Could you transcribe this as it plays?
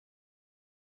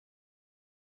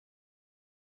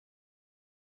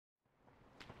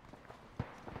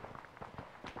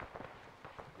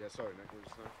sorry, Nick. What did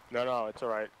you say? No, it's all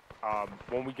right.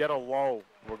 When we get a lull,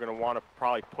 we're gonna want to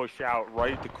probably push out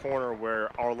right at the corner where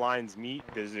our lines meet.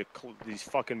 There's these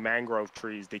fucking mangrove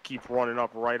trees. They keep running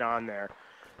up right on there.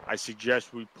 I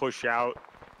suggest we push out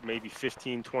maybe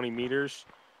 15, 20 meters,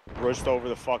 rust over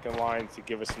the fucking lines to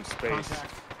give us some space.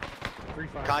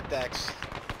 Contact. Contacts.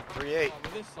 3-8.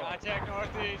 Contact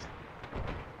northeast.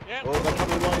 Yep. Oh, they're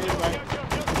coming right in, mate.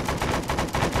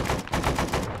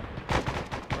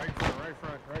 Right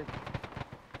front.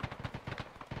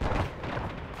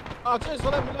 Oh, just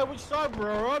let me know which side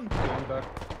we're on.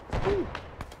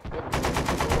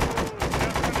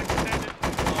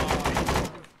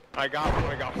 I got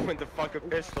one with the fucking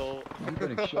pistol. I'm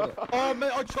gonna shut it. Oh,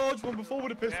 mate, I charged one before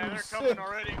with a pistol. Yeah, they're coming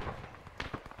already.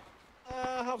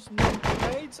 Have some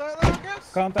grenades out there, I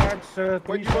guess. Contacts,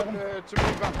 When you want to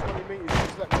move up 20 meters,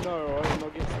 just let me know, alright? And I'll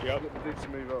get the dudes to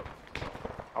move up.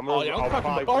 I'm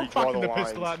cracking the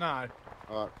pistol out now.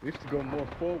 Alright. We have to go more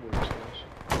forward, Josh.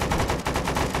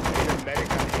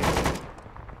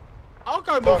 I'll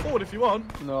go more forward if you want.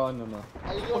 No.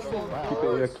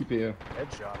 Keep it here.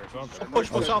 Headshot or something. I'll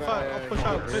push myself out. I'll push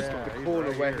out the pistol. The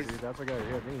corner where his That's a guy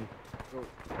who hit me.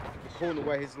 the corner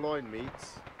where his line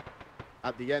meets,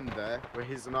 at the end there, where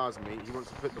his and ours meet, he wants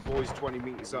to put the boys 20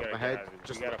 meters up ahead,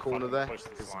 just at the corner there.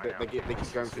 They keep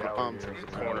going through the palm trees.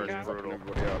 The corner is brutal.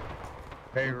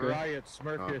 Hey, Riot,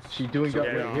 Smurkus. She doing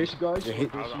that with his guys, or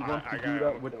does she want to do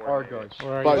that with our guys?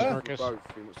 Both.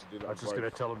 He wants to do that. I was just gonna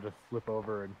tell him to flip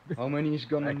over and. How many is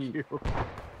gonna need?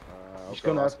 He's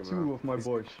gonna have 2 of my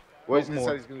boys. Well, he's gonna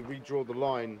say he's gonna redraw the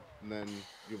line, and then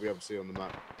you'll be able to see on the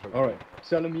map. Alright,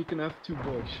 tell him he can have 2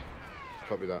 boys.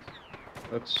 Copy that.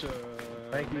 Let's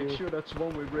Thank make you. sure that's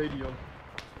one-way radio.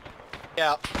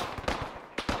 Yeah.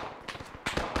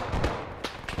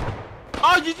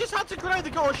 Oh, you just had to grenade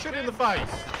the guy or shit in the face.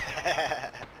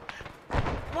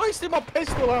 Wasting my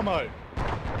pistol ammo.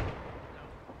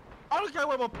 I don't care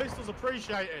where my pistol's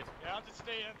appreciated. Yeah, I'll just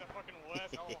stay in the fucking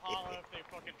west. I'll holler if they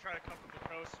fucking try to come from the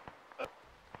coast.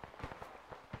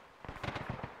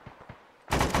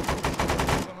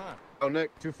 Oh,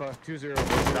 Nick. 2-0.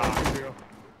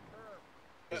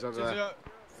 He's over there.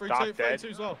 3-2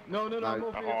 as well. No, I'm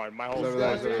over here. Oh, my whole Over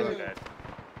there, squad over is there. dead.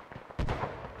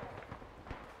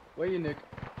 Where you, Nick?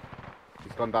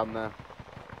 He's gone down there.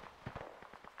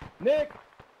 Nick!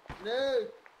 No!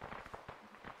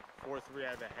 4-3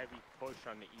 had a heavy push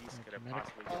on the east. Could have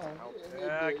possibly get some help.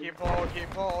 Yeah, keep hold.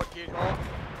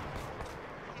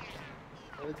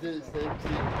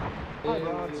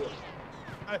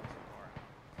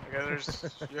 Okay, there's.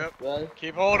 Yep.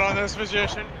 Keep hold on this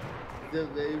position.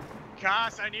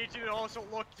 Cass, I need you to also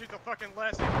look to the fucking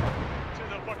west. To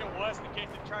the fucking west in case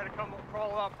they try to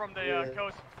crawl up from the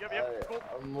coast. Yep, cool.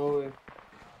 I'm moving.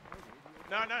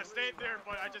 No, stay there,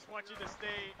 but I just want you to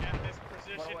stay at this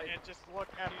position and just look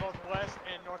at both west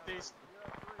and northeast.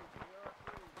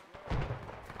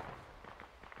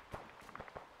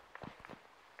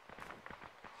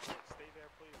 Stay there,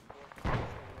 please.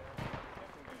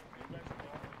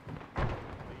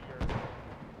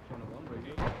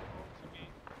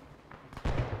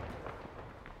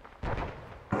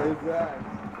 Hey guys.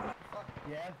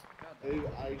 Yeah. Hey,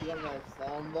 I got my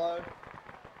soundbar.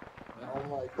 Oh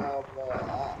my god, bro.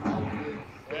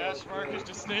 Yeah, Smurkus,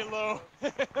 just stay low. I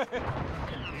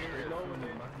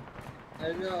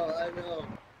know.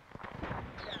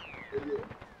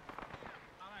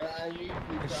 I need to.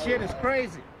 This shit is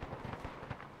crazy.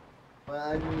 I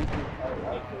need to.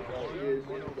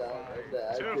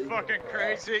 Too fucking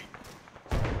crazy.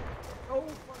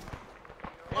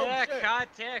 Yeah,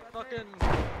 contact, fucking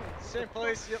same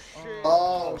place. Yep.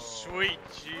 Oh, sweet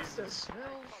Jesus.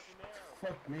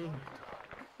 Fuck me.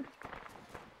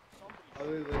 I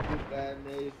was like a bad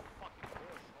name.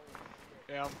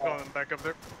 Yeah, I'm coming back up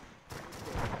there.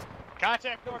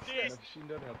 Contact northeast.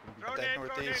 Contact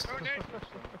northeast.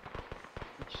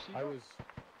 I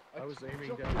was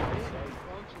aiming down the side.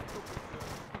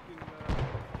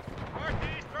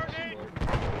 Northeast, grenade!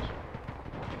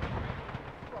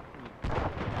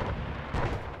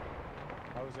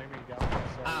 I was aiming down the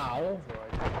side. Ow! So I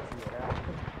didn't see what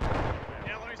happened.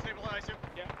 Yeah, let me stabilize him.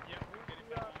 Yeah.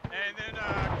 And then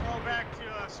crawl back to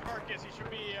Smurkus. He should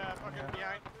be fucking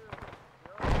behind.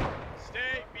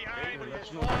 Stay behind the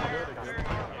flyer. They're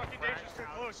fucking dangerously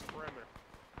close. Perimeter.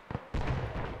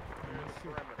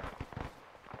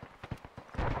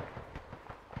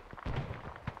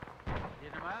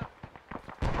 Get him out.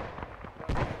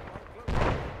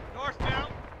 North now.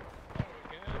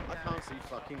 I can't see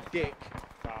fucking dick.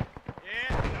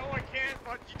 Yeah, no I can't,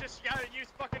 but you just gotta use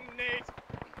fucking nades.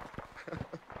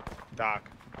 Doc.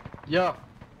 Yeah.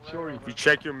 Sorry. If you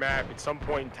check your map, at some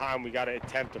point in time, we got to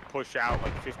attempt to push out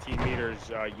like 15 meters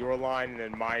your line and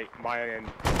then my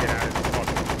end. Get out of this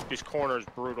fucking. This corner is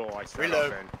brutal. I set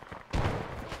up in.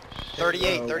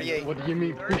 38, 38. What do you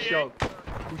mean push out?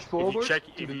 Push forward to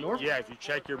the north? Yeah, if you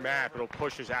check your map, it'll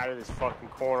push us out of this fucking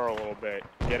corner a little bit.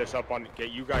 Get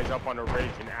you guys up on the ridge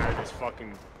and out of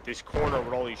this corner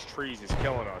with all these trees is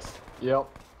killing us. Yep.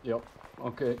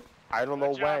 Okay. I don't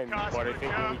know when, but I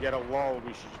think when we get a lull,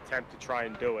 we should attempt to try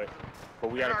and do it.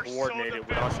 But we gotta coordinate it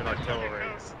with us and artillery.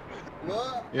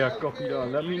 Yeah, copy that.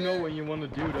 Let me know when you want to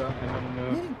do that, and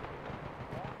then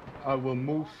I will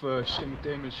move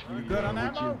simultaneously with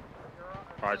you.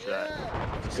 Roger that.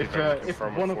 If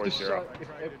one of the sides,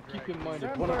 keep in mind,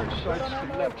 if one of the sides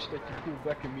collapse, that you pull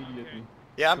back immediately.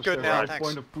 Yeah, I'm good now, There's no thanks.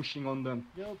 point of pushing on them.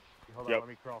 Hold on, let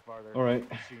me crawl farther. Alright.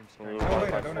 Oh wait,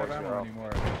 I don't have ammo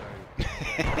anymore.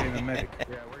 I'm a medic.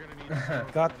 Yeah, we're gonna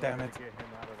need God damn it. to get him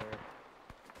out of there.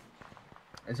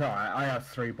 It's alright, I have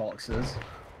 3 boxes.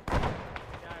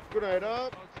 Grenade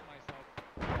up.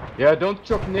 Yeah, don't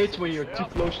chuck nades when you're too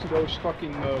close to those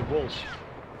fucking walls.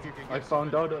 I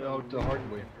found out the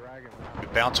hard way.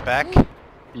 It bounced back?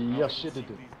 Yes, it did.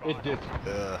 It did.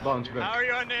 Bounce back. How are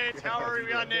you on nades? How are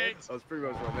we on nades? That was pretty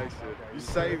much right next to it. You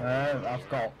saved. I've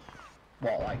got,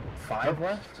 what, like 5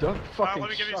 left? Don't fucking let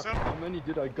me give you suck. some. How many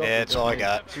did I got? Yeah, it's all I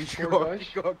got. 3, 4 guys?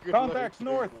 Contacts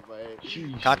north.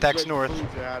 Jeez. Contacts north.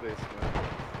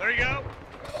 There you go.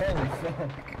 Holy fuck.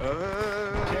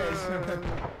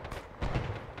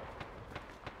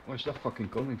 Where's that fucking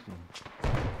coming from?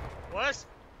 West?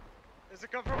 Does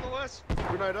it come from the west?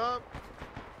 Grenade up.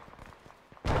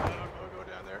 I'll go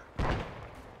down there.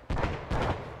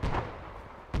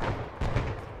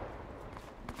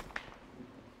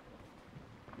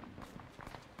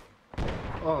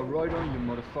 Oh, right on you,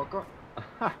 motherfucker.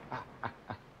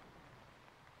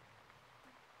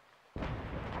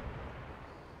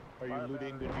 Are you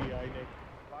looting the GI, Nick?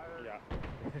 Yeah.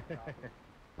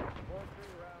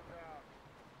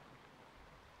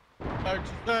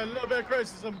 A little bit of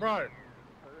criticism, bro.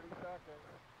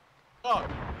 Oh.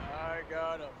 I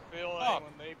got a feeling when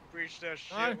they breach that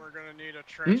shit, we're gonna need a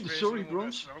transmission. Sorry,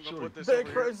 bros. Bit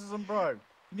of criticism, bro.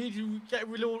 You need to get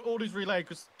all these relayed,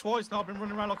 because twice now I've been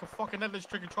running around like a fucking headless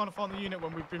chicken trying to find the unit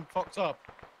when we've been fucked up.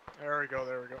 There we go,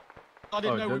 there we go. I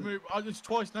didn't know we moved. It's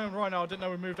twice now right now. I didn't know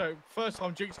we moved out. First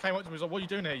time Jinx came up to me, was like, "What are you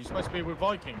doing here? You're supposed to be with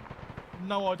Viking."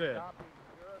 No idea.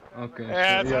 Okay.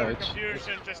 Yeah, so, it's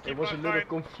confusion. Just keep it was a on little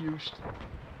fighting. confused.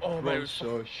 Oh man,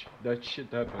 So that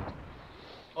shit happened.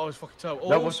 Oh, it's fucking terrible.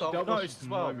 That Also, was noticed as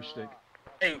well. my mistake.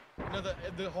 Hey, you know the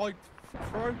high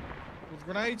throw with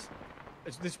grenades?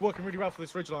 It's working really well for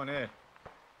this ridgeline here.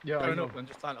 Yeah, Going up and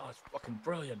just like, oh, it's fucking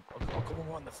brilliant. I've got one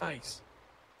right in the face.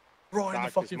 Right in the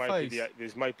fucking face.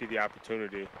 This might be the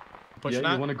opportunity. Pushing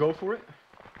you want to go for it?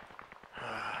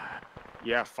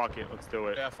 Yeah, fuck it. Let's do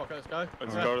it. Yeah, fuck it. Let's go.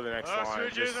 Let's go to the next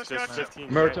line. Switches, Just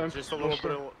 15 Maritime. Just a little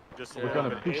bit. We're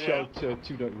gonna push out to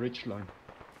the ridge line,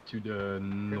 to the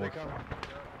north.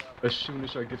 As soon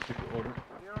as I give the order.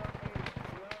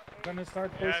 Gonna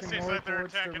start pushing seems more like they're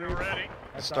towards the attacking ridge. already.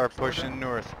 Start pushing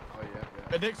north. Oh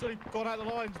yeah. And Nick's already got out the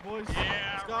lines, boys.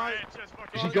 Yeah, Let's go. right. Just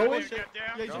fucking Is he going? get down.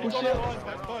 Yeah, he's Go. got the lines,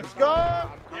 mate. Let's go!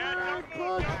 Yeah, don't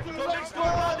move, Next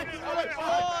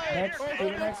to the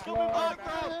next line.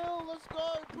 Let's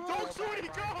go! Dog's already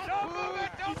gone! Don't move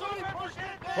it! Don't move it! Push it!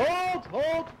 Hold!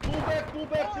 Pull back! Oh, Pull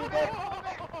back!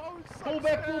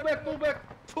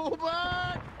 Pull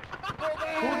back!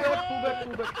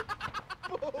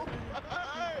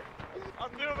 I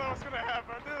knew that was gonna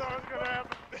happen.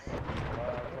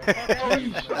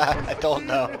 I don't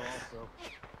know.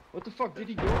 What the fuck? Did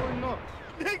he go or not?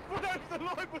 Nick put over the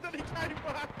line, but then he came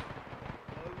back.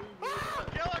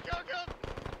 Kill it!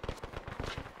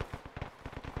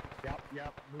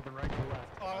 Yep, moving right to the left.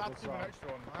 Oh, I have to do an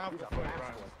extra one. I have got 30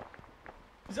 rounds.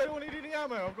 Does anyone need any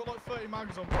ammo? I've got like 30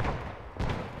 mags on me.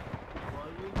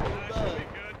 That should be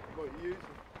good.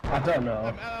 I don't know.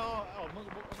 I'm not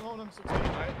on M16,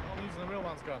 mate. I'm using the real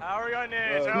man's gun. How are you on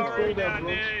nades? How are you on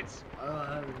nades? I don't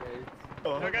have nades. I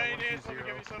got any nades? Let me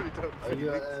give you some. I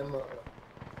got ammo.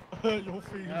 Your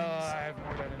feelings. I have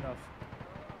more than enough.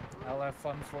 I'll have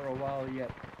fun for a while yet.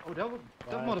 Oh, that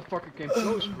motherfucker came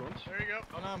close, bro. There you go.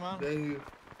 I know, man. Thank you.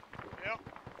 Yep.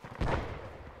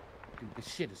 Dude, this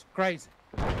shit is crazy.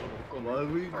 Why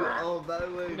we go? Oh, by the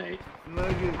way, Grenade.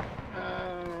 Megan,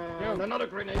 Another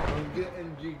grenade. I'm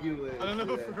getting jiggy with it. I don't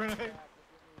know for grenade.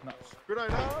 Nice.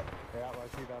 Grenade up! Yeah, I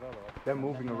see that other one. They're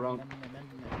moving around.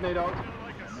 Grenade out.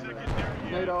 Like a secondary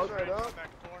Grenade out. in that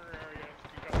corner area.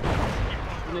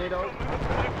 Grenade out.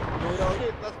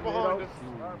 Shit, that's behind us.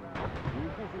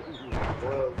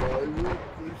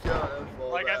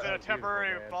 Like as in a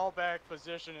temporary fallback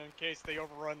position in case they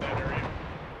overrun that area.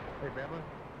 Hey, Bama?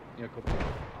 Yeah, copy.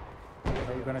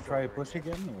 Are you gonna try a push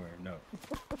again, or no?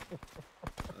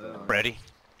 Ready?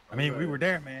 I mean, we were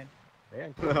there, man.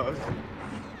 No.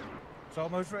 It's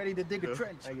almost ready to dig a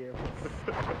trench. Why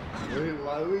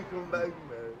we come back,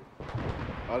 man?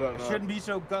 I don't know. Shouldn't be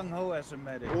so gung-ho as a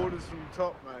medic. Orders from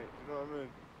top, mate. You know what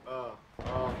I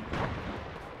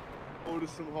mean? Order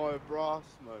some higher brass,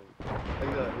 mate.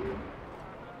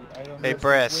 Hey,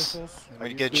 Brass. When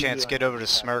you get a chance, get over to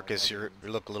Smurkus. You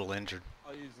look a little injured.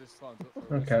 I'll use this time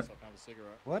for Okay. so I can have a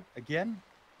cigarette. What? Again?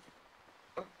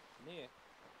 Nick.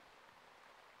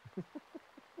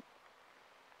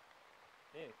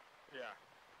 Nick. Yeah.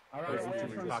 Alright,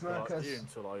 You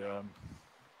until I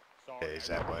Okay, is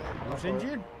that way? Who's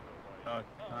injured?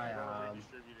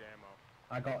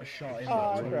 I got a shot in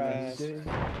Oh, the Brass.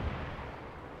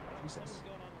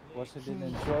 Was it an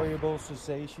enjoyable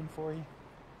sensation for you?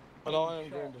 And I am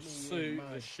going to sue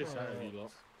the shit out of you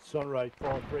lot. Sunrise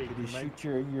 4-3. Did you shoot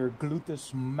your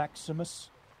gluteus maximus?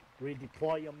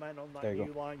 Redeploy your men on that There you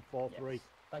new go. line 4-3. Yes.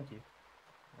 Thank you.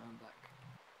 I'm back.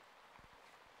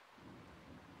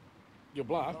 You're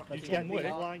black. You Let's can get win.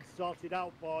 these lines sorted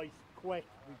out, boys. Quick,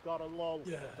 we've got a lull.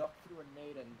 Yeah. Got through a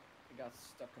nade and I got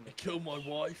stuck in the. They killed my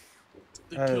wife.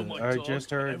 They killed my I dog.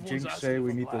 just heard Everyone's Jinx asking say we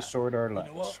for need to black. sort our You know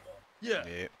lines. what? Yeah.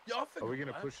 Yeah. Yeah, I think Are we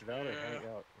gonna black. push it out or hang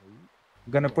out?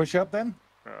 Gonna push up then?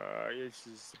 This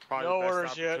is probably No the best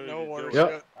orders yet. opportunity No to do orders it.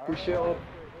 yet. Push it up. Let's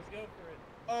go for it.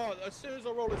 Oh, as soon as I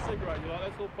roll a cigarette, you're like,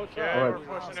 let's all push Yeah, out.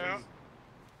 we're pushing out.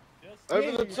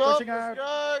 Over the top, let's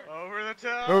go! Over the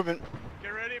top. Moving. Get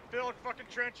ready, build fucking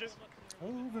trenches.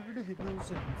 Over the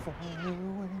hills and far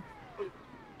away.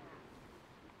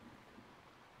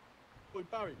 Wait,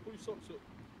 Barry, pull your socks up.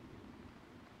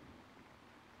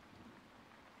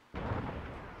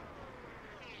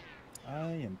 I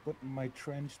am putting my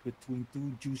trench between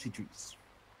two juicy trees.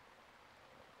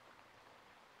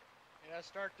 Yeah,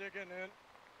 start digging in.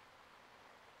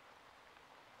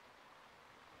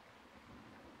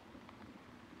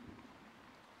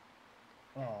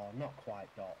 Oh, not quite,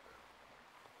 Doc.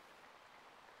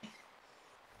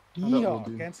 Yeah,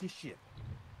 I can't see shit.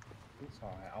 It's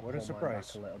alright, I'll What a pull mine surprise.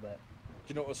 back a little bit.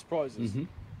 Do you know what a surprise is?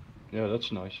 Yeah,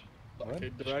 that's nice. Okay,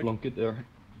 Just drag. plonk it there.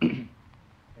 There you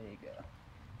go.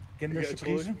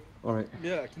 Kindersurprise? Alright.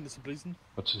 Yeah, kindersurprise.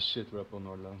 What's a shit rep on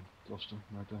our line? Cluster,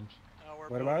 my times.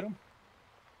 What about him?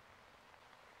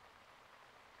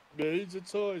 Needs a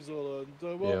toys all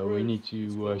on. Yeah, we need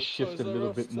to shift a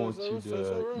little bit more to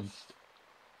the east.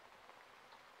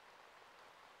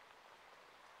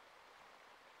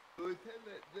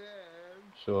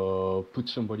 So put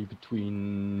somebody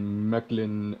between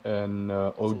Macklin and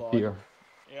O'Deer.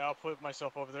 Yeah, I'll put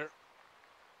myself over there.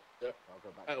 Yeah. I'll go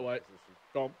back. Anyway,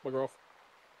 go on, bugger off.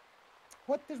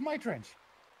 What is my trench?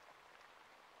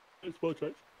 It's my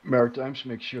trench. Maritimes,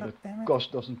 make sure God that damn it. Gus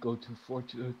doesn't go too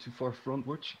far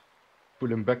frontwards.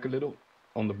 Pull him back a little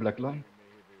on the black line.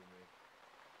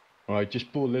 Alright,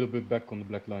 just pull a little bit back on the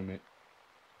black line, mate.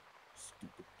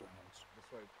 Stupid plans.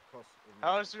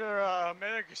 How's your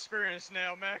medic experience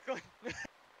now, Macklin?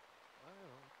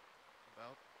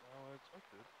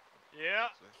 Yeah.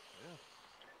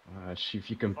 See if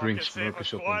you can bring Fucking save a Smurkus up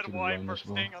squad onto the wife line for as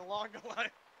well. staying along the line.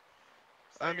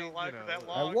 Staying alive for that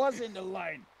I long. was in the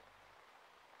line.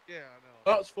 Yeah, I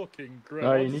know. That's fucking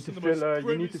great. You need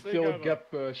to fill a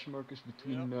gap, Smurkus,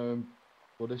 between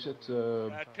what is it?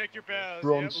 Pick your battles.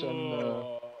 Bronze Yep.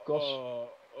 and Gus.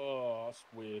 Oh, that's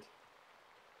weird.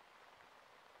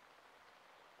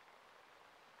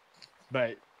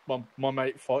 Mate, my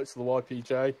mate fights the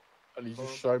YPJ, and he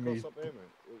just showed me.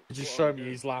 He just showed me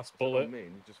his last bullet.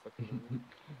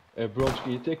 Bronze,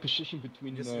 can you take position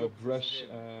between Brass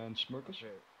and Smurkus?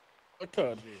 I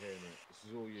could.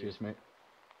 Cheers, mate.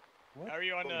 How are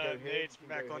you on nades,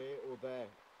 Macklin? Or there.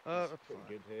 That's pretty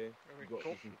good here. Very You've got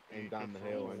cool. you can aim down the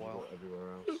hill and you've got everywhere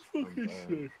else. Fucking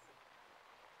And,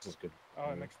 this is good. Oh,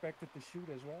 I'm expected to shoot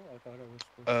as well. I thought I was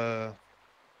supposed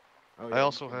Oh, I yeah,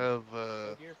 also you can- have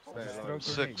Throw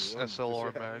 6 grenades.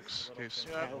 SLR mags. In case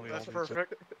Yeah, we that's all need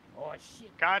perfect. Oh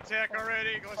shit. Contact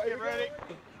already. Let's get ready.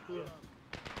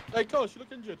 Hey, Coach, you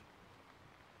look injured.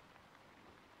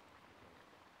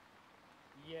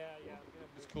 Yeah.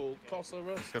 It's cool. Cost the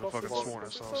rest. to. Got a fucking sworn I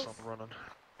saw something running.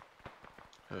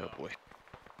 Oh boy.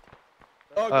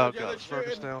 Oh god, yeah, God, they're Smurkus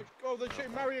shooting. down. Oh, they're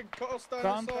shooting Marion Cost down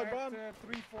inside, Contact man.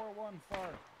 341 far.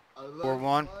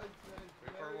 4-1.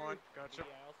 341. Gotcha.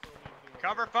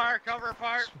 Cover fire. Cover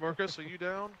fire. Smurkus, are you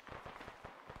down?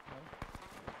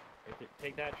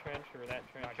 Take that trench or that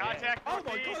trench. Contact Oh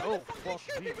my god, Oh, fuck fuck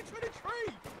shit, me. in between a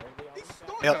tree! He's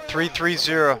sniping Yep,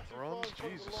 330. Runs,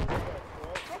 Jesus. Bro,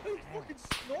 he fucking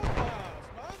sniped my ass,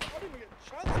 man! I didn't even get a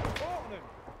chance to fart on him!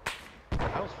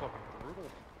 That was fucking brutal.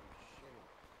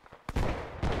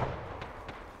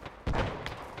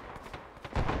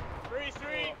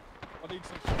 Three. I need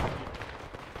some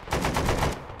shit.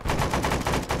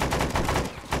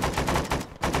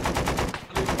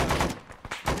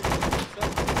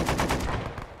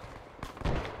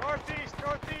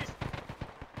 Northeast.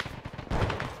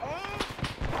 Ah!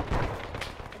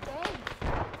 I'm down!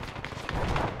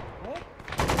 What?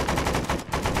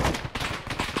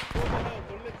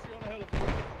 They're literally on a hill.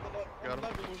 Got him.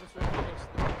 Level with us right now.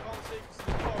 Can't see because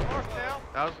the car North now.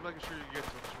 I was making sure you get to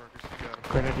him, Smurkus. You got him.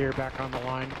 Grenadier back on the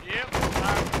line. Yep.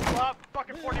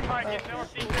 Fucking 45 in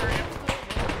northeast area.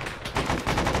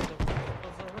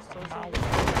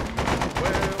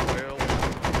 Well.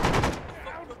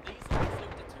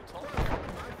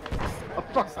 Oh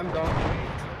fuck, I'm down.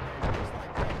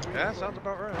 Yeah, sounds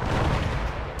about right.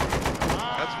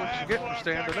 That's what you get for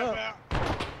standing up.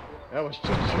 That was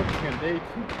just joking and Dave.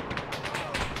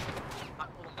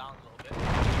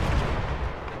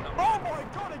 Oh my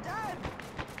god, again!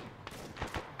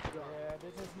 Yeah,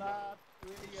 this is not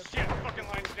really a... Shit, fucking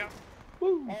lines down.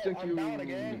 Woo, thank I'm you. down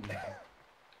again.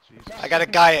 Jesus. I got a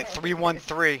guy at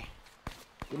 313.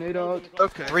 Grenade out.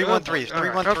 Okay. 313, All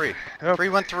right. 313. Okay.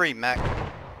 313, Mac.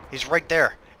 He's right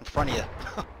there, in front of you.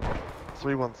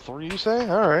 313, you say?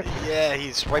 Alright. Yeah,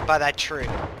 he's right by that tree.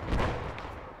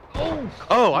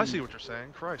 Oh, I see what you're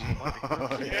saying. Christ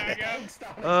almighty. Yeah, I got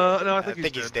him. No, I I think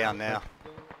think he's he's dead. down now.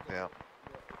 Yeah.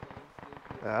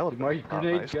 Yeah, that would Did my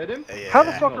grenade get him? Yeah. How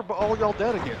the fuck are all y'all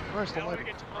dead again? Christ Now we almighty.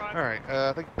 get to front. Alright,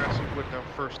 I think Bessie went down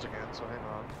first again, so hang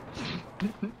on.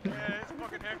 Yeah, it's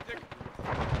fucking hectic.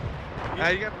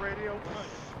 You got a radio?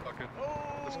 Fucking,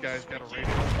 this guy's got a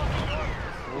radio.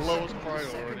 Lowest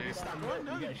priority.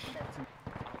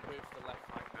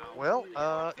 Well,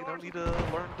 you need to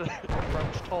learn to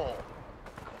crouch tall.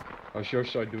 How's your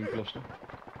side doing, Cluster?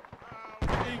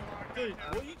 Dude,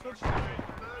 what are you touching?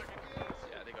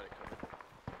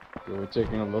 Yeah, we're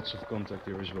taking on lots of contact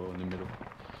here as well in the middle.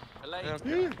 Okay.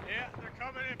 Yeah, they're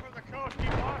coming in from the coast.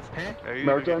 Keep watching. Hey,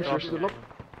 Maritimes are still up.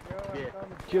 Yeah.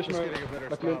 Cheers, Just mate. getting a better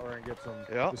Macklin. spot where I can get some.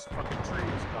 Yeah. This fucking tree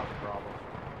is causing problems.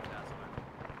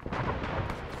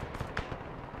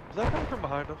 Is that coming from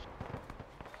behind us?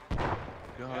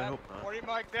 God, I hope not. 40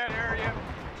 mic that area.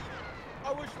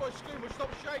 I wish my screen would stop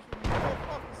shaking for 4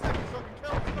 fucking seconds so I can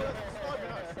kill this person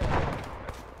sniping us.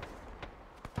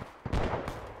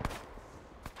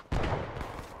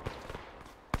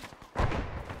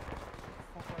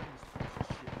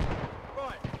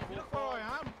 Right, look where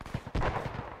I am.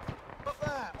 Up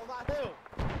there, on that hill.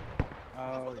 That's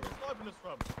Oh, what they were sniping us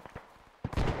from.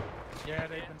 yeah,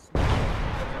 they've been sniping.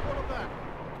 There's one up there.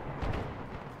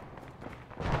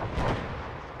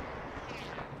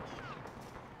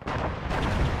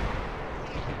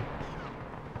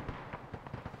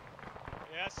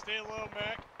 Yeah, stay low,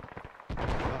 Mac.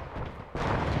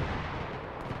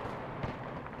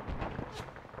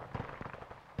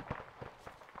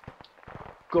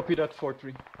 Copy that,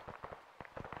 4-3.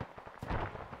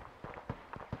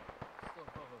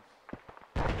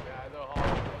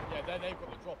 Yeah, they've got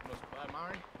the drop on us,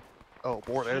 Mary. Oh,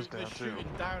 board is They're down too. shooting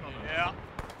down on us. Yeah.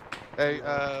 Hey,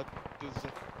 Oh,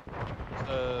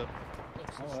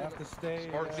 I have to stay.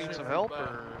 Smart need some help,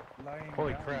 or?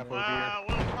 Holy crap, oh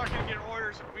We'll fucking get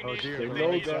orders if we Oh, need dear. to. Stay They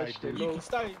low, need guys, it. stay You low. can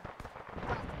stay.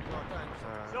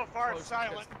 So far, it's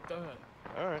silent.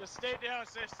 Alright. Just stay down,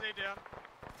 stay down.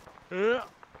 Yeah.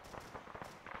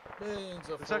 Millions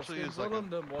of This actually is like a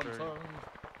London one very- time.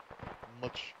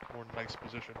 Much more nice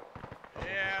position.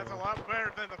 Yeah, it's a lot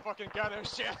better than the fucking goddamn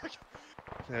shit.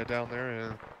 Yeah, down there,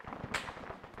 yeah.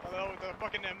 Although the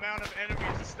fucking amount of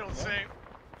enemies is still the same.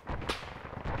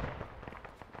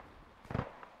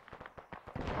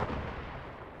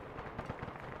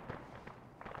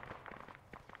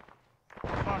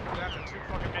 Fuck, that's a too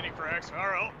fucking many for X.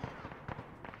 Alright.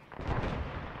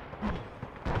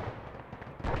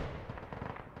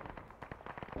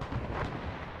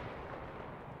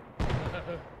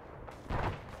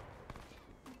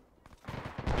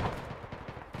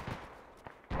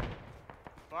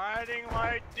 Fighting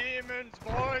like demons,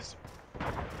 boys.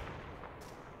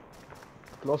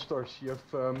 Clusters, you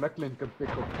have Macklin can pick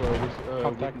up with...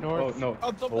 Contact north. Oh, no,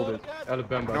 hold it.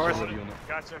 Alabama is North. already on it.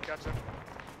 Gotcha.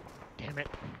 Damn it.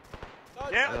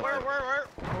 Yeah, where?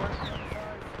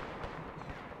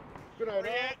 Good Where you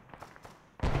at?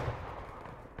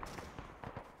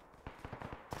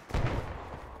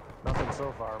 Nothing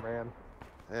so far, man.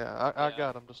 Yeah, I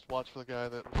got him. Just watch for the guy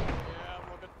that. Yeah,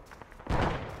 I'm looking.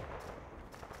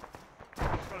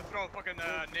 Just gonna throw a fucking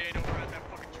nade over at that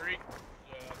fucking tree.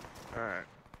 Yeah. Alright.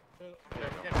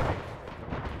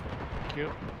 Thank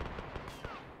you.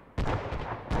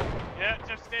 Yeah,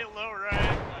 just stay low,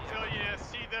 right? Until you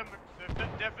see them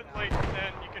definitely,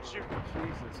 then you can shoot.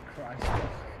 Jesus Christ.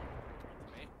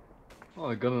 Oh,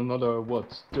 I got another,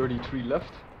 what, 33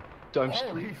 left? Times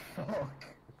Holy 3. fuck.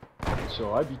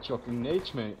 So I be chucking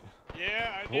nades, mate.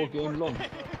 Yeah, I Whole game long.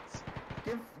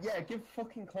 Give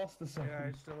fucking Cluster some. Yeah,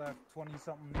 I still have 20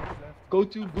 something nades left. Go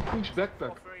to Buku's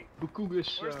backpack. Buku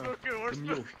is Where's Buku? Where's the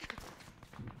mule. Buku?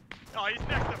 Oh, he's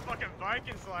next to fucking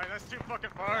Vikings line. That's too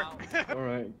fucking far.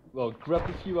 Alright, well, grab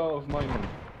a few out of my moon.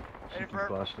 Hey, Cheeky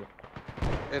bastard.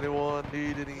 Anyone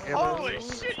need any ammo? Holy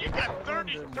shit, you got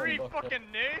 33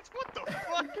 fucking nades? What the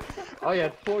fuck? I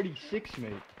had 46,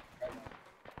 mate.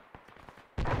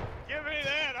 Give me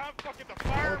that, I'm fucking the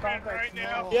fireman right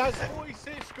now. He has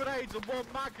 46 grenades and 1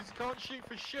 mag because he can't shoot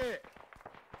for shit.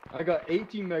 I got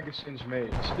 18 magazines,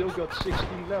 mate. Still got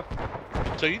 16 left.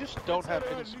 So you just don't have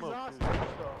any smoke?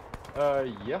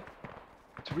 Yeah.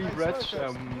 3 reds,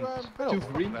 2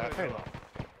 green.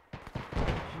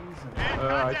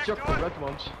 I chucked the red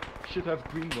ones. Should have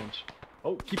green ones.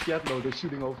 Oh, keep that low, they're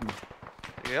shooting over me.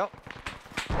 Yep.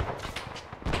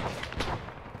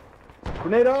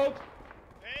 Grenade out!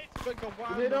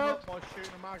 Grenade out!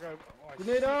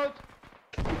 Grenade out!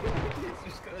 He's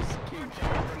just gonna keep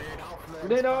shooting grenade out for the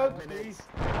Grenade next out! 5 minutes.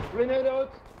 Grenade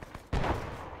out!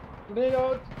 Grenade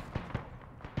out!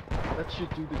 That should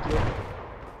do the job.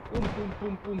 Boom, boom,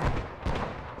 boom, boom.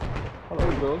 Hello,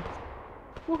 bro.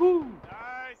 Woohoo!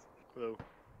 Nice! Hello.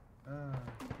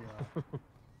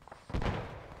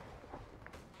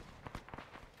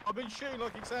 I've been shooting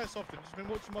like it's airsoft and just been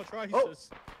watching my traces. Oh,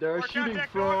 they're shooting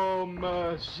from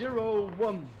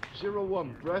 0-1.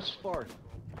 0-1, brass far.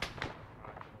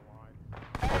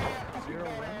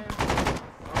 0-1.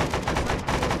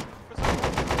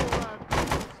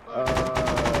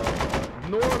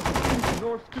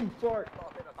 North 2 far.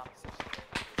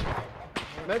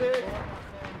 Medic!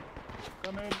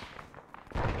 Come in.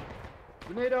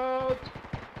 Grenade out!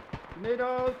 Grenade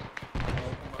out!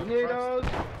 Grenade out!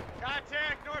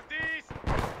 Contact northeast!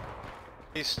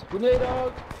 East. Grenade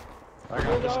out! I got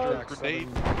Grenade Mr. out! Grenade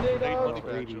Grenade out!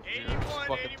 Moneybags over here. Just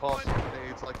fucking tossing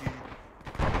grenades like he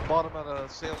bought them at a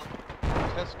sale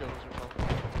at Tesco's or something.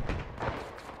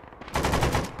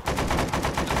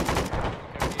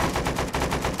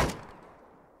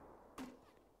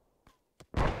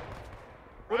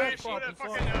 Ryan, shoot that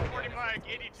fucking 40 mic,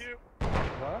 82.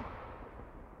 What?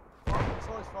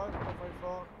 Size 5, not very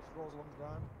far. Just rolls along the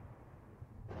ground.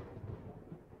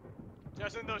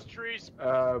 Just in those trees.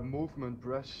 Movement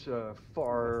brass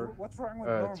far. What's wrong with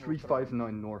normal?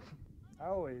 359 north. I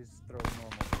always throw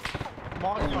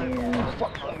normal.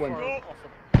 Fuck that one.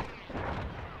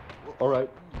 Alright.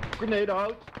 Grenade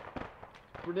out.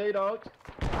 Grenade out.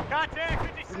 Contact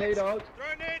 56. Grenade out.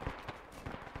 Throw a nade.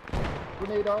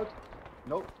 Grenade out.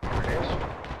 Nope. Yes.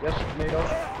 Yes, grenade out.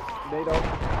 Grenade out.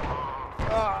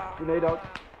 Grenade out.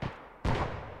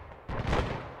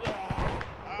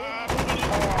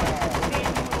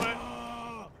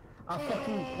 I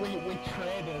fucking, we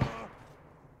traded.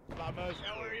 Yeah,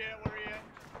 where are you at? Where are you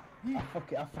at?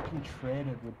 I fucking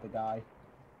traded with the guy.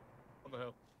 On the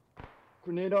hill.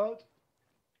 Grenade out.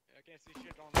 I can't see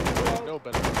shit on there. No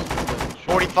better.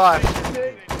 45.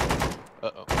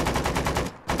 Uh-oh.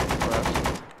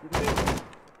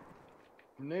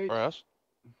 Grenade. Brass?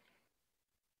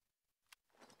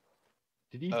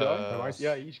 Did he die?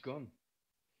 Yeah, he's gone.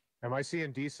 Am I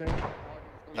seeing decent?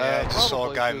 Yeah, I just saw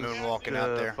a probably guy 'cause moonwalking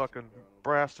out there. Fucking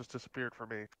Brass just disappeared from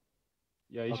me.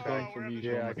 Yeah, he's going from you.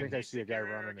 Yeah, I think I see a guy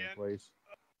running in place.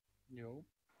 Yo.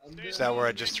 Is that where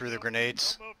I just threw the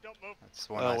grenades? Don't move. That's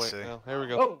the one Oh I wait, see. no, here we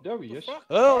go. Oh, there he is.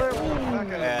 Oh, there we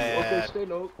go. Okay, stay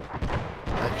low.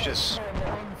 I just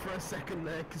For a second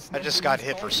there, I just got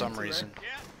hit for some reason.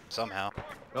 Somehow.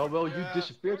 Oh, well, you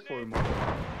disappeared for a moment.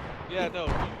 Yeah, no,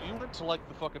 you went to like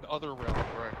the fucking other realm,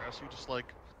 right? So you just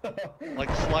like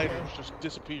sliders just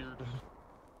disappeared.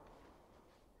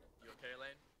 You okay,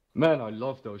 Ealelin? Man, I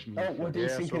love those music. Oh, we're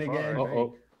desyncing again.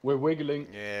 Uh-oh, we're wiggling.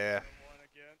 Yeah.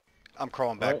 I'm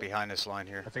crawling back behind this line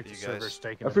here. I think you the server's guys.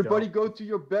 taking Everybody go to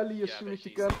your belly as soon as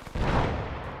you can.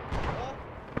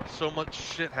 So much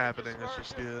shit happening, it's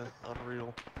just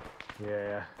unreal.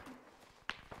 Yeah.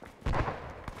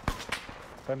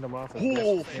 Fend them off.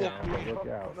 Oh, fuck me. Look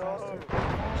out.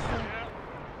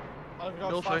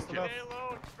 No, thank you. Stay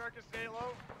low. Smurkus, stay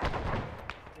low.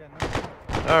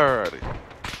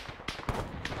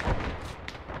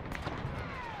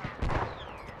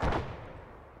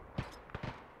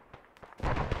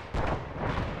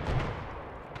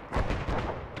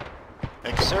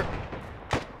 Thank you, sir.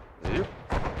 Yep.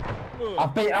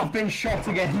 I've been shot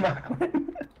again,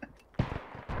 Macklin.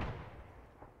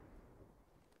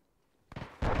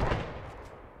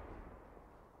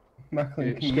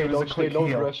 Macklin, can you give us a quick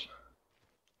heal? Rush.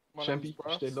 Champy,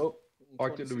 stay low.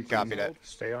 Artillery. Copy that.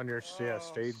 Stay on your,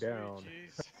 stay down.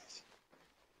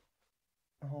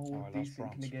 Oh,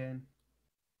 desyncing again.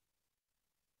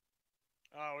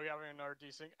 Oh, we having another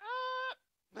desync.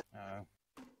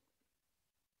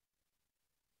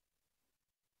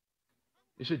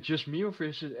 Is it just me or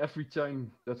is it every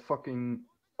time that fucking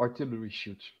artillery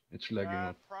shoots? It's lagging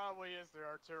up. Probably is the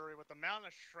artillery. With the amount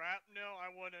of shrapnel, I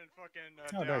wouldn't fucking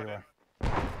Oh, there you are.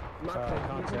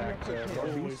 Contact.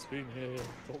 Always been here.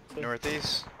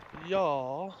 Northeast.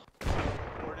 Y'all.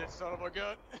 Boarded son of a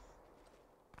gun.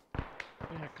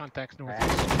 Yeah, contacts northeast.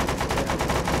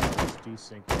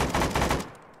 Desync.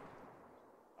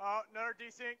 Oh, another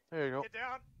desync. There you go. Get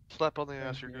down. Slap on the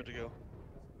ass, you're good to go.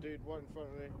 Dude, right in front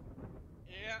of me.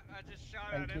 Yeah, I just shot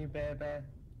Thank at you, him. Bear.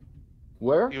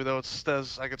 Where? Even though it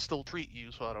says I could still treat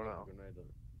you, so I don't know.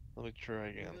 Let me try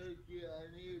again.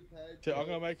 I'm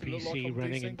gonna make it look like I'm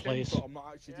running in place. but I'm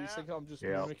not actually desyncing, I'm just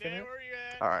mimicking it.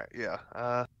 Alright, yeah.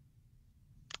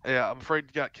 Yeah, I'm afraid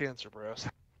you got cancer, bro.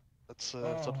 That's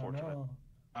unfortunate. No.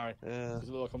 Alright. Yeah. Does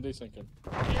it look like I'm desyncing?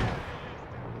 Yeah,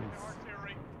 the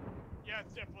artillery. Yeah,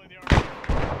 it's definitely the artillery.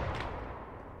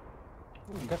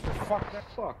 Ooh, that's the fuck. That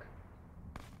fuck.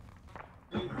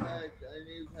 I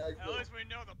need patch At least we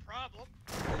know the problem. I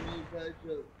need patch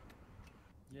up.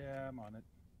 Yeah, I'm on it.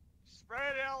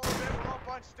 Spread it out a little bit. We're all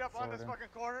bunched up on this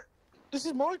fucking corner. This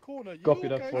is my corner. You Copy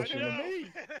all that, came Foshiee. to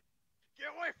me. Get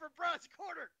away from Brad's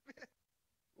corner.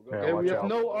 Okay, we have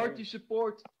no arty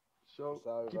support, so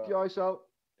keep your eyes out.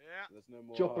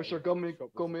 Yeah. Choppers are coming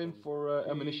in for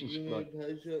ammunition supply.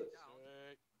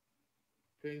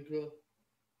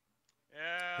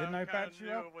 Yeah, Didn't I patch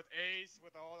you up? with Ace,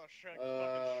 with all the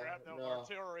fucking shrapnel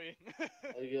artillery. I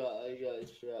got a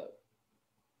strap.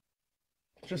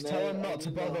 Just tell him not to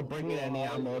bother bringing any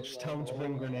ammo, just tell him to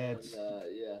bring grenades.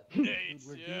 Yeah.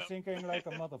 We're desyncing like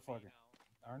a motherfucker,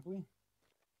 aren't we?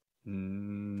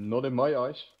 Not in my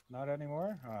eyes. Not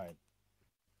anymore? Alright.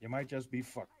 You might just be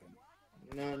fucked then.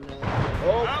 No.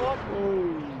 Oh, fuck!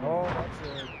 Oh, that's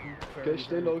a Okay,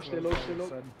 stay low.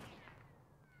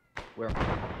 Where?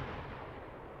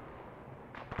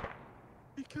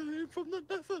 He came from the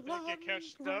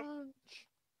Netherlands.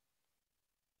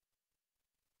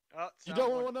 Oh, you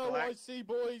don't want to know what I see,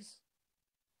 boys.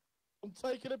 I'm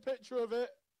taking a picture of it.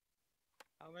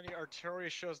 How many artillery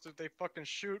shows did they fucking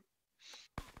shoot?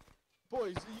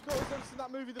 Boys, you guys ever seen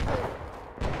that movie, The Thing?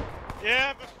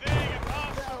 Yeah, The Thing, and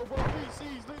us. Yeah, well,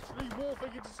 VC's literally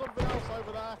morphing into something else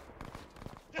over there.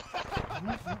 He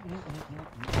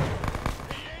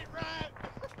ain't right.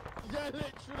 Yeah,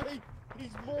 literally.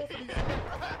 He's morphing. He's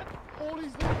rat. All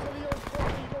he's literally on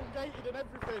fucking elongated and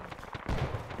everything.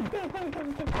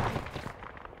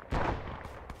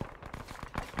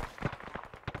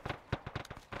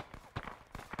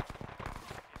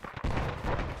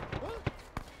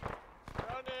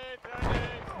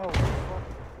 Oh, fuck.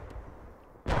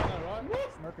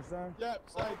 Smurkus down? Yep,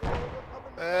 same.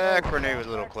 Grenade was a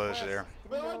little closer there.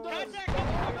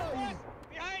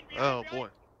 Oh boy.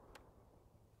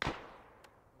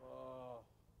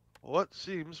 What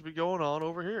seems to be going on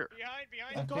over here?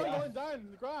 Behind. He's lying down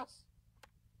in the grass.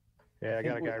 Yeah, I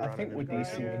got a guy running. I think we're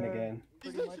desyncing again.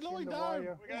 He's literally lying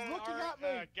down. He's looking at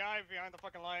me. Guy behind the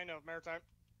fucking line of Maritime.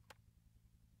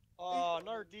 Oh,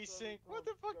 another desync. What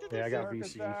the fuck did they I got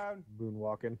Smurkus VC. down?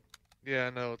 Moonwalking. Yeah, I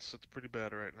know it's pretty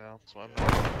bad right now. That's why I'm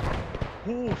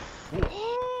not. Oof.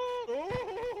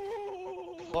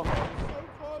 So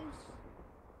close.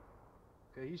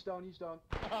 Okay, he's down.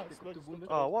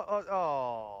 Oh, what?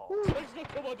 Oh. Let's look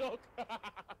at my dog.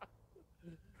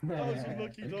 That was a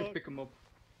lucky You dog. can pick him up.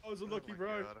 That was a lucky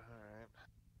bro. God,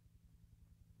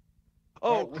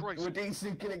 oh, Christ. We're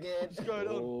desyncing again. What's going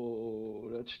on? Oh,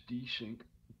 that's desync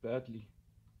badly.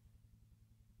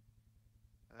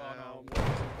 Oh no.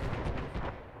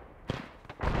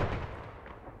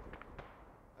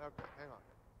 Okay, hang on.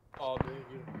 Oh, dude.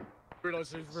 I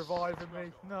realise he's reviving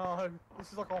me. No,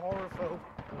 this is like a horror film.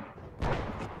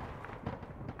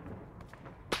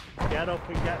 Get up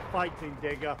and get fighting,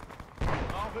 digger.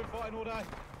 I've been fighting all day.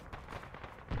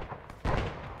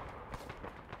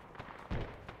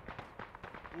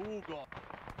 Oh god.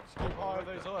 Just keep high of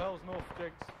those hills north,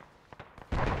 Jinx.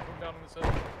 Come down on this hill.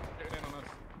 Getting in on us.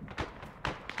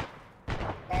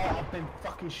 Oh, I've been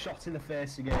fucking shot in the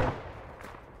face again.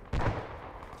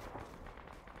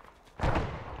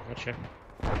 Gotcha.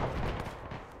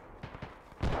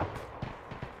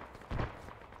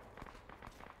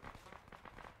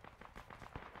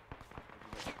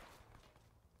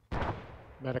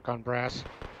 Medic on brass.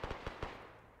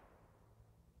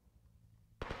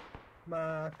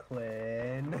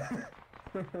 Macklin.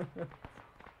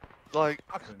 Like,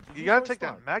 you gotta take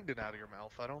that magnet out of your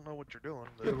mouth. I don't know what you're doing.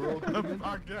 But...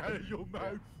 Magnet out of your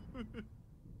mouth. Okay.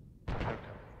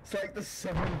 It's like the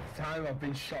 7th time I've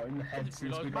been shot in the head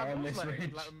since we got on this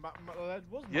ridge.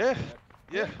 Yeah,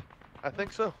 yeah, I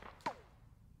think so.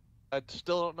 I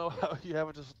still don't know how you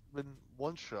haven't just been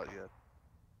one shot yet.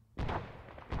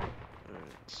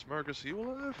 Smurkus, you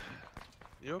alive?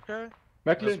 You okay?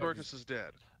 Macklin. No, Smurkus is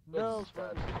dead. No,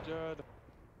 Smurkus is dead.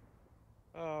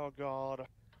 Oh god.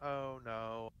 Oh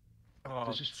no. Oh,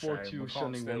 this is 4-2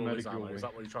 sending one medic your way. Is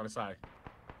that what you're trying to say?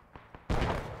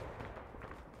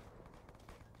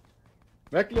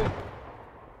 Macklin.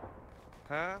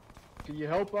 Huh? Can you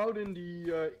help out in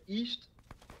the east?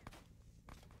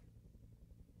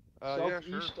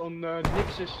 Southeast sure. on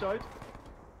Nix's side?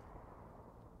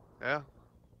 Yeah.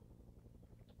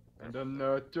 And then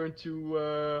turn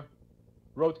to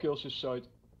Roadkill's side.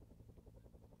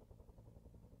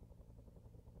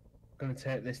 Gonna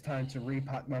take this time to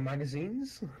repack my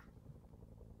magazines.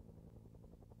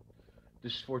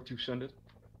 This is 4-2 send it.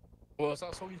 Well, is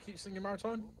that song you keep singing,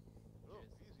 Maritime?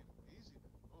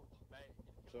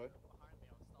 Sorry?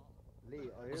 Lee,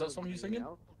 Was that song you singing?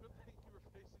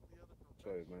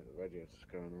 Sorry, mate, the radio's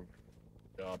just going on.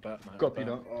 Yeah, I bet, mate. Copy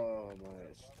that. Oh,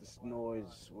 mate, it's this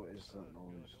noise. What is that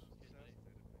noise?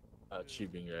 Actually,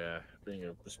 being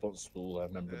a responsible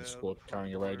member of the squad,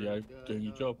 carrying a radio, doing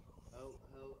your job.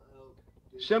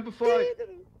 Simplify!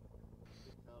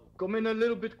 Come in a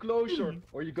little bit closer,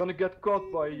 or you're gonna get caught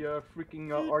by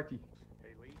freaking Artie.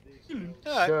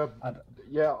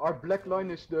 Yeah, our black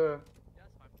line is the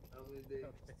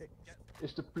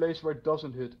place where it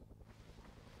doesn't hit.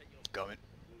 Coming.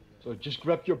 So just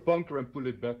grab your bunker and pull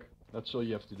it back. That's all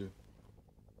you have to do.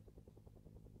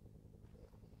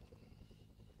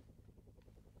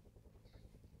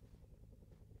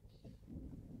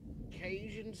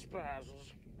 Cajun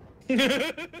spasms. This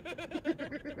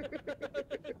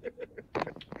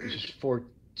is 4-2,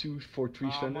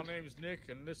 4-3 send My it. name's Nick,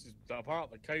 and this is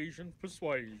about the Cajun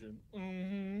persuasion.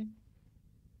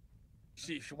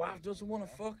 See, if your wife doesn't want to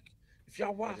fuck, if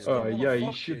your wife doesn't want to yeah,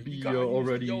 fuck he should be you gotta use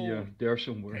already the there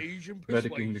somewhere, Cajun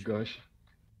medicing the persuasion. guys.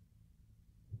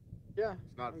 Yeah,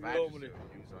 it's not bad to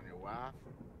use on your wife.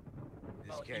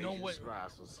 This You Cajun know what?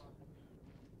 spasms.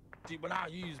 See, when I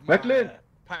use my Macklin!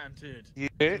 patented... Yeah.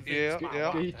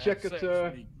 Can you check at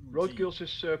Roadkill's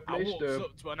place, the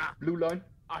blue line?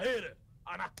 I hit it,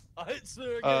 and I hit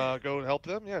Sir again. Go and help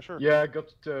them? Yeah, sure. Yeah, I got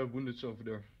wounded over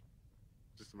there.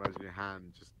 Just imagine your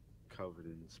hand just covered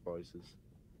in spices.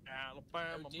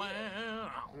 Alabama,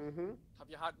 Have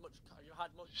you had much?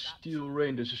 Steel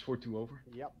Rain, this is 4-2 over.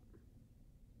 Yep.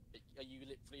 Are you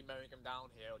literally mowing them down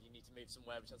here, or do you need to move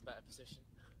somewhere which has better position?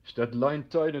 Is that line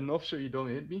tight enough so you don't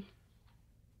hit me?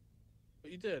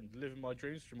 What you did, living my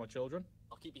dreams through my children.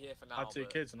 I'll keep you here for now. I had 2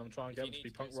 kids, and I'm trying to get them to be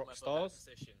punk rock stars.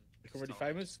 Become really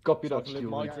famous. Copy so I that, can live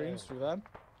Steel my Rain. dreams through them.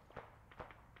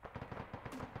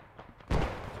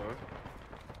 Sorry?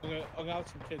 I'm gonna have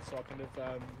some kids so I can live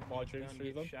my dreams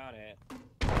through them. Shot at.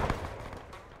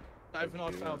 Everything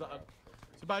I found out.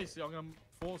 So basically, I'm gonna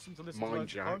force them to listen to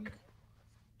loads of punk.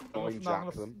 Mind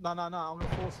jack them. No, I'm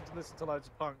gonna force them to listen to loads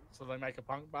of punk, so they make a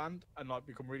punk band and like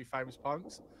become really famous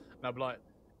punks. And I'll be like,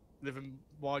 living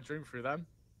my dream through them.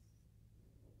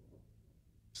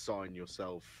 Sign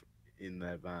yourself in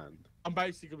their band. I'm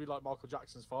basically gonna be like Michael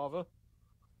Jackson's father.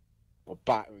 Or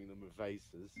battering them with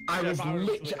vases. I was no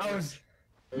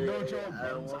joke.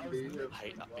 I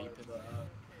hate that beeping.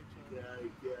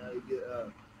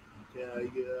 Can I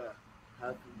get a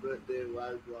happy birthday,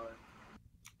 Wagwan?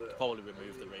 Probably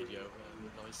remove the radio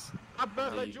noise. Happy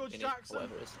birthday, George Jackson.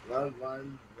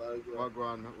 Wagwan. Go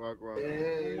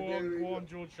on,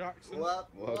 George Jackson. I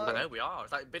know we are.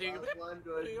 It's like bidding.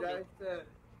 George Jackson.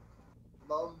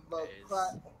 Mama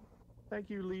clap. Thank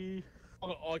you, Lee.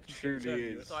 I can Truly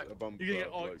is a bumper. You're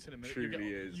gonna get iked in a minute. Truly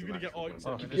is. You're gonna get iked in a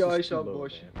minute. Keep your eyes out,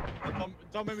 boys.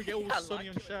 Don't make me get all sunny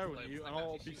and share with you, and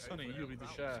I'll be sunny, you'll be the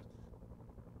share.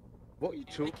 What are you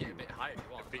talking Make it a bit higher if you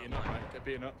want. Get beaten up, mate. Get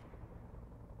beaten up.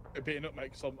 Get beaten up,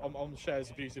 mate, because I'm on Cher's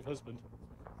abusive husband.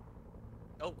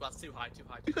 Oh, that's too high, too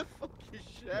high. Who the fuck is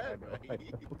Cher,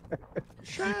 mate?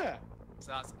 Cher!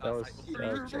 So that's was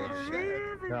like...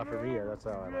 Not for me, that's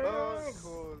how I like it. Of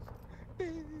course.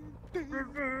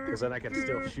 Because then I can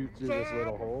still shoot through this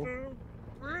little hole.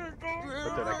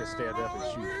 But then I can stand up and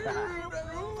shoot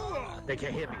back. They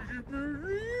can't hit me.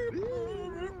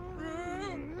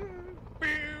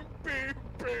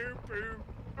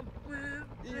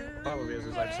 Problem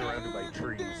is I'm surrounded by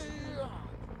trees.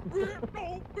 I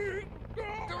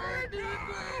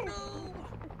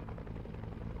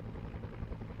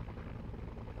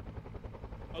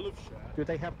love Shaq. Do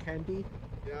they have candy?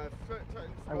 Yeah,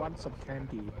 I want some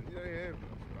candy. Yeah.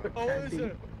 Oh, is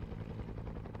it?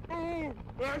 Oh,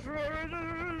 that's where it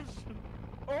is!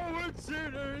 Oh, it's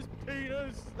in his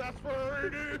penis! That's where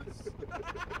it is!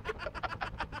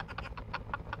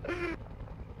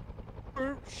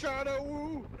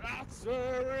 Shadow, that's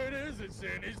where it is! It's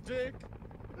in his dick!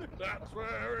 That's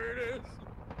where it is!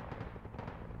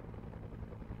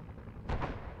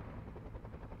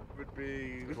 Would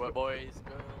be... What boys,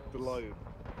 girls? The lion.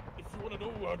 If you want to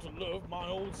know how to love my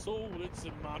old soul, it's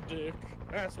in my dick.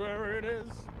 That's where it is.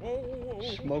 Whoa.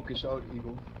 Smoke is out,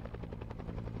 Eagle.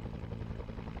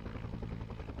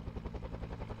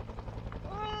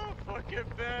 Oh, fucking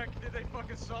back. Did they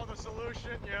fucking solve the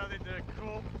solution? Yeah, they did.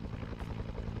 Cool.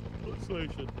 What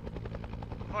solution?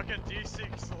 Fucking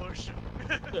desync solution.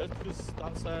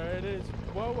 that's how it is.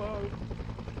 Whoa.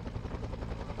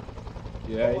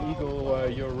 Yeah, Eagle,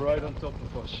 you're right on top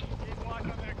of us. Keep watching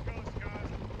that coast, guys.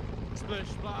 Splish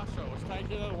splash, I was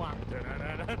taking a whack.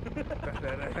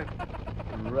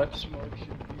 Red smoke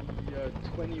should be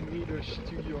 20 meters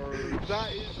to your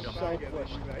That is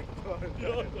southwest.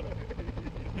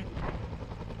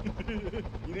 You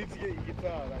need to get your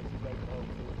guitar and actually make it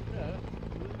Yeah.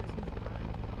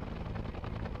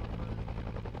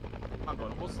 Hang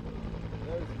on, what's the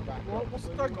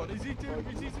hang on, is he doing, no, I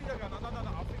think he's doing Swedish.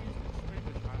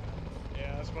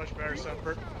 Yeah, that's much better,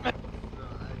 Sunbird.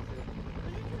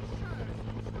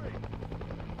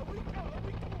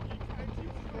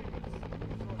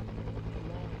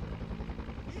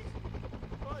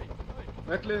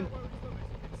 Ealelin,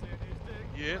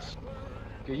 Yes?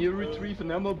 can you retrieve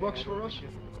an ammo box for us?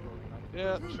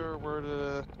 Yeah, sure, where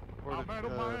to go?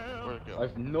 I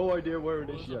have no idea where it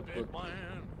is yet, but...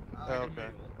 Okay,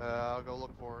 I'll go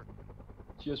look for it.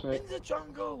 Cheers, mate. In the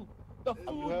jungle! The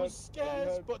food was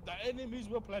scarce, but the enemies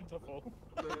were plentiful.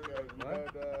 You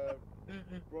heard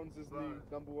Bronze's new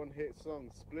 #1 hit song,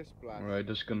 Splish Splash. Alright,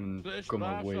 that's gonna Splish come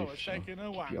splash, away. I was taking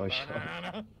a whack.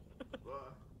 Banana.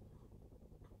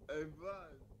 Hey, Bron.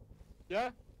 Yeah?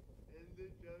 In the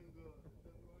jungle,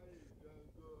 the mighty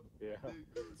jungle. Yeah. In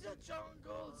the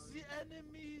jungles, the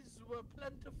enemies were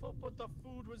plentiful, but the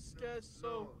food was scarce,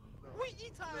 so we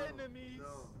eat our enemies.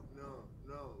 No.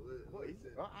 Listen.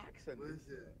 What accent is Listen.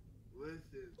 that?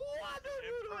 Listen. Why don't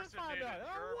you find Impersonated out?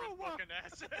 German fucking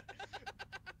accent.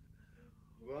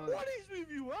 What is with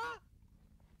you, huh?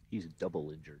 He's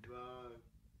double injured.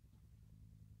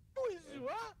 Who is you,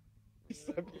 huh?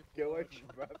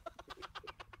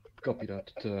 Copy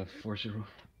that, 4-0.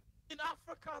 In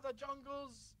Africa, the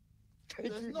jungles,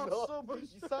 there's You not not. so much. You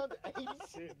sound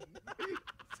Asian.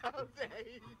 Sound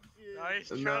Asian. No, he's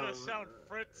trying to sound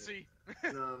Fritzy.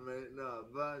 No, man, no.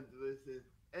 Bron, listen.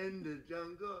 In the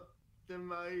jungle, the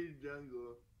mighty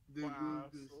jungle, the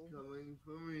gook is coming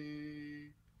for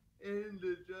me. In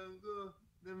the jungle,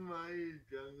 the mighty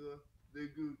jungle, the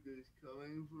gook is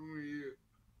coming for me.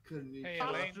 Hey,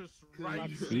 Elaine, just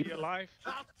racist. Are you alive?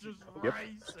 That's just Yep,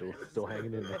 racist. still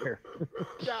hanging in there.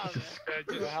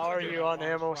 How are you on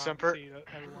ammo, Semper?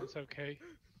 Everyone's okay.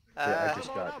 Yeah, I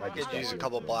just got use a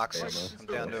couple boxes. I'm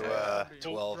down to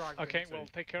 12. Okay, well,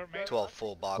 take care, mate. 12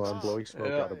 full Well, boxes. I'm blowing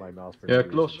smoke out of my mouth for Yeah, no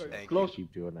close, reason. close.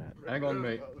 Keep doing that. Hang on,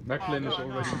 mate. Ealelin is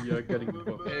already getting the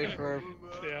box.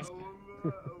 Yeah.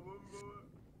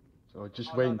 So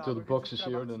just wait until the box is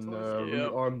here, then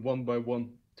rearm one by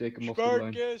one. Take them off the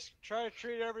line. Smurkus, try to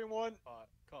treat everyone.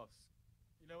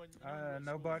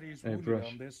 Nobody's Hey, wounded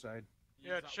brush. on this side.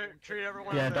 Yeah, treat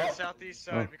everyone Yeah, on the that- southeast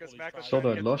side because Mac was Thought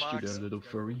trying I to get lost the you box. there, little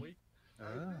furry.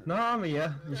 No, I'm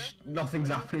here. Nothing's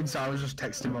happening, so I was just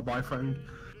texting my boyfriend.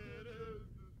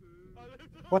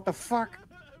 What the fuck?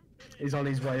 He's on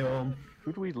his way home.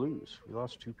 Who do we lose? We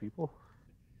lost 2 people.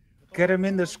 Get him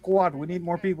in the squad. We need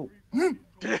more people. Thank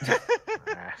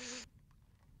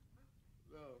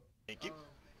you.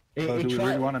 So do we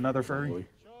really want another furry?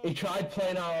 He tried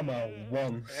playing armor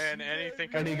once. And anything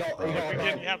And he got- he if got we like-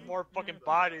 didn't have more fucking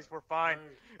bodies, we're fine.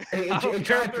 He I don't care if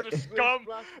tried- they're the scum.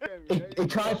 He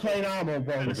tried playing armor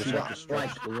once. He got Just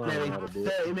like the line nearly out of it.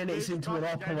 30 minutes into an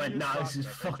op and went, nah, this is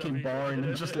fucking boring,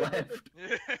 and just left.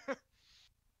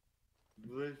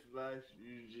 Splish Splash,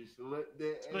 you just looked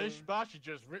at Splish Splash, you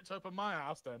just ripped open my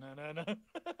house then.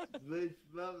 Splish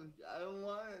Splash, I don't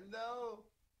want to know.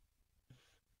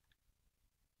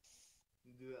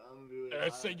 Dude, I'm really I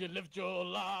say you lived your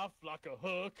life like a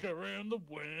hooker in the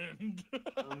wind.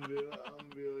 I'm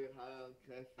really high on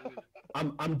caffeine.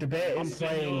 I'm debating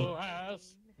playing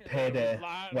Payday.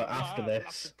 Well, after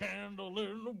this. Candle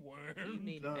in the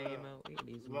wind. No,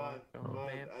 I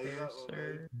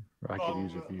could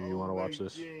use it for you. You want to watch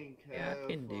this? Yeah, I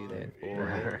can do that.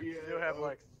 You do have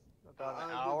like about an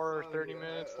hour or 30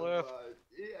 minutes left.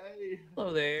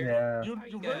 Hello there. Yeah. You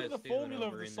You're reading the formula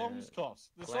of the song's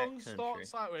cost. The song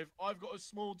starts out with, I've got a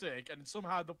small dick, and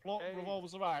somehow the plot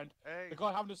revolves around the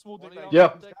guy having a small dick.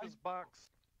 Yep. Take this box.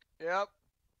 Yep.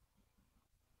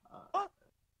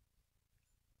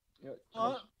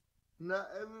 Not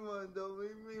everyone, don't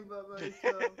leave me by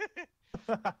myself.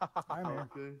 I'm here.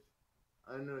 Okay.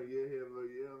 I know you're here, but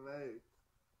you're mate.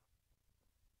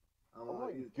 I'm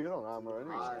like, you good on armor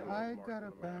anyway. I got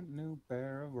a brand new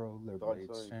pair of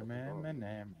rollerblades.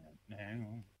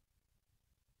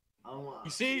 You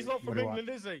see, he's not from England,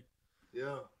 is he?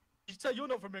 Yeah. You say you're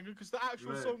not from England because the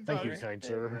actual song Thank you, goes, kind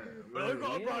sir. Well, I've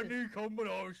got a brand new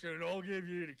combination, I'll give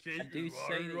you the key. I do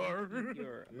say that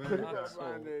you're not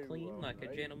so clean like a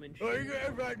gentleman should. I got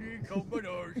a brand new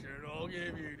combination, I'll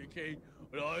give you the key.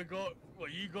 Well, I got, well,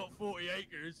 you got 40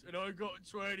 acres, and I got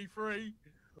 23.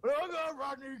 Well, I got a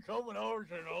brand new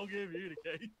combination, I'll give you the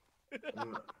key.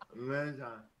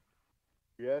 Imagine.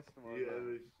 Yes, You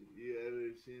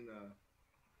ever seen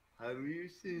have you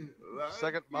seen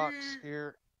Second box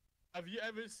here. Have you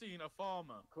ever seen a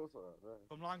farmer? Of course I have.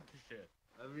 From Lancashire.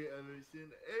 Have you ever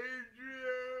seen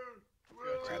Adrian?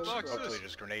 Hopefully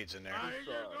there's grenades in there.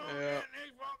 Yeah.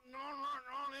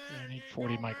 I need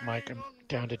 40 Mike. I'm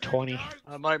down to 20.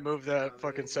 I might move that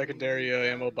fucking secondary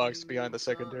ammo box behind the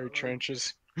secondary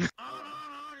trenches.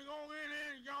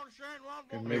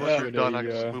 And maybe when you're done, I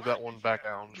can just move that one back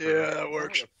down. Yeah, that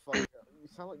works. You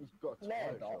sound like you've got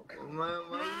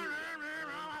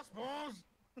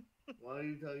Why are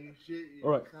you talking shit? You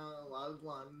Alright. count a lot of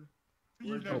one.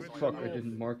 Oh fuck, I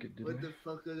didn't mark it, did What I? the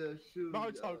fuck are those shoes?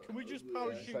 Naruto, can we just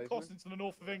parachute costs into the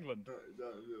north of England? Don't do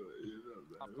it, you know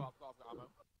that. I've got ammo.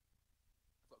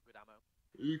 I've got good ammo.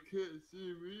 You can't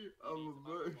see me, I'm a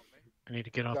bush. I need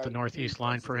to get off the northeast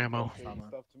line for ammo.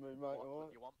 Stuff to me, mate, alright?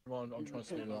 Come on, I'm trying to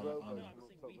steal that.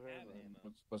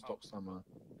 Let's stop Stammer.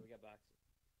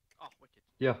 Oh, wicked.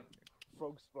 Yeah.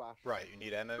 Frog splash. Right, you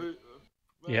need ammo?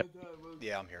 Yep.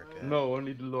 Yeah, I'm here. Okay. No,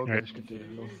 only the log Right. is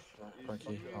contained. Thank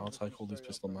you. I'll take all these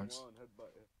pistol mags.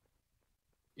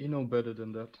 You know better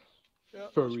than that. Yeah,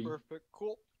 that's Furry. perfect.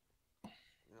 Cool.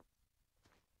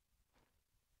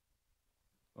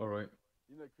 Alright.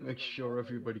 Make sure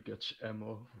everybody gets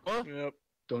ammo. Yep.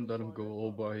 Don't let them go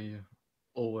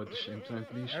all at the same time,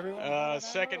 please.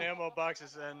 Second ammo box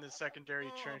is in the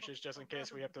secondary trenches just in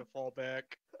case we have to fall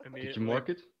back immediately. Did you mark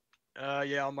it?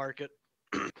 Yeah, I'll mark it.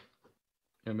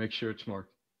 Yeah, make sure it's marked.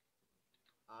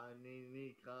 I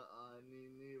need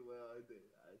where I did.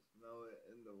 I smell it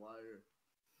in the wire.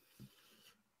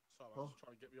 So I was just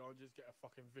trying to get behind you, just get a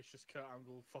fucking vicious Kurt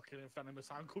Angle, fucking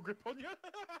venomous ankle grip on you.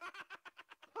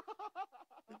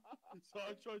 So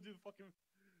I tried to do the fucking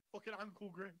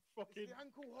ankle grip, fucking the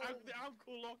ankle the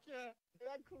ankle lock, yeah. The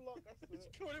ankle lock, that's it.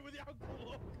 Just got it with the ankle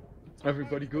lock.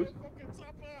 Everybody good? Fucking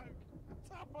tap out.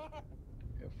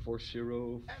 Yeah,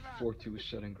 4-0, 4-2 is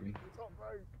set in green.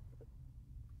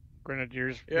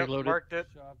 Grenadiers Yep, reloaded. marked it.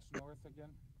 Shots north again.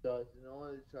 Charge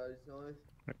noise.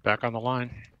 Back on the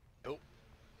line. Nope.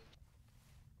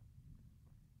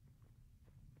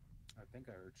 I think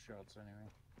I heard shots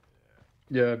anyway.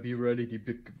 Yeah, be ready, the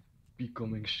big be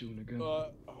coming soon again.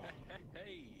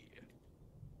 Hey.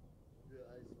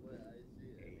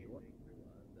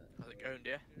 How's it going,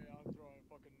 dear? Yeah, I'm throwing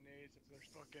fucking nades if there's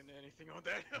fucking anything on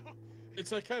that.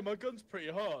 It's okay, my gun's pretty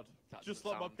hard. That Just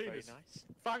doesn't like my sound very penis. nice.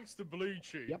 Thanks to Blue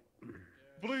Tube. Yep.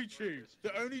 Blue Tube,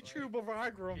 the only tube of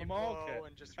Viagra on the market.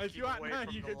 And if you act now,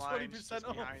 you get 20%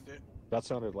 off. That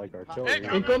sounded like artillery.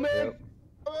 Incoming! Yep.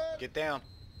 Get down.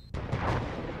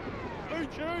 Blue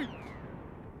Tube!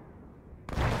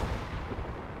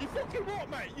 You fucking what,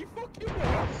 mate? You fucking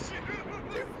what?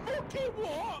 You fucking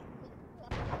what?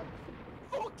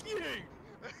 Fuck you!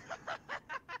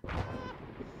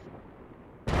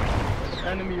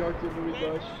 Enemy artillery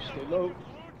guys, stay low.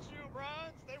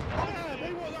 Yeah,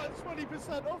 they want that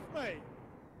 20% off, mate.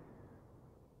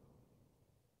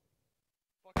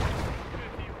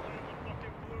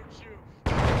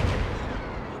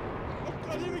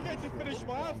 I didn't even get to finish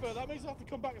my advert. That means I have to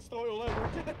come back and start all over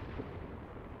again.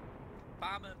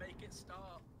 Bama, make it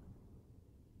start.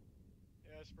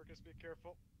 Yeah, Smurkus, be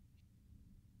careful.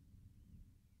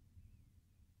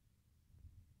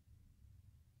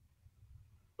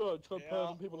 Oh, I'm trying to perv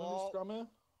on people on Instagram here.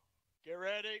 Get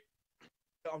ready.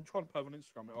 Yeah, I'm trying to perv on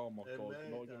Instagram here. Oh my Hey, god, man,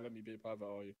 you're not going to let me be a pervert,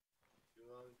 are you? You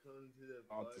want to come to the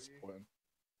Oh, party? disappointing.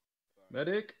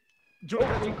 Medic!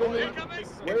 Incoming!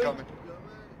 Incoming!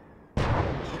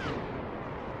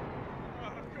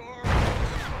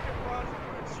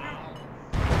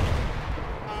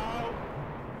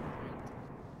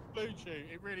 Blue Chew.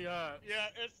 It really hurts. Yeah,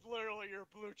 it's literally your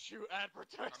Blue Chew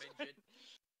advertisement.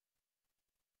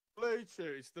 Blue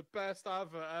Chew, it's the best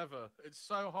advert ever. It's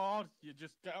so hard. You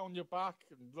just get on your back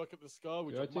and look at the sky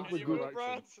with Yeah, I your think massive we're good.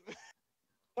 erection.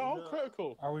 Oh, I'm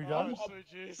critical. Are we done? Oh, sweet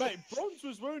Jesus. Mate, Bronze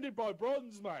was wounded by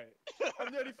Bronze, mate.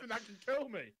 I'm the only thing that can kill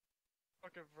me.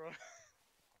 Fucking bro.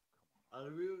 I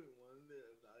really wonder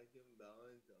if I can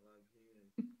balance on my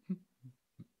penis.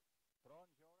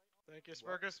 Thank you,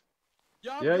 Smurkus.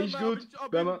 Yeah, I'm Yeah, good, he's mate. good.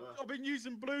 I've been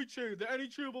using Blue Chew, the only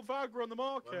chewable Viagra on the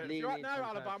market. If you're at now,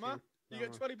 Alabama, you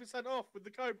get 20% off with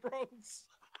the code Bronze.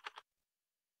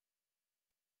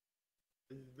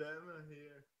 Is Bama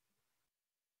here?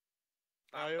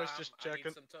 I was just checking. I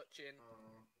need some touching.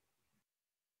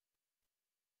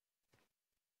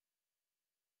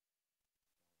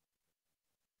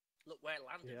 Look where it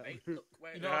landed, mate. Look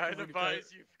where it I'd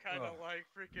advise you kind of like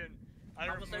freaking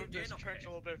either move this trench a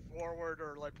little bit forward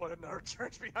or like put another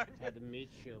trench behind it. Had to meet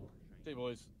you. See,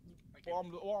 boys, what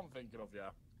I'm thinking of,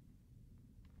 yeah.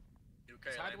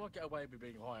 Okay, How do I get away with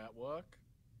being high at work?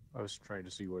 I was trying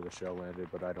to see where the shell landed,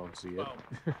 but I don't see it. Well,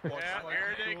 yeah,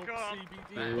 here they come.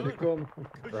 Here they come.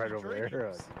 Right over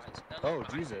there. Oh,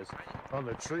 Jesus. On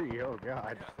the tree. Oh,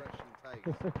 God.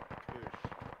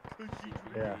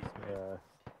 Yeah.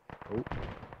 Oh.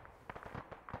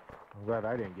 I'm glad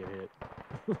I didn't get hit.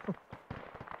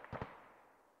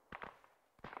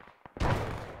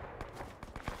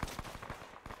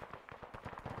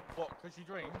 What, cushy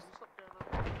dreams?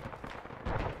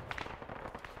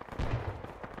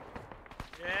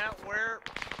 Yeah, where?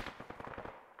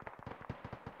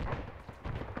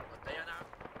 What they are now?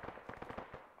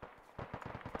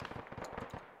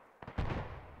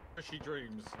 Cushy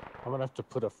dreams. I'm gonna have to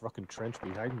put a fucking trench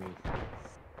behind me.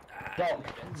 Doc,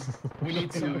 we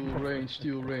need Steel to... rain,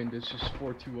 steel rain. This is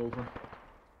 4-2 over.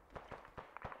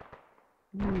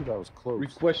 Ooh, that was close.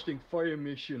 Requesting fire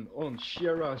mission on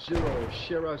Sierra 0,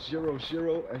 Sierra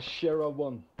 00, and Sierra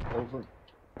 1. Over.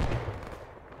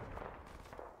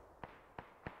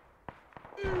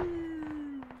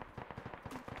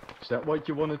 Is that what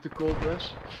you wanted to call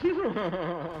dress?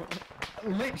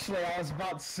 Literally, I was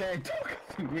about to say, Doc,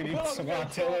 I think we need some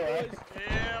artillery.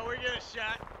 Yeah, we get a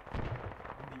shot.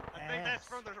 I think that's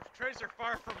from the tracer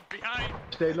far from behind.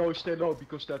 Stay low,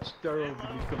 because that's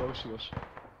terribly close to us.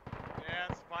 Yeah,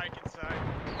 it's Mike inside.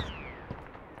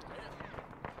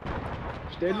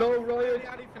 Stay low, Ryan.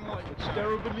 It's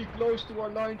terribly close to our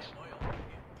lines.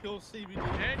 Kill CBD.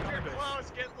 Danger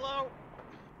close, get low.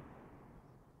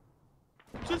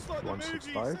 Just like the movie, said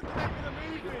the name of the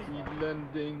movie. Be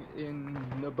landing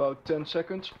in about 10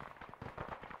 seconds.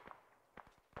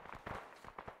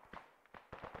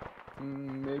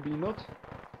 Maybe not.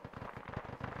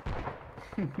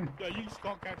 Yeah, you just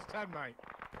can't catch 10, mate.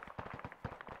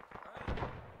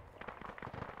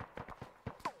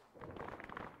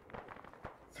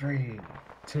 Three,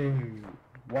 2,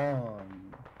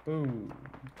 1, boom.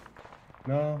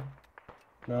 No.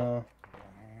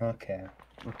 Okay.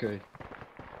 Okay.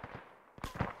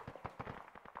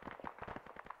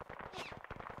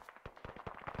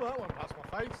 Well, that went past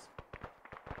my face.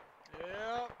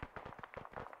 Yeah.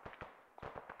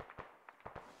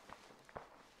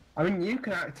 I mean, you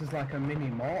can act as like a mini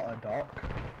mortar, Doc.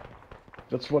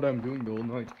 That's what I'm doing the whole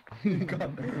night.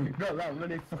 got that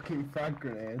many fucking frag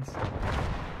grenades.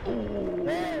 Oh,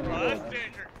 that's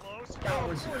danger close. That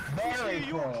was very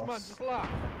close.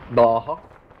 Baha.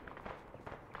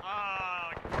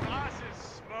 Glass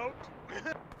is smoked.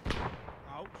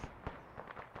 Ouch.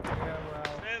 Yeah,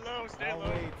 well.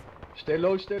 Stay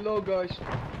low. Stay low, guys.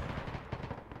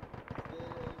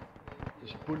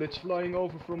 There's bullets flying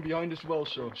over from behind as well,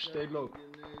 so stay low.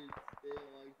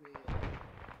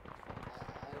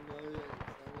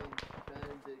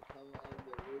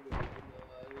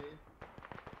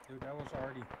 Dude, that was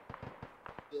already.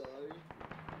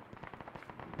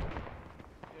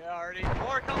 Yeah, already.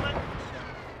 More coming.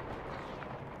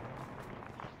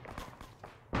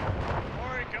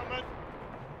 More incoming.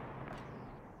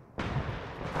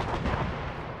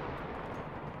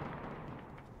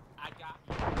 I got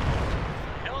you.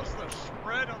 Hell's the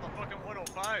spread on the fucking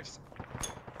 105s.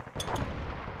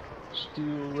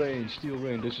 Steel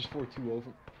rain. This is 4-2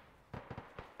 over.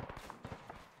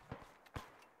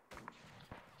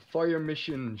 Fire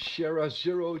mission Sierra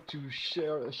 0 to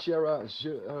Sierra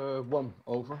 1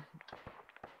 over.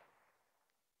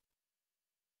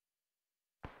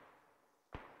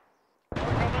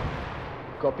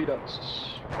 Copy that.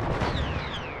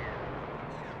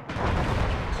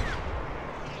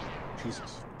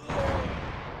 Jesus.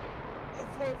 I've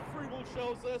fired 3 more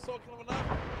shells there, so I can have a nap.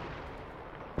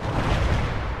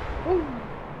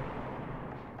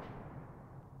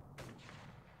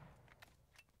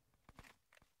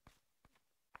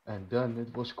 And then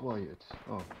it was quiet.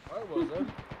 Oh. Where was it?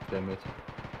 Damn it.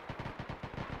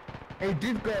 It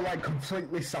did go like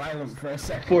completely silent for a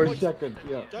second. For a second,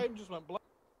 yeah. Game just went black.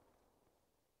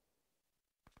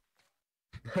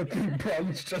 I think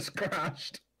Bronze just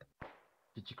crashed.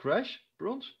 Did you crash,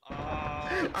 Bronze?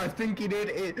 I think he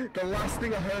did. The last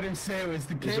thing I heard him say was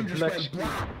the game just went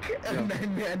black, and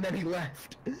then he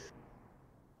left.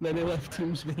 Then he left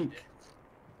TeamSpeak.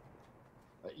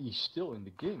 He's still in the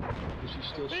game. Because he's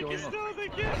still showing He's up. still in the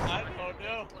game. I don't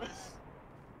know.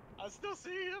 I still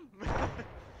see him.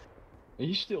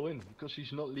 He's still in because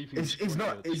he's not leaving. He's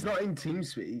not in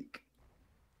TeamSpeak.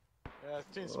 Yeah,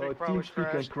 TeamSpeak probably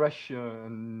TeamSpeak can crash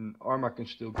and Arma can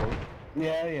still go.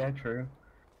 Yeah, true.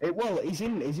 Well, he's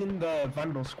in the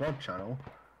Vandal squad channel.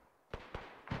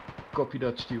 Copy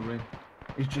that, Steel Ring.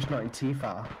 He's just not in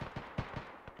TFAR.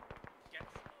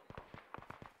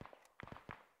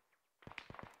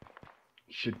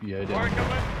 Should be heading.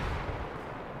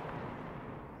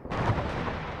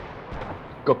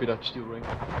 Copy that, Steel Ring.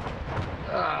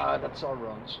 Ah, that's our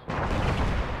runs.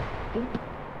 Pump.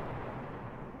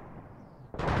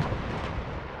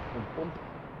 Pump.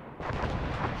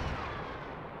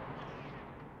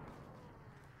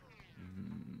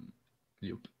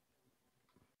 Yep.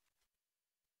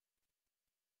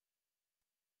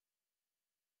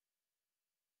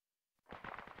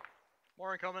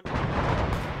 More incoming.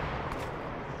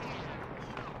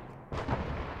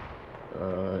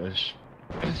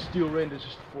 Steel Rain, this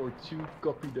is 4-2,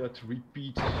 copy that,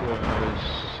 repeat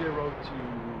 0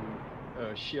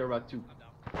 to Shira 2.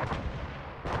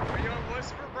 Are you on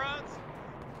Whisper, Bronze?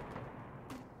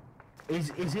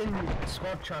 He's in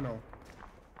squad channel.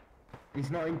 He's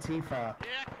not in TFAR.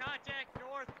 Yeah, contact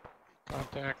north.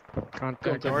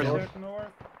 Contact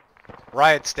north.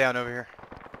 Riot's down over here.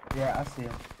 Yeah, I see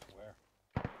him.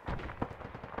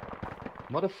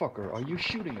 Motherfucker, are you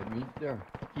shooting at me? There,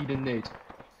 eat a nade.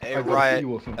 Hey, Riot,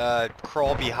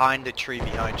 crawl behind the tree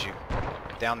behind you.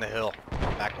 Down the hill.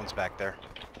 Back one's back there.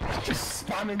 Just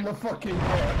spamming the fucking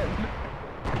button.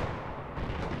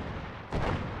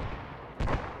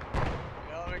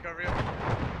 Yeah, let me cover you.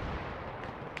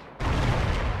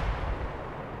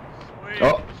 Sweet.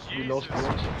 Oh, Jesus. we lost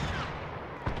Bronze.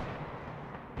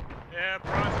 Yeah,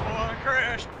 Bronze full on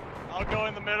crashed. I'll go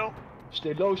in the middle.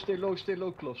 Stay low,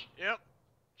 close. Yep.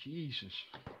 Jesus.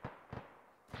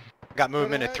 Got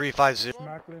movement at 350.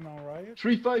 Macklin on Riot.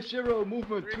 350,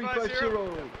 movement,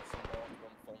 350.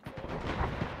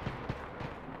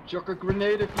 Chuck a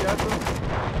grenade if you have them.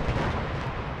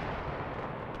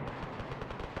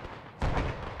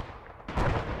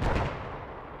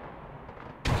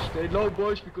 Stay low,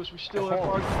 boys, because we still have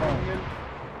arcs coming in.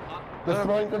 The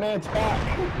throwing grenades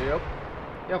back. Yep.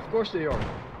 Yeah, of course they are.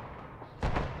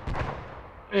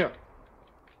 Yeah.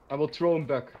 I will throw them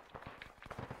back.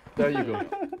 There you go.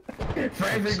 For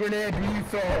every grenade you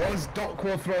throw, us Doc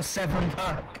will throw 7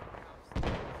 back.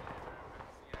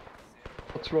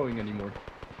 Not throwing anymore.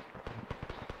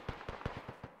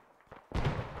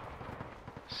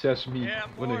 Says me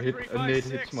when a nade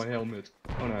hits my helmet.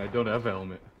 Oh no, I don't have a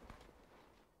helmet.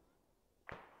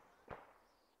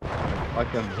 I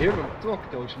can hear them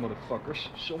talk, those motherfuckers,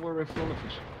 somewhere in front of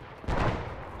us.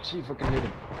 See if I can hit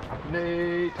him.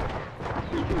 Grenade!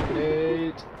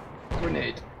 Grenade!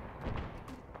 Grenade!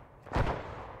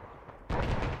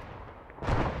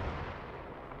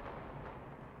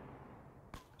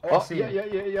 Oh,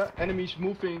 yeah. Enemies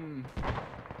moving.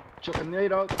 Chuck a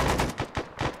nade out.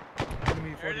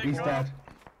 Enemy for He's dead.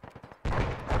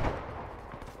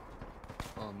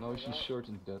 Oh, no, she's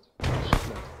certain dead.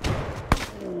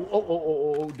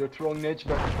 Oh, they're throwing nades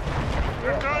back.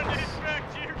 They're throwing nades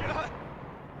back to your gun.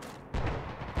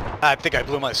 I think I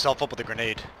blew myself up with a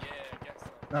grenade.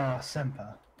 Ah,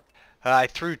 Semper. I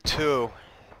threw 2.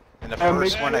 And the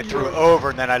first one I threw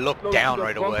over and then I looked down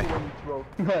right away.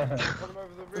 I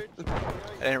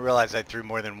didn't realize I threw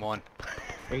more than 1.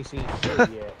 AC shit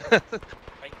yet.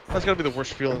 That's gotta be the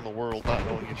worst feeling in the world, not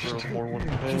knowing you threw more than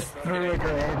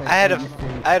 1 I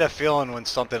had a feeling when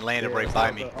something landed right by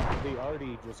me. The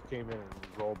Artie just came in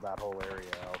and rolled that whole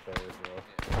area out there, so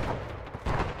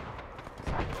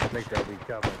I think they'll be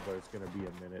coming, but it's gonna be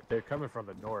a minute. They're coming from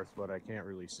the north, but I can't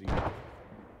really see.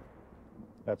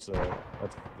 That's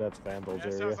Vandal's Yeah,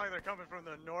 it area. sounds like they're coming from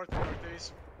the north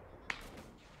northeast.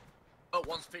 Oh,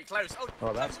 one's pretty close.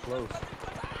 Oh, that's close.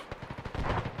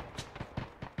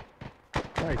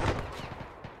 Nice.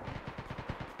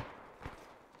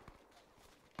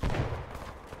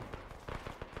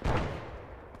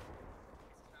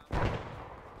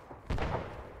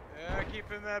 Yeah, keep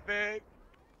in that bait.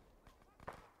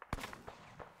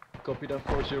 Copy that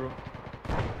 4-0.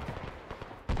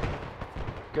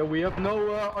 Okay, we have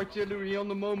no artillery on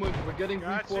the moment. We're getting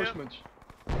reinforcements.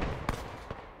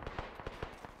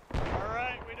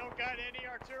 Alright, we don't got any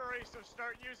artillery, so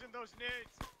start using those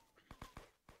nades.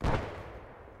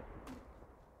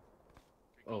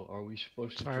 Oh, are we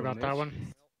supposed to? Sorry about that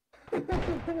one.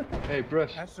 Hey,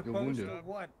 Brett, That's you're supposed wounded. to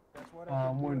what? That's what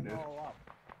I'm wounded.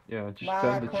 Yeah, just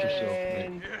bandage yourself,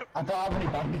 mate. I don't have any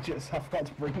bandages, I forgot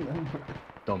to bring them.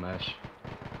 Dumbass.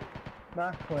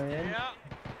 Macklin. Yeah.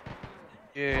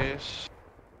 Yes.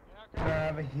 Can I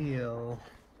have a heal?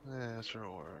 Yeah,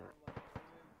 sure.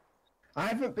 I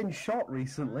haven't been shot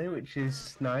recently, which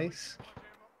is nice.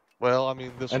 Well, I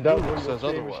mean, this and that book was your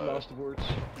says famous otherwise. last words.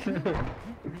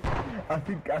 I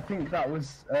think that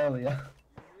was earlier.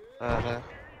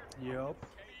 Yep.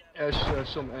 There's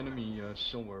some enemy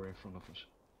somewhere in front of us.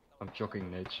 I'm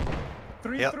chucking nades.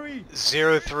 3-3.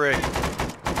 0-3.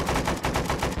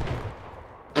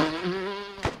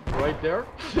 Right there?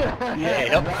 Yep.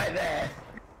 Right there.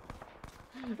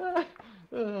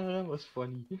 That was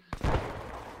funny.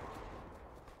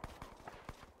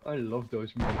 I love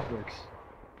those mini flicks.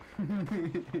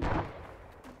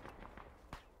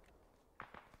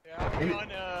 Yeah, I'm on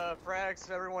frags,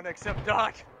 everyone except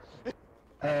Doc.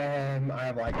 I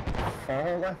have like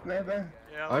 4 left maybe?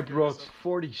 Yeah, I brought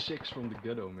 46 from the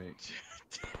ghetto, mate.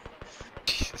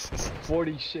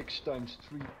 46 times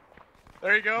 3.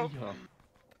 There you go. Yeah.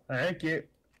 Thank you.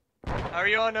 How are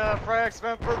you on frags,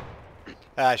 Memphis?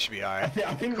 That should be alright.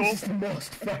 I think Cool. this is the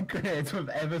most frag grenades we've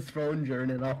ever thrown during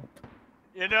an op.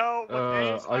 You know, with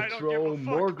names, I don't throw give a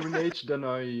more fuck. grenades than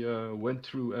I went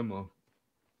through ammo.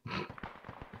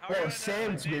 Well,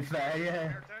 same to be fair,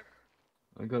 yeah.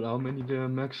 I got how many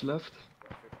max left?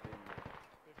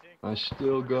 I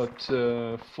still got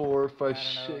 4, 5,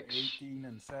 6, 18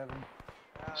 and 7.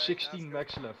 16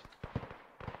 max left.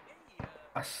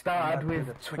 I started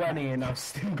with 20 and I've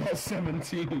still got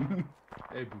 17.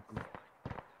 Hey, Buku.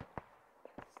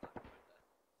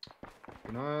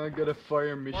 Can I get a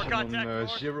fire mission on 0,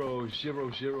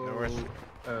 0,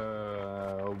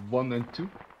 0, 1 and 2?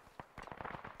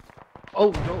 Oh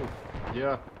no!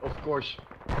 Yeah, of course.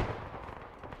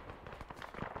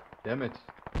 Damn it.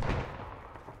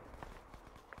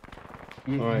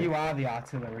 You are the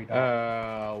artillery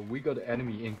dog. We got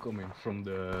enemy incoming from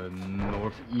the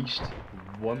northeast.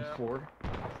 1-4. So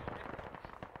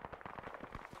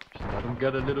let them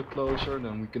get a little closer,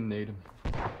 then we can nade them.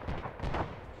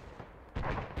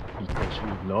 Because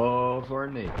we love our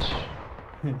nades.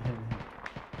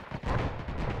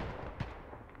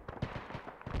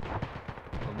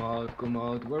 Come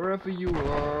out, wherever you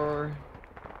are.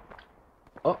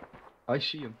 Oh, I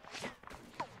see him.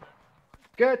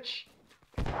 Catch!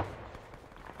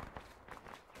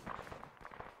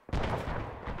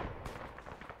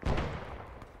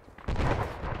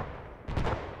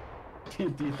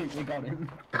 Do you think we got him?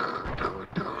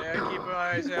 Yeah, keep your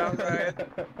eyes out, right?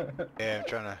 Yeah, I'm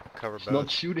trying to cover both. It's not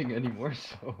shooting anymore,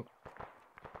 so.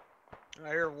 I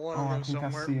hear one Oh, of I them think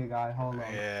somewhere. I see a guy, hold on.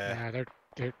 Yeah. Yeah,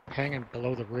 they're hanging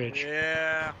below the ridge.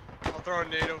 Yeah, I'll throw a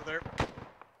nade over there.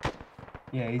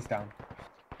 Yeah, he's down.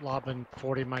 Lobbing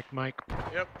 40 Mike.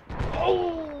 Yep.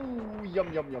 Oh,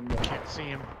 yum. Can't see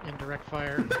him. Indirect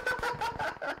fire.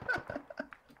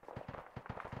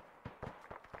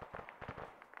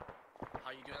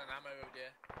 How you doing on ammo,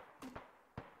 dear?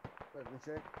 Let me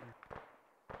check.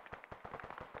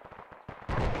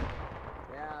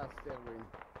 Yeah, still win.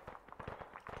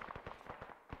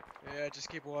 Yeah, just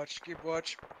keep watch, keep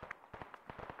watch.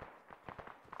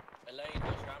 Ealelin,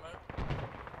 how's your ammo?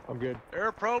 I'm good.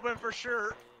 They're probing for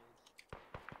sure.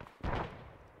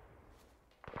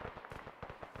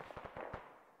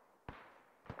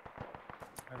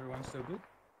 Everyone's still good?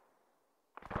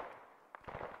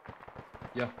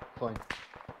 Yeah, fine.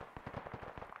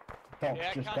 Doc's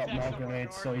Yeah, just got contact more somewhere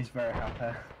grenades, so north. he's very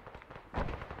happy. Well,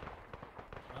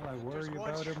 I worry Just one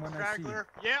about him when I see him. straggler.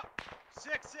 Yep.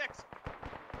 6-6.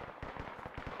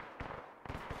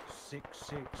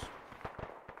 6-6.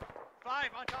 5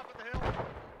 on top of the hill.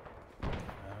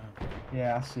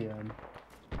 Yeah, I see him.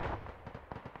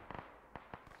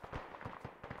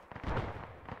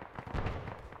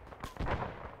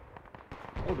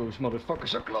 Oh, those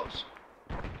motherfuckers are close.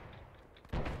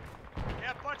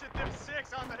 Yeah, bunch of them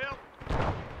 6 on the hill.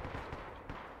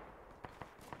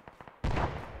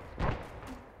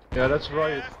 Yeah, that's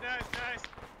right. Yeah, that's nice.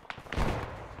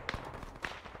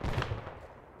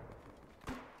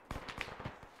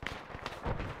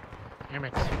 Damn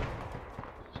it.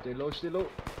 Stay low.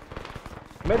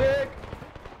 Medic!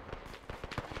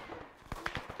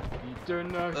 You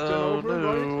turn over,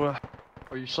 no. right?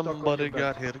 Or you stuck on Somebody your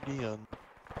got back? hit again.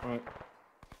 Right.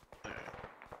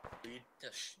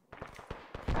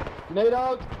 Grenade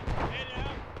out!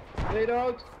 Grenade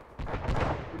out!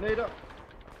 Grenade out!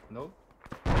 No.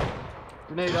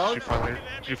 Grenade out!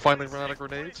 Did you finally run out of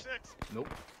grenades? Nope.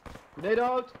 Grenade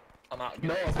out! I'm out.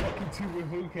 No, I was looking to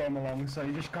who came along, so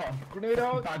you just got a grenade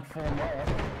out! bag full more.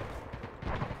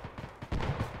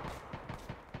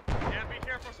 Yeah, be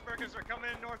careful, Smurkus. They're coming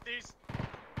in northeast.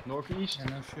 Northeast.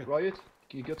 Yeah, no shit. Riot,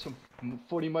 can you get some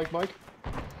 40 Mike?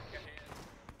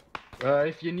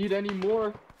 If you need any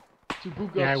more, to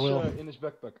book Yeah, I us will. in his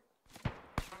backpack.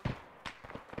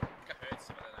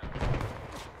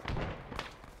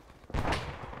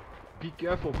 Be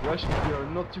careful, Brash, if you're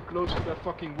not too close to that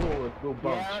fucking wall, it will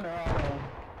bounce. Yeah,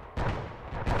 I know.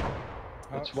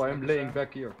 That's why I'm laying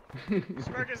back here.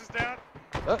 Smurkus is down.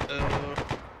 Uh-oh.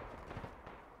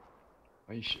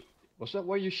 Are you was that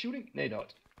why you're shooting? Nade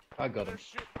out. I got him.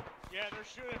 Yeah, they're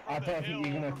shooting from I the don't hill think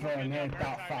you're gonna over throw a fucking, nade that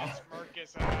Maritime far. and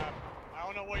Smurkus. I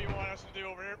don't know what you want us to do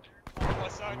over here on the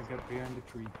west side. I'm gonna get behind the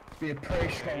tree. Be a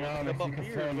pretty strong round if you can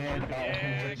throw a nade about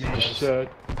 100 meters. Just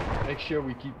make sure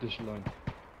we keep this line.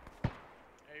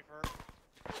 Hey, Fern.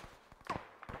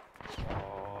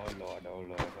 Oh lord, oh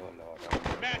lord, oh lord.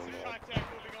 Massive contact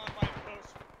moving on by the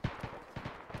coast.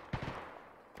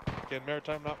 Can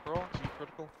Maritime not crawl? Is he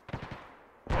critical?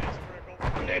 That is critical.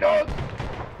 Grenade out!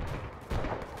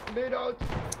 Grenade out!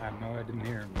 No, I didn't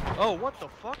hear him. Oh, what the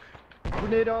fuck?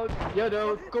 Grenade out! Yeah,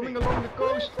 they're coming along the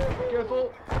coast! Be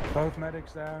careful! Both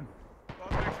medics down.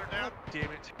 Both medics are down.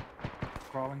 Damn it.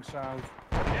 Crawling south.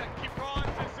 Yeah, keep crawling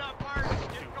to South Mars.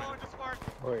 Keep going to Smart.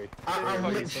 Wait. I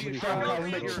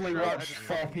literally watched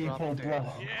 4 people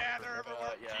blow. Yeah, they're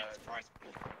everywhere. Jesus Christ.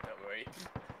 Don't worry.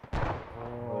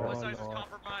 Oh, West side is Lord.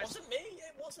 compromised. Wasn't me.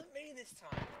 It wasn't me this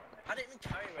time. I didn't even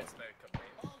carry red smoke on me.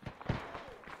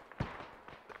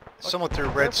 Someone threw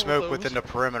red smoke within the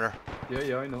perimeter.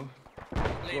 Yeah, I know.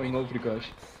 Going over the guys.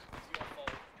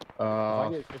 If I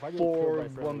get killed by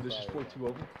 4-1, this is friendly 4-2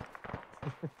 over.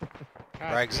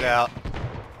 Rags out.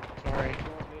 Sorry.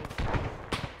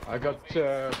 I got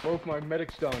both my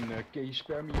medics down. Can you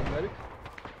spare me a medic?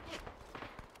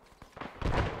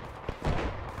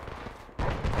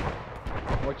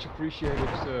 Much appreciated,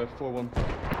 4-1.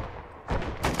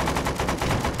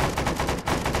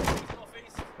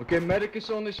 Okay, medic is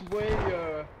on his way,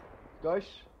 guys.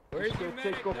 Where's Let's your take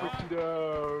medic, over Doc? to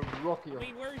the rock here. I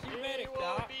mean, where's your medic,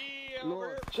 Doc?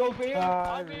 It's over here.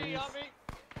 On me.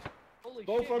 Holy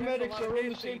Both shit, our there's a medics lot of are on the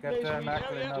missing. same Get place.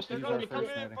 Macklin up, Just he's they're our gonna first come in.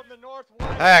 medic. From the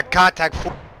northwest. I had contact. Are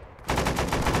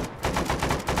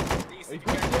you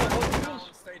good? Yeah, hold Down,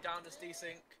 stay down, just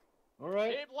desync.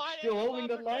 Alright, Keep lining still them holding up,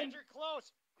 that we're line? danger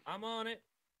close. I'm on it.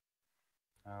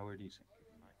 We're decent.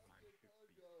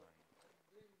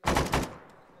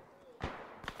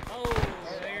 Oh,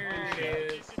 there it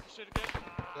is. You should have get.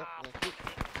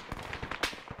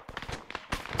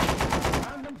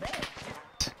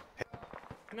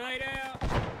 Night out.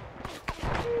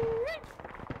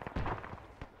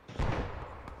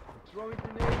 Throwing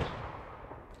grenades.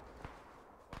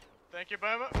 Thank you,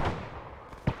 Bubba.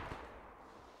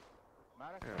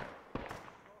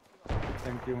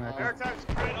 Thank you, Mac. Maritime's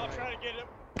great. I'll try to get him.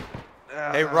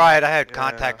 Hey, Riot, I had Yeah,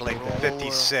 contact link we'll, try and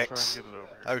 56. get it over here.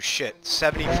 Oh shit,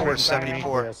 74,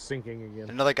 74. Yeah, sinking again.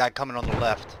 Another guy coming on the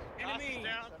left. Enemy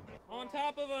on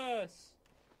top of us.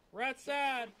 Right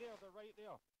side.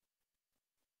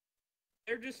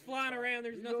 They're just flying around.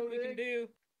 There's nothing we can do.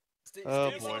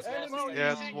 Oh boy.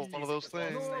 Yeah, it's one of those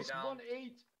things. Stay down.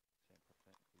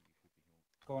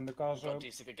 Go on the cars Got up.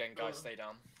 desync again, guys. Stay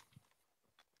down.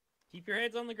 Keep your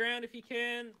heads on the ground if you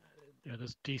can. Yeah,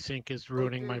 this desync is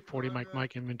ruining my 40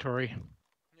 mic inventory.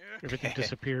 Everything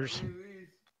disappears.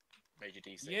 Major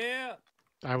desync. Yeah.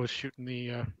 I was shooting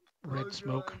the red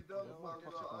smoke.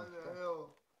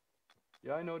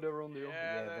 Yeah, I know they're on the hill.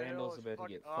 Yeah, Vandal's about to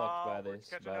get fucked by this,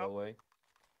 catching by the up. way.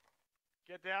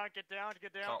 Get down, get down,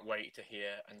 get down. Can't wait to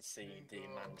hear and see the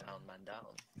man down.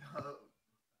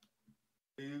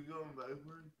 Are you going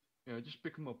backward? Yeah, just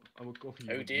pick him up. I will cover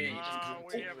you. Oh dear, you we just have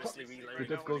continuously reload. But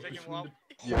that goes between well. the...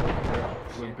 Yeah,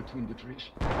 going between the trees.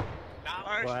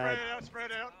 Alright, spread it out,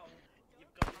 spread it out.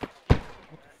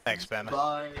 Thanks, Bama.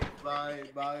 Bye.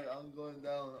 I'm going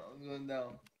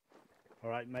down.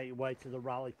 Alright, make your way to the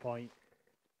rally point.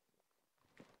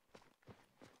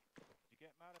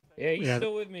 Yeah, he's Yeah.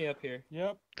 still with me up here.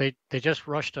 Yep. They just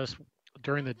rushed us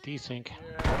during the desync.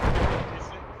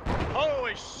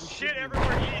 Holy shit,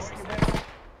 everywhere east.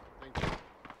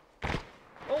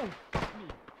 Oh, me.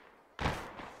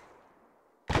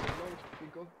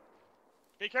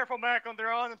 Be careful, Mac, on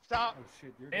they're on the top. Oh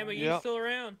shit, you're Damn, are down. you still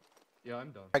around? Yeah,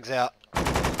 I'm done. Rags out. There's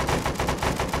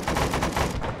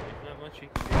not much you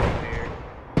can do up here.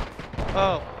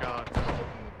 Oh god.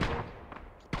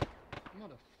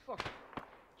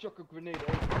 chuck a grenade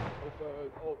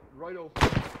right over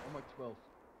on my 12.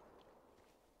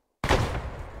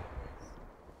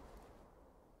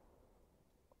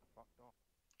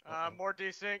 More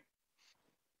desync.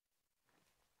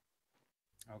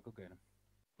 I'll go get him.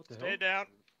 What the Stay hell? down.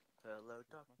 Hello,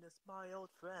 darkness, my old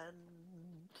friend.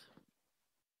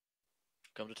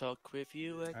 Come to talk with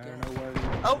you again. I don't know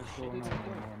what's going on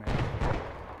anymore, man.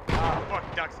 Ah,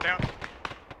 fuck, ducks down.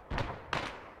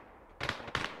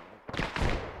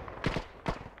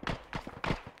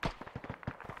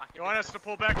 You want us to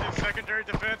pull back to the secondary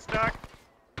defense, Doc?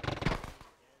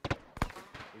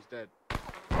 He's dead.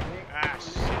 Ah,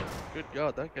 shit. Good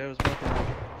God, that guy was about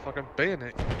to fucking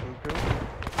bayonet.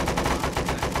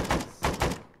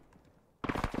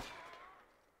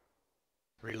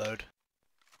 Reload.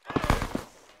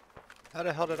 How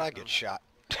the hell did I get shot?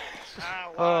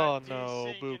 Oh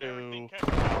no, boo-boo.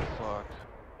 Fuck.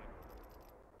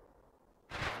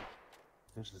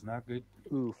 This is not good.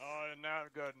 Oof. Oh,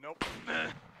 not good. Nope.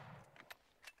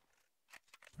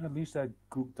 At least that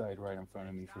gook died right in front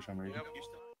of me for some reason. Yep.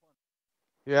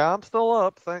 Yeah, I'm still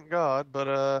up, thank God, but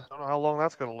I don't know how long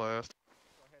that's gonna last.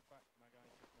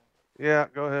 Yeah,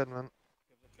 go ahead, man.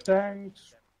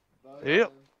 Thanks.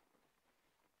 Yep.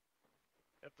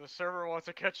 If the server wants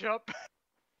to catch up.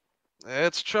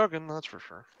 It's chugging, that's for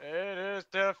sure. It is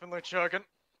definitely chugging.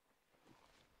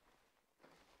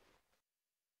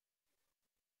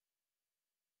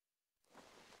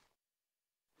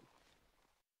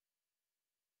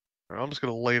 I'm just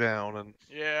gonna lay down and...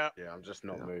 Yeah. Yeah, I'm just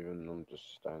not moving, I'm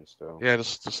just staying still. Yeah,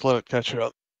 just let it catch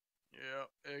up.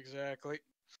 Yeah, exactly.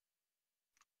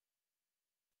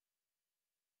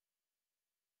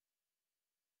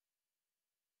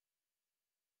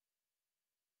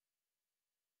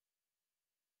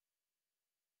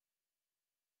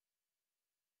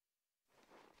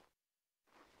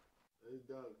 Hey,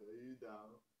 Doc, are you down?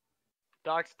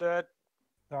 Doc's dead.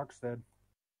 Doc's dead.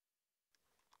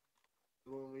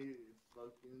 You want me to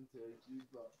fucking take you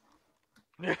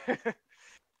back?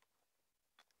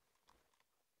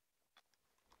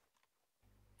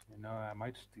 You know, I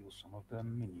might steal some of the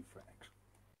mini frags.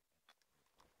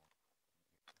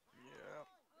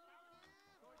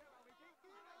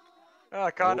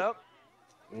 Yeah. Caught up.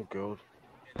 Oh god.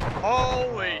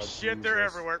 Holy shit, they're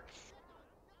Jesus. everywhere.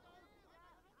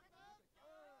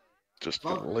 Just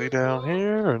gonna lay down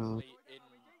here and...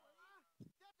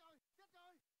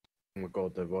 Oh my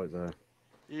god, they're right there.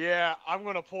 Yeah, I'm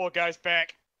gonna pull guys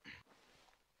back.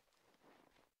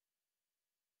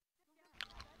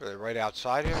 Are they right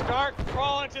outside here? Start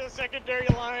crawling to the secondary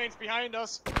lines behind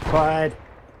us. Quiet.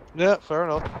 Yeah, fair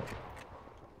enough.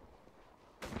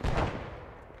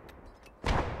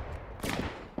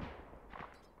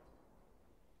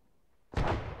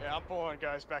 Yeah, I'm pulling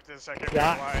guys back to the secondary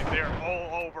Jack. line. They're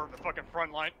all over the fucking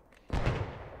front line.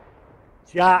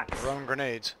 Jax, Throwing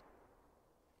grenades.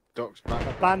 Doc's back.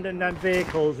 abandon them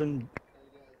vehicles and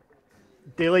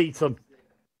delete them.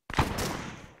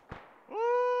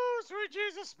 Ooh, sweet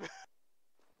Jesus.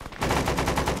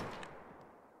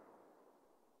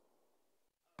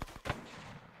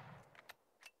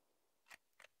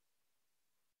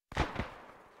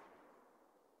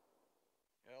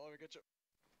 Yeah, let me get you.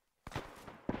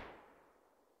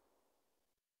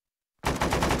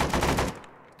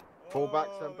 Pull back,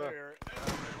 Oh, Semper. they're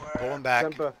everywhere. Pulling back.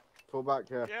 Semper, pull back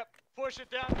here. Yep, push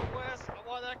it down to west. I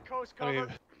want that coast I covered.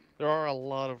 mean, there are a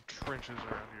lot of trenches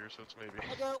around here, so it's maybe...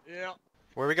 Yeah,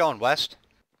 Where are we going? West?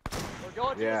 we're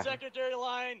going to Yeah. the secondary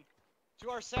line. To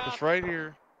our south. It's right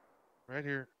here. Right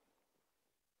here.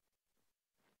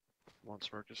 Come on,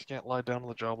 Smurkus. You can't lie down on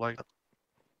the job like that.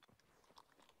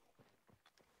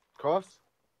 Cross?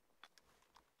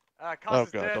 Cost Oh is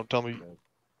god, dead. don't tell me.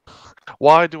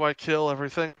 Why do I kill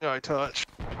everything I touch?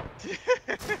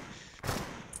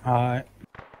 Alright.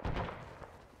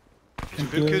 Is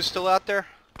Buku's still out there?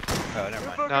 Oh, never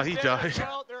mind. No, he died.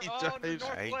 He died.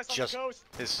 He just,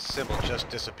 his symbol just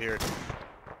disappeared.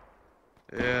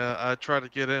 Yeah, I tried to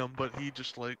get him, but he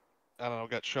just like, I don't know,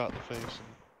 got shot in the face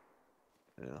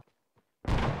and... Yeah.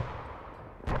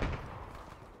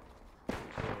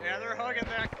 Yeah, they're hugging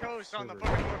that coast on the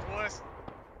fucking northwest.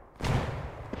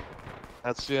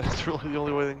 That's really the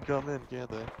only way they can come in, can't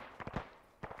they?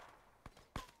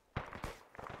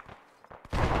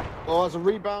 Oh, there's a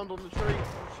rebound on the tree.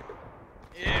 Oh,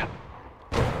 shit. Yeah.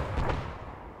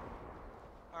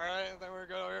 Alright, I think we're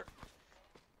good over here.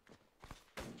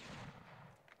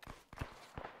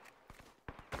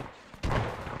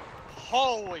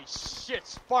 Holy shit,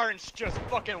 Spartans just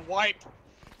fucking wiped.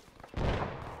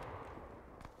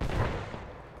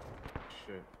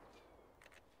 Shit.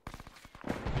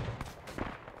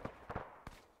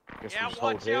 Guess yeah,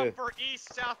 watch out for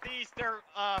east, southeast. Their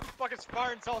fucking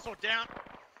Spartan's also down.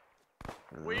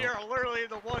 We are literally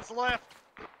the ones left.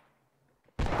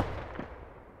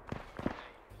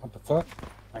 What the fuck?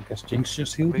 I guess Jinx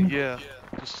just healed me? Yeah,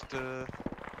 just, I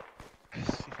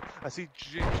see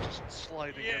Jinx just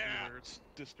sliding everywhere. It's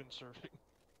disconcerting.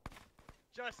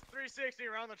 Just 360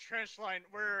 around the trench line.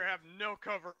 We have no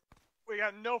cover. We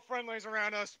got no friendlies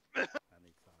around us. Get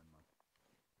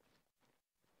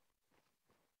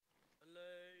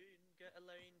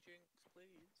Ealelin, Jinx,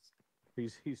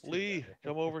 please. He's Lee,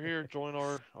 come over here, join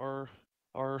our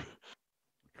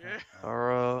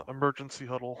emergency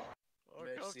huddle.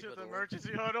 Go to the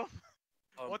emergency huddle.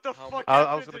 What the fuck?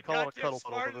 I was gonna call it a cuddle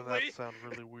huddle, but then that sounds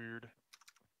really weird.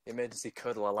 Emergency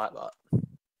cuddle, I like that.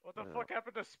 What the fuck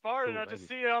happened to Spartan? I just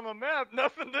see it on the map.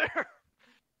 Nothing there.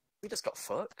 We just got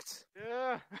fucked.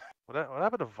 Yeah. What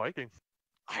happened to Viking?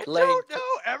 I don't know.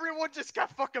 Everyone just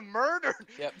got fucking murdered.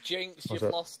 Yep, Jinx, you've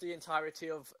lost the entirety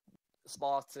of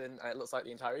Spartan, and it looks like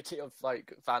the entirety of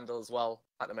like Vandal as well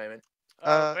at the moment.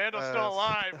 Vandal's still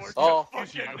alive. We're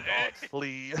fucking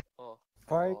Lee.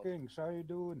 Vikings, how you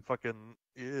doing? Fucking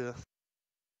yeah.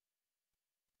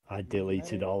 I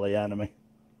deleted all the enemy.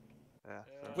 Yeah.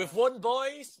 We've won,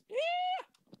 boys. Yeah.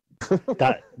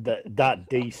 that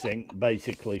desync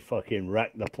basically fucking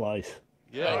wrecked the place.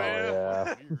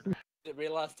 Yeah. Didn't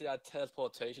realize they had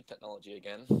teleportation technology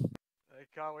again. Thank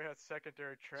God we had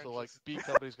secondary trenches. So like B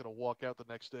Company's gonna walk out the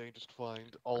next day and just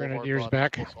find all Grenadiers of our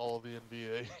back. bodies plus all of the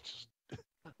NBA. Just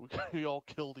we all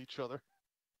killed each other.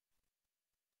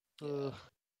 Yeah,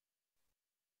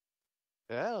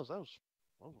 that was one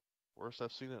of the worst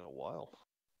I've seen in a while.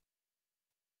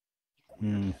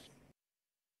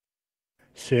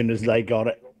 Soon as they got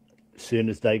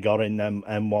in them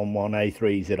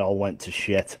M11A3s, it all went to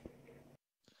shit.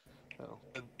 Oh,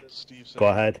 and Steve said, Go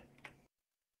ahead.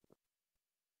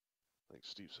 I think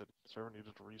Steve said server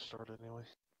needed to restart anyway.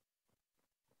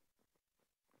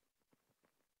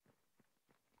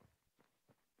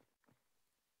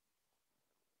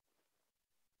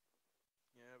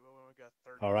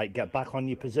 All right, get back on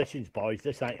your positions, boys.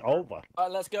 This ain't over. All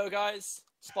right, let's go, guys.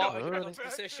 Spartan, get onto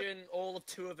position. All of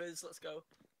 2 of us. Let's go.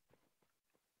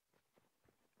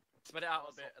 Spread it out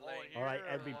a bit, Ealelin. All right,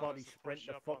 everybody sprint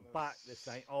the fuck back. This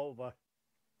ain't over.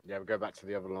 Yeah, we'll go back to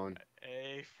the other line.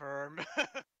 A firm.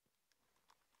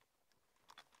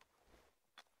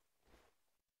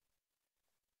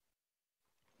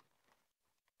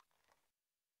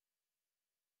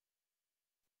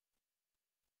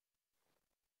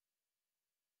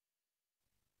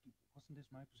 Wasn't this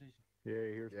my position? Yeah,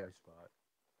 here's my spot.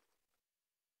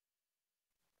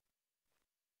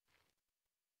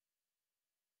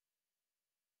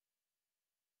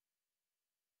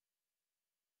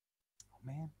 Oh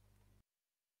man,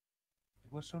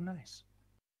 it was so nice.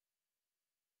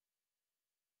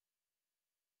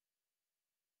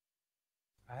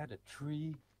 I had a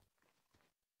tree.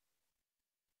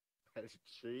 That's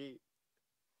a tree.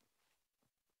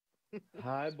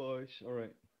 Hi, boys. All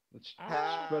right, let's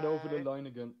spread over the line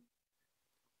again.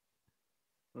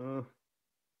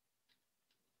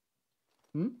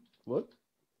 What?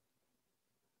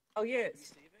 Oh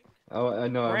yes. Oh, I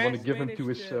know. I want to Brass give him to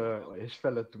managed his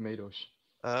fella tomatoes.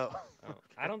 Oh,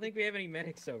 I don't think we have any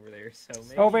medics over there, so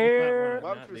maybe Over you here. might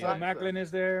wanna not be- Macklin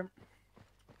is there.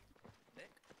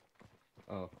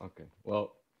 Oh, okay.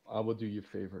 Well, I will do you a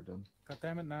favor then. God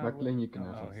damn it! Now. Macklin, you can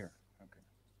have Oh, it. here.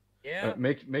 Yeah.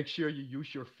 Make sure you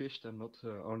use your fist and not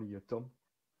only your thumb.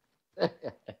 I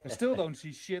still don't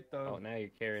see shit though. Oh, now you're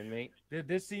carrying me.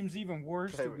 This seems even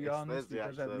worse, to be honest,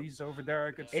 because at least over there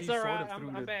I could see It's all right, sort of through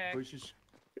I'm the back. bushes.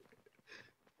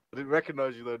 I didn't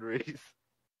recognize you then, Reece.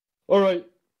 All right,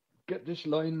 get this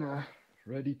line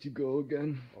ready to go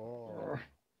again. Oh.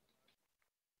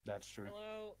 That's true.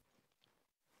 Hello.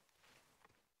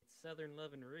 It's Southern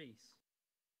Loving Reece.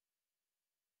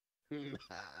 What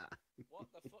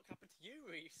the fuck happened to you,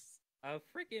 Reece? A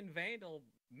freaking Vandal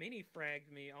mini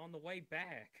fragged me on the way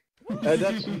back.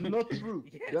 That's not true.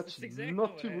 Yes, That's exactly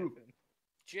not what true. happened.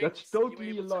 Jinx, That's totally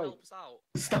you a able to lie. help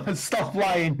us out? Stop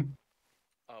lying.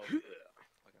 Oh.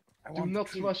 Do not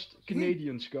trust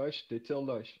Canadians, guys. They tell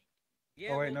lies.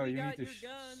 Yeah, Oh wait, well, no, we you got need to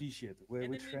your guns, see shit. and Which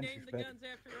then we French named is the better? guns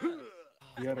after us.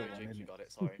 The other Jinx, one, isn't you it? got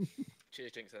it, sorry.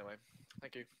 Cheers, Jinx, anyway.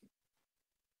 Thank you.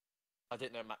 I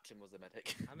didn't know Maxim was the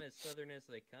medic. I'm as southern as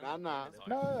they come.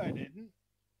 No, I didn't.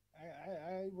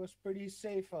 I was pretty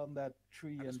safe on that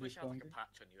tree I and just this wish I had like bunker. a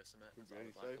patch on you or something.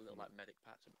 Like a little like medic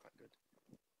patch would be quite good.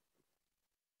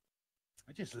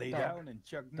 I just lay Doc, down and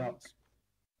chuck Doc.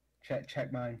 nades.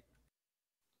 Check mine.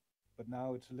 But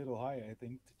now it's a little high, I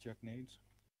think, to chuck nades.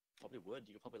 probably would.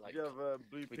 You could probably like you have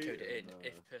blue recode it in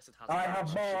if a person has. I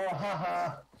have more,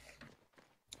 haha.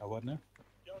 I what now?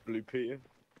 Blue Peter.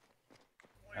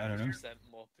 I don't know.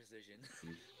 More precision.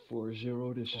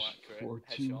 4-0, this is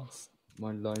 4-2.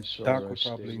 My lines Dark are will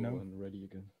probably stable know. and ready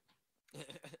again. In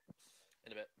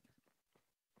a bit.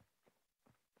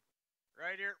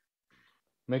 Right here.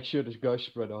 Make sure this guy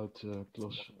spread out,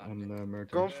 Klos and Merton.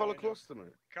 Go and follow Klos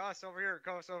tonight. Koss over here.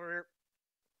 Koss over here.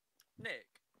 Nick.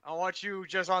 I want you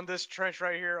just on this trench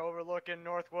right here, overlooking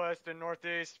northwest and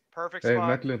northeast. Perfect Hey, spot.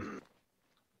 Macklin.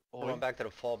 Going back to the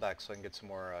fallback so I can get some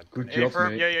more. Good Hey,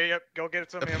 job, mate. Yeah. Go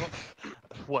get some ammo.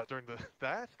 What, during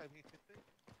that? I mean...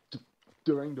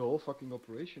 During the whole fucking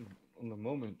operation, on the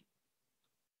moment.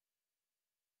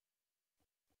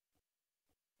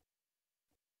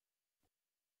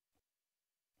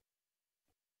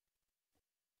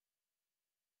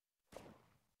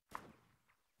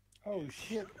 Oh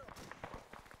shit.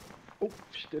 Oh,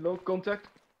 still on contact.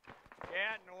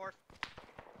 Yeah, north.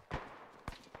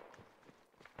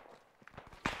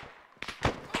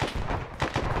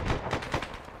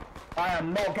 I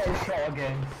am not getting shot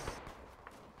again.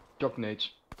 Chuck nades.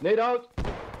 Nade out!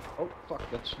 Oh fuck,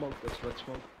 that's smoke, that's red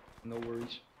smoke. No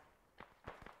worries.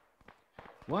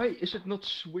 Why is it not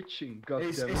switching? God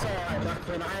It's damn it. alright,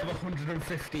 Macklin, I have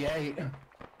 158.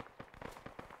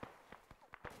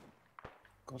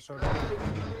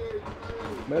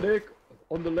 Medic,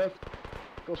 on the left.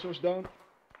 Kosso's down.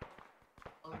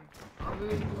 I'm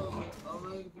in cover.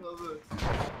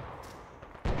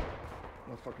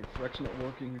 My fucking frag's not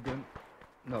working again.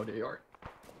 No, they are.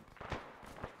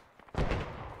 I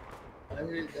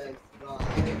hate that spot. I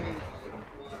hate that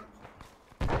spot.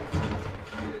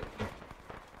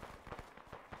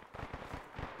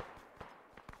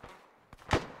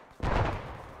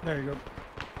 There you go.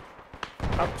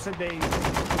 Ups and days.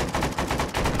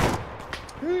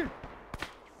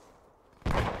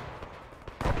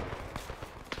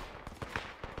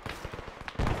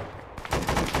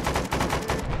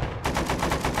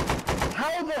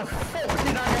 How the fuck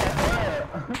did I get hurt?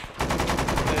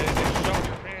 They shot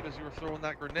your hand as you were throwing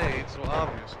that grenade, so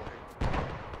obviously.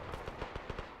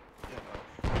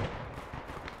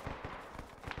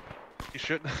 You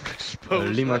shouldn't have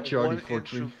exposed Lima that Charlie 1 inch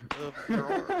 43. of your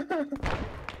arm.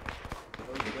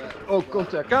 Oh,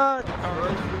 contact. God!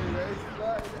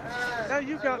 Now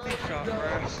you got me shot,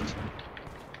 Rest.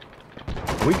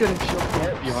 Are we getting shot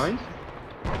from behind?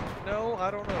 No,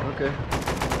 I don't know. Okay.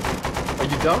 Are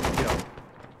you down? Yeah.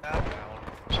 I'm down.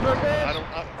 Smurkus! I don't.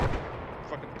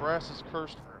 Fucking brass is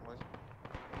cursed currently.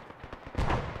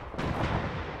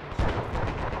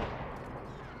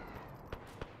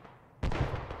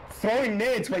 Throwing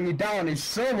nades when you're down is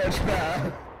so much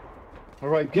better.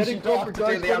 Alright, getting you don't cover, have to do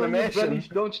guys. the Get on your animation. bellies.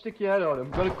 Don't stick your head out.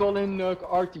 I'm gonna call in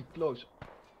Artie close.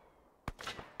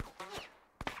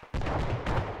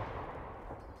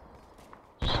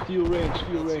 Steel range,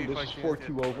 this is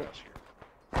 4-2 over.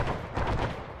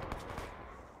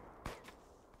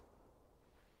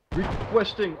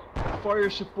 Requesting fire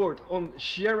support on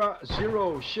Sierra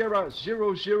 0, Sierra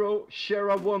 00,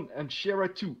 Sierra 1 and Sierra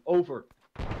 2, over.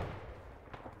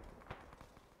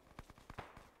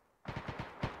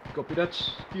 Copy that,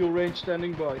 steel range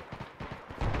standing by.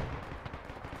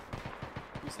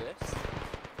 Who's this?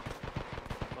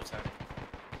 What's happening?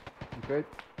 Okay.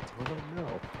 I don't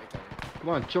know. Come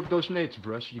on, chuck those nades,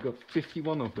 brush. You got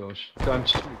 51 of those.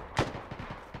 Times 3.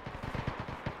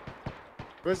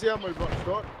 Where's the ammo box,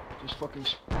 Doc? Just fucking...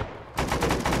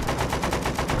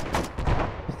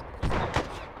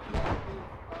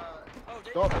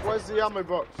 Doc, where's the ammo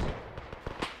box? Just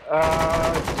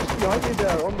behind you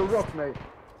there, on the rock, mate.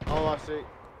 Oh, I see.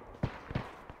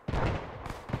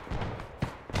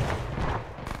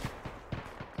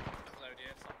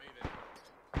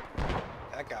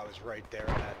 That guy was right there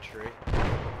in that tree.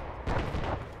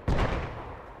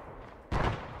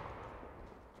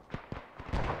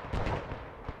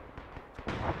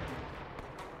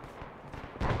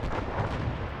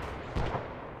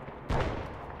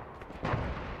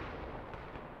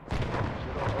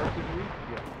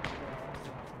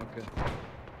 Okay.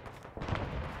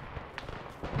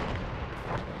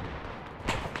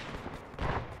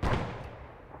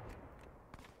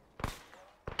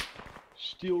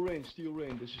 Steel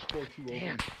rain, this is 4-2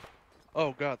 over.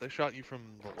 Oh god, they shot you from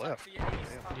the left.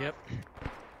 Yep.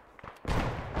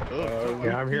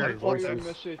 Yeah, I'm hearing voices.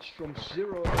 Message from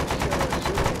 0,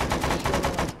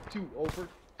 2, over.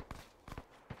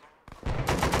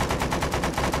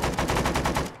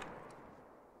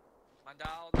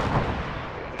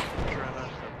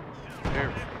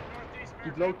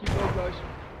 Keep low, guys.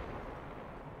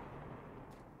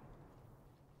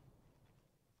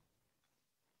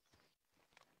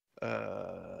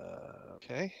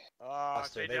 Okay.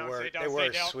 Stay they down, were stay down, they stay were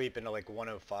down. sweeping to like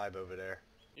 105 over there.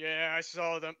 Yeah, I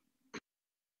saw them.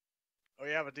 Oh,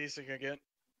 you have a decent again.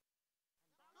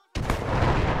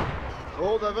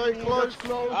 Oh, they're very close.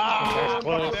 Ah,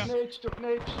 Took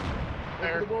nades.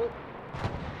 There.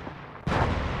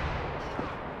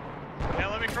 Yeah,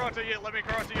 let me cross to you.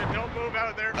 Don't move out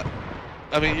of there.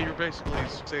 I mean, you're basically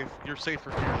safe. You're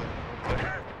safer here than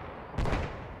there.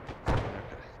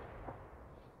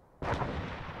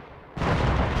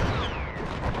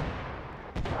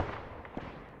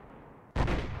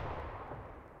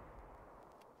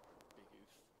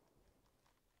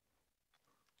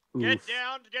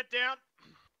 Get down.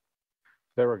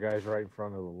 There were guys right in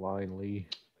front of the line, Lee.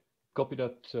 Copy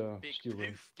that, Big steel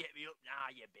ring. poof, get me up now,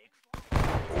 you big.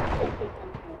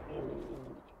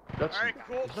 That's Alright,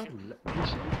 cool. Is that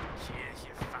Cheers,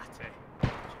 you fatty.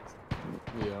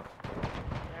 Yeah.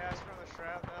 Yeah, it's from the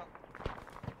shrapnel.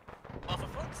 Oh, for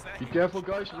fuck's sake. Be careful,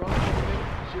 guys. Run coming in.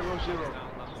 0-0.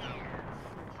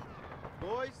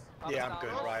 Boys. Yeah, I'm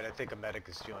good, right? I think a medic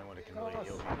is the only one that can really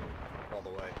heal me all the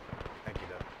way. Thank you,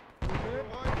 though.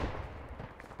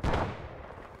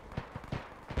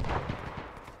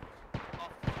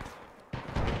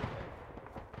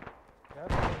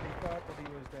 That's what he thought that he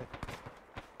was dead.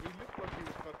 He looked like he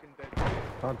was fucking dead.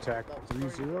 Contact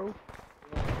 3-0.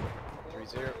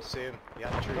 3-0. See him. Yeah,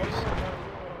 the trees.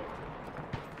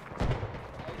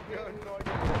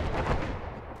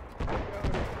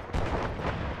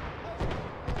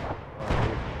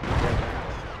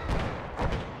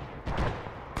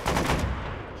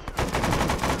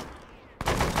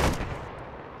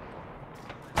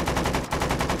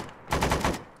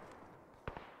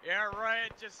 Yeah,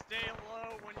 right. Just stay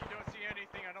low when you don't see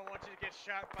anything. I don't want you to get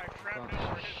shot by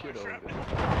shrapnel or hit by shrapnel.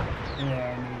 Yeah, I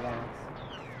knew that.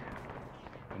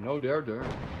 I know they're there.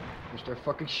 Because they're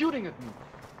fucking shooting at me.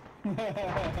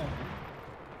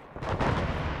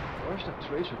 Where's that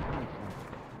tracer coming from?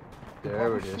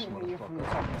 There it is,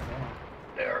 motherfucker.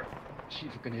 There. See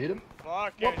if I can hit him.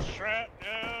 Fucking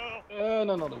shrapnel.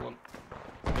 And another one.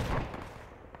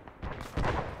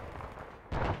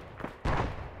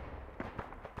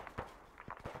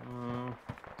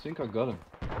 I think I got him.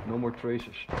 No more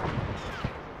tracers. That's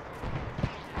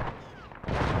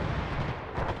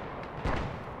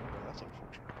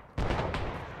unfortunate.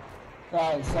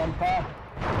 Right, Senpai.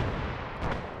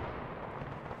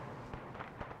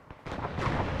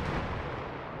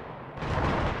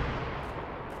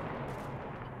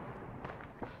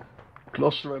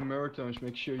 Cluster and Maritimes,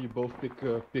 make sure you both pick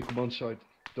one side.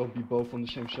 Don't be both on the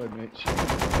same side, mates.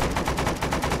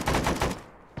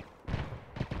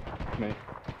 Mate.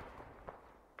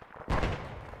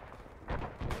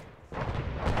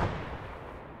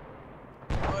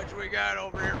 What we got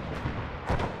over here?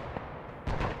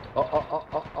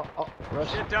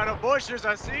 Rest. Shit down the bushes,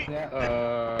 I see.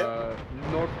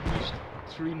 Northeast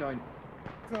 3-9.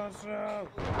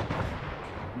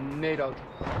 Nade out.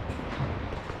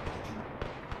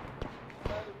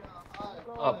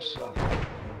 Up, so.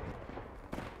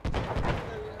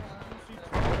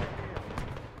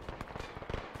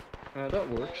 That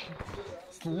works.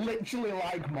 It's literally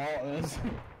like mortars.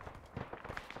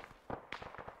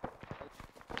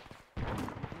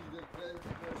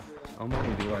 How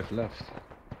many do I have left?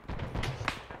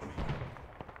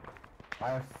 I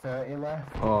have 30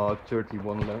 left. Oh,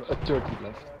 31 left. 30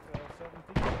 left.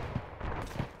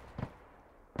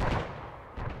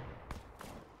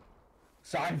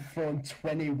 So I've thrown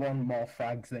 21 more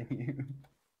frags than you.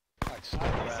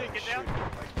 Get down.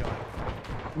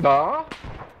 Nah.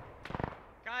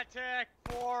 Contact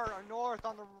 4 north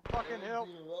on the fucking hill.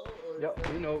 Yeah,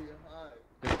 you know.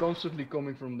 They're constantly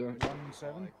coming from there.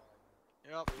 1-7.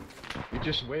 Yep. We're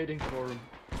just waiting for them.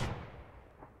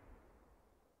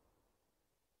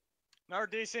 Another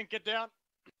decent, get down.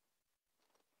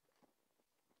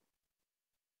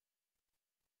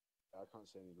 I can't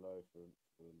see any low for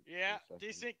yeah,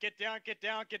 decent, get down. I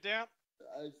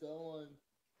saw one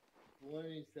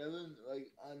 27 like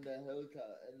on the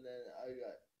hilltop and then I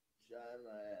got shot in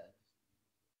my ass.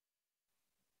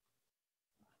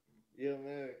 Yeah,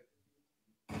 Mary.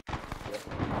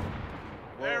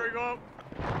 There we go.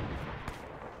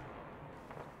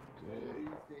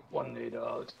 Okay. 1 nade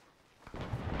out.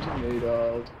 2 nade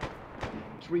out.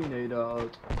 3 nade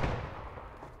out.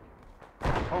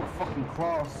 Oh, fucking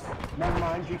close. Never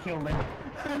mind, you killed him.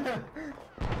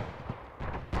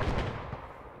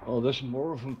 Oh, there's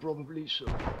more of them probably, so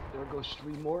there goes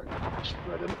 3 more.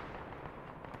 Spread them.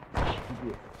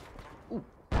 Ooh.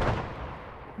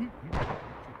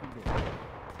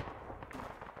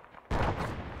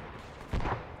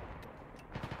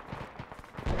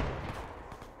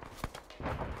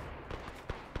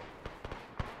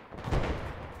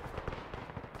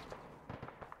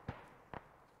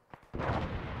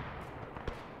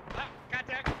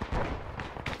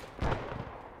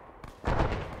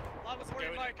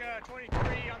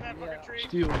 23 on that fucking tree.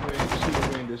 Steel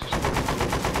rain, this is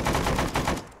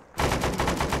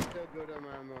Good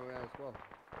ammo as well.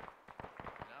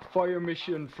 fire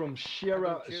mission from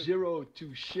Sierra 0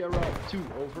 to Sierra 2,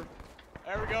 over.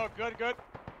 There we go, good, good.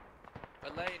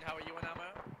 Ealelin, how are you on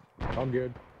ammo? I'm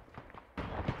good.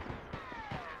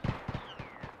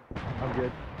 I'm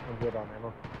good. I'm good on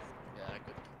ammo. Yeah,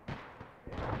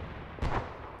 good.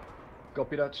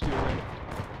 Copy that, steel rain.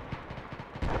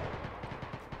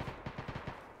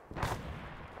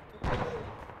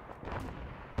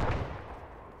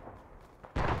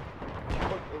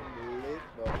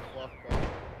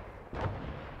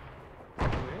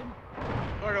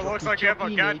 Look, it looks like you have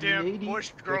a goddamn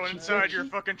bush growing inside your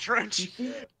fucking trench.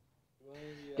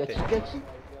 Get you.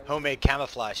 Homemade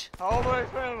camouflage.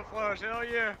 Homemade camouflage, hell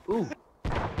yeah. Ooh,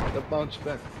 that bounced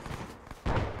back.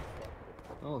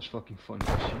 That was fucking fun to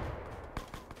see.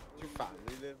 You fat,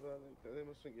 they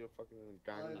must think you're fucking in a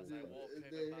gang.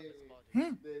 They hate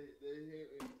me.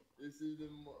 This is the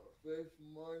first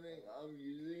morning I'm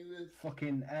using this.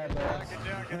 Fucking Get down,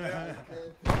 get down.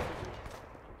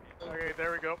 Okay,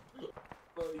 there we go.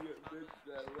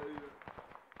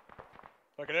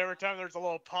 Look at every time there's a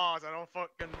little pause, I don't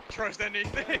fucking trust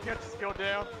anything. I just go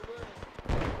down.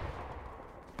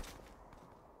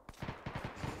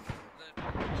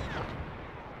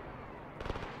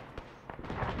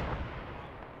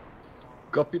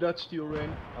 Copy that, steel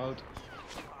rain. Out.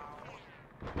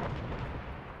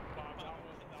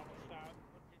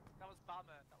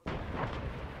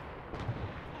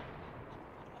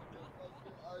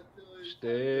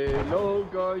 Stay low,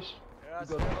 guys.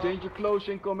 We got danger close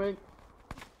incoming.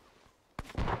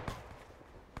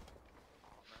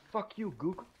 Fuck you,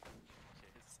 Gook.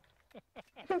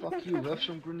 Fuck you, have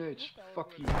some grenades.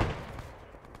 Fuck you.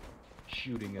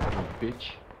 Shooting at me,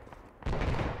 bitch.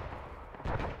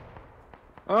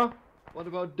 Huh? What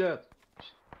about that?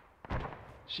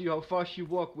 See how fast you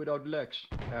walk without legs,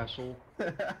 asshole.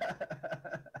 I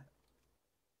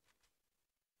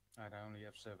only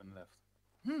have 7 left.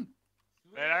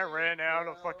 Man, I ran out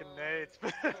of fucking nades.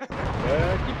 Keep your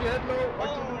head low.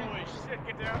 Holy shit,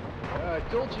 get down. I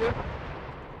told you.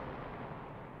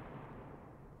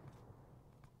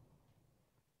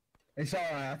 It's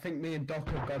alright, I think me and Doc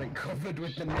have got it covered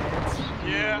with the nades.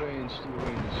 Yeah. Steel rain is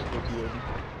 30.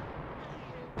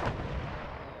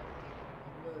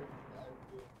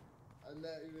 I'm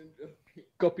not even joking.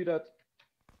 Copy that.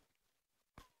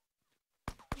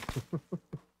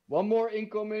 One more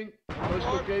incoming on those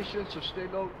locations, so stay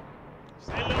low.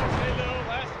 Stay low,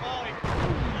 last volley.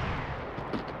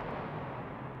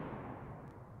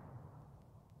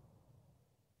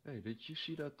 Hey, did you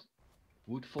see that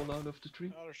wood fall out of the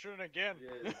tree? Oh, they're shooting again.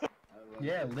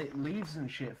 Yeah, leaves and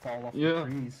shit fall off Yeah. the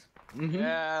trees.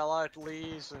 Yeah, a lot of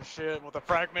leaves and shit with the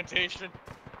fragmentation.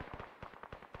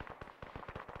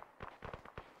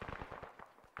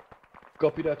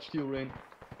 Copy that, steel rain.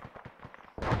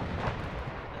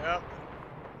 Yep.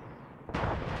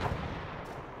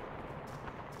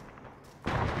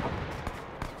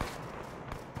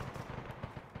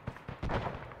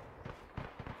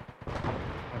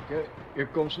 Okay, here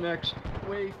comes next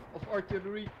wave of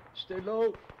artillery. Stay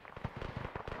low.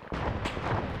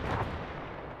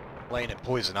 Laying at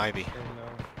poison ivy.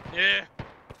 Yeah.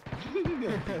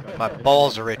 My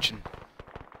balls are itching.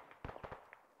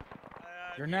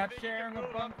 You're not sharing a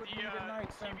bunk with me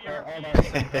tonight, Semper. Hold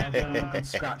on, a good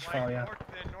scratch for you.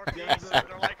 Northeast,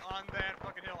 they're like on that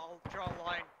fucking hill. I'll draw a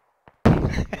line.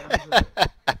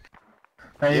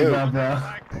 There you go, bro.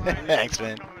 Thanks,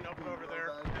 man. Coming up over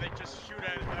there, and they just shoot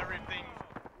at everything.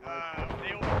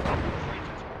 They overcome the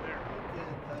trenches from there.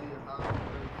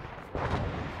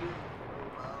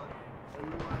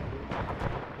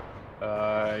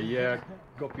 Yeah,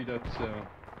 copy that,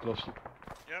 closely.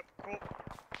 Yep, cool.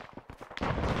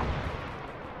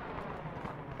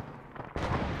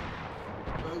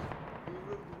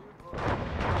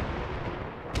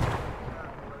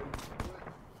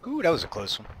 Ooh, that was a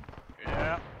close one.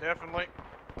 Yeah, definitely.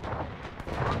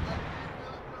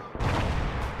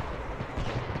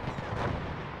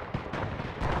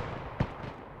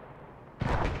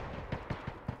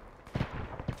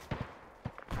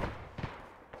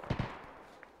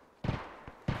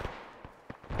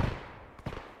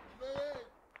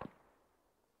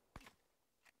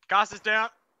 Gas is down.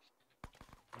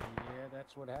 Yeah,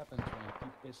 that's what happens when I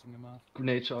keep pissing him off.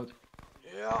 Grenades out.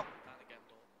 Yeah.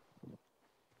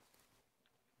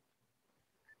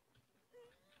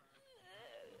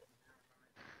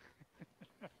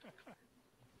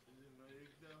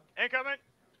 Incoming.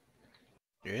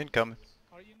 You're incoming.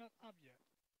 Are you not up yet?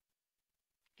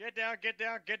 Get down, get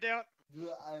down, get down. Do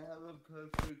I have a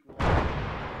perfect one?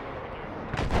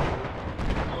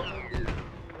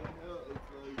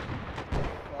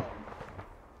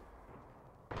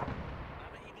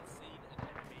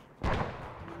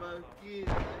 Okay,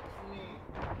 that's me.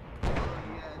 Oh,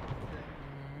 yes.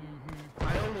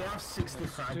 I only have 60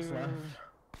 frags left.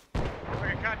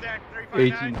 Okay, contact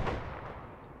 359. 18.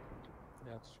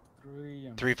 That's 3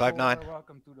 and 359. 4.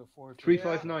 Welcome to the 4th.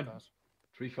 359. Going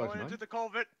 359. into the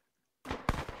culvert.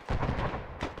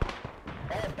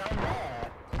 Oh, down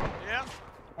there. Yep.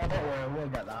 Oh, don't worry, we'll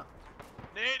get that.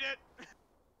 Need it.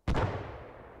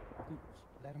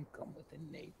 Let him come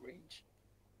within nade range.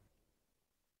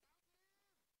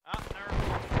 Ah, there.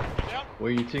 Yep.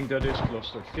 Where you think that is,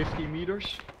 Cluster? 50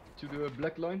 meters to the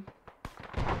black line?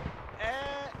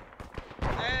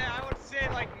 I would say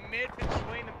like mid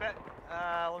between the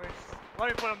let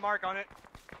me put a mark on it.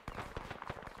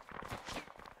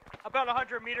 About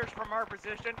 100 meters from our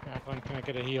position. Jacqueline, can I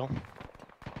get a heal?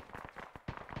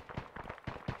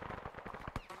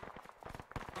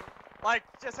 Like,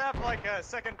 just have like a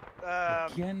second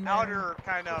outer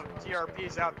kind of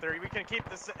TRPs out there. We can keep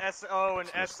the SO and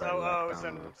SOOs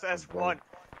and S1,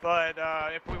 but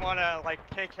if we want to like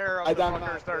take care of the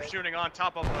fuckers that are shooting on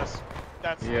top of us,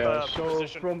 that's the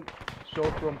position.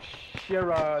 From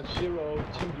Sierra 0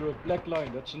 to the black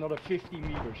line, that's another 50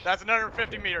 meters. That's another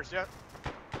 50 meters, yeah.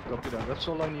 Copy that, that's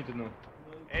all I need to know.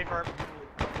 A firm.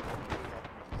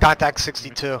 Contact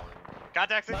 62.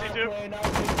 Contact 62.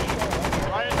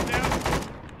 Ryan's down.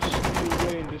 Steel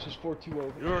rain, this is 4-2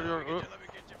 over. You're. Let me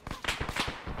get you.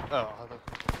 Oh,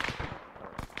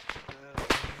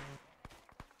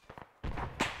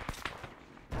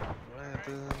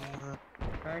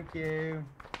 Thank you.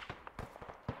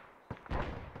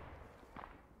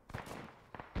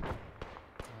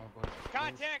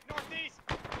 Contact northeast.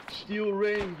 Steel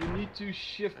rain, you need to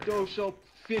shift those up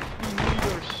 50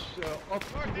 meters up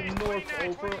to the north 29,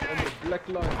 over 29. on the black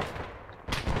line.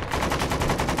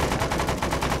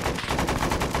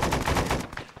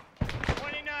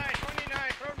 29,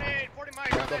 throw nade, 40 miles,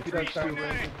 Copy that, Steel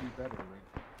rain.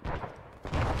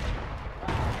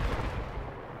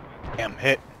 Damn,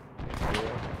 hit.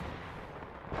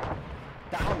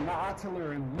 Damn, that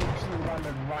artillery literally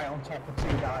landed right on top of 2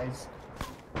 guys.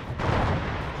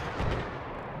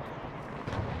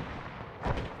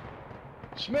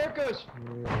 Smurkus!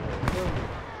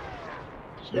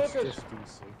 It's just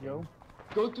DC. Yo.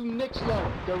 Go to next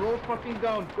line. They're all fucking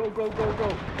down. Go, go, go,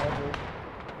 go.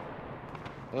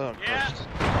 Oh, yeah,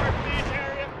 northeast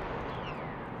area.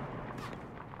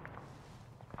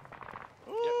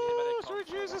 Ooh, sweet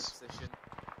Jesus. Position.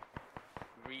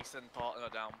 Reece and partner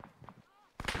down.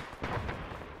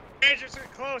 Rangers are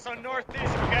close on northeast. We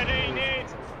got any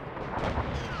needs?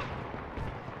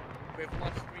 We've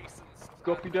lost Reece and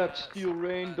Copy that, Steel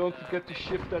rain. Don't forget to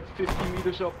shift that 50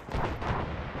 meters up. Yeah,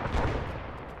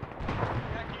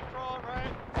 keep crawling,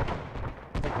 right?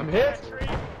 I'm hit.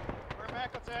 Where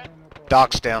Mackle's at?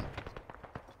 Doc's down.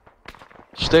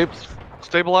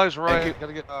 Stabilize right.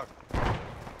 Gotta get Doc.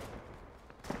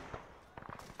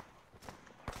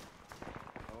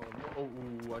 Oh,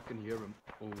 I can hear him.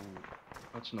 Oh,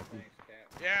 that's not good.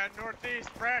 Yeah, northeast.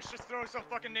 Crash, just throw some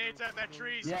fucking nades at that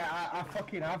trees. Yeah, I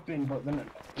fucking have been, but then it's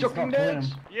Chucking not killing nades.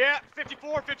 him. Yeah,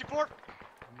 54, 54.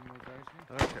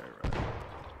 Okay, right.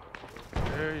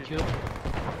 There you go.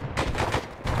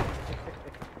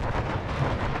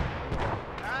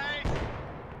 Nice.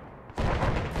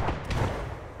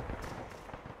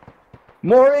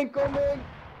 More incoming!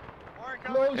 More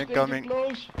Close, incoming.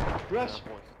 close. Press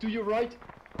to your right.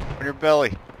 On your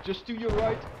belly. Just to your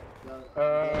right.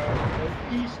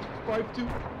 East 5-2.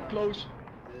 Close.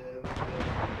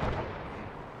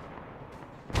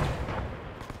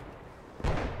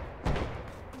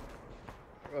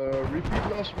 Repeat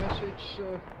last message.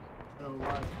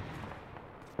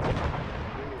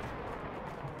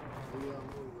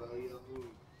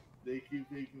 They keep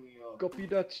taking me off. Copy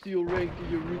that, Steel rain.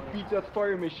 Can you repeat that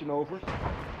fire mission over?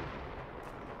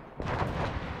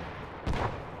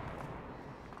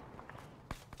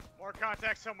 More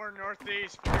contact somewhere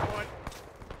northeast. 41.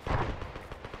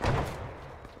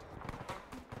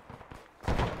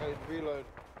 Hey, reload.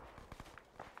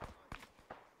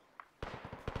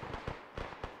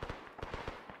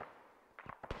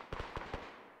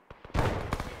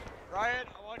 Riot,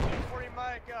 I want you 40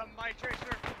 mic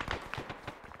tracer.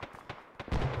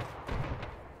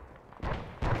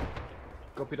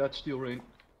 Copy that, Steel rain.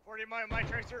 40 mic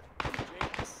tracer.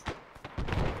 Jinx.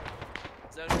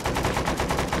 Zone.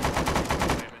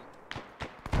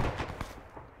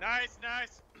 Nice,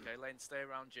 nice. Okay, Lane, stay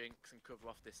around Jinx and cover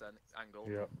off this angle.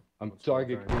 Yeah. I'm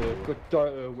targeting.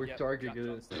 We're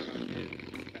targeting.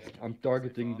 I'm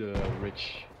targeting the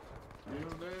ridge.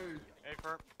 Hey,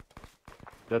 Perp.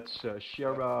 That's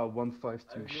Sierra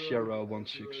 152, Sierra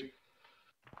 16.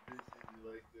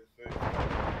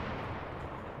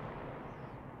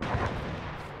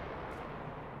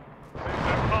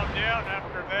 out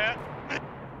after that.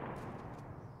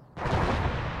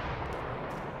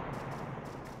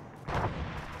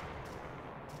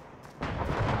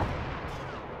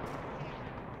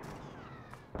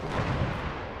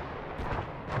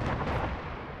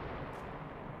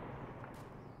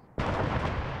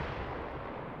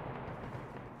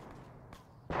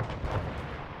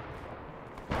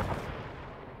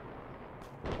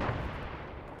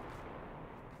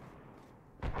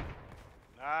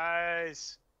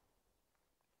 Nice.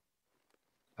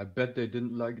 I bet they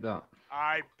didn't like that.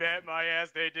 I bet my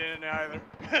ass they didn't either.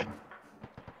 Here.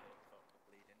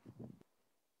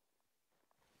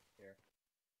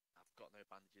 I've got no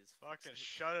bandages. Fucking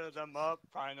shut them up,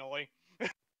 finally.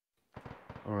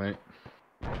 Alright.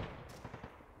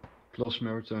 Plus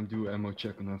Maritime, do ammo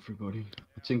check on everybody.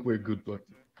 I think we're good, but...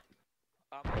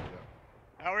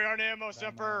 How are we on ammo,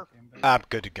 Semper? I'm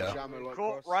good to go.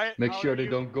 Cool, right? Make How sure are they you?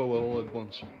 don't go all at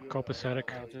once.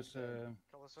 Copacetic.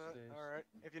 Alright.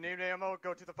 If you need ammo,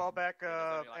 go to the fallback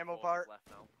ammo part.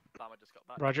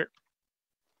 Roger.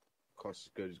 Cost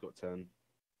is good, he's got 10.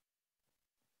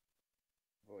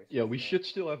 Yeah, we should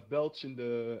still have belts in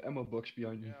the ammo box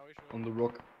behind you. On the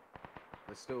rock.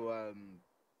 There's still,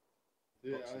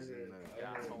 boxes in there.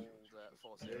 Yeah, I told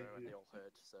 4-0 and they all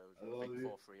heard, so I think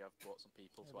 4-3 I've brought some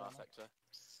people to our sector.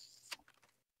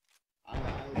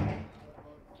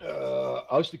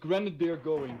 How's the Grenadier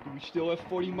going? Do we still have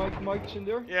 40 mics in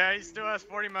there? Yeah, he still has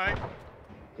 40 mic.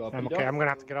 Copy I'm okay. that. I'm gonna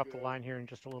have to get off the line here in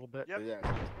just a little bit. Yep. Yeah,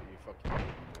 you fucking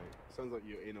mate. Sounds like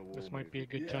you're in a war. This might be a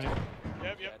good Yeah. time.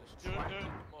 Yep. Do it.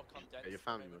 More condensed. Yeah, your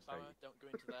family must power. hate you. Don't go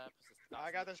into there.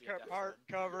 I got this part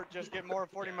covered. Just get more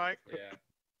 40 mic. Yeah.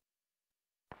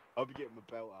 I'll be getting my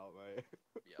belt out, mate.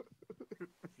 Yep.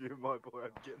 If you're my boy,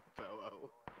 I'm getting the belt out.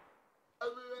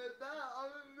 I'll be right back. I'm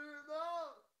gonna do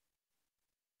that.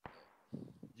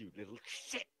 You little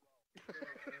shit.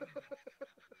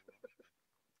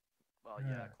 Well,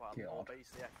 yeah, quite a lot.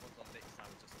 Basically, everyone's on this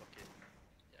side just fucking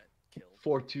killed.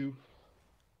 4-2.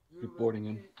 Reporting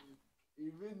in.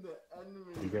 Even the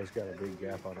enemy. You guys got a big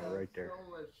gap on it right there.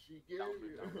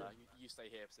 You stay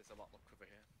here because there's a lot more cover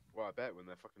here. Well, I bet when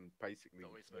they're fucking basically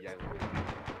yelling.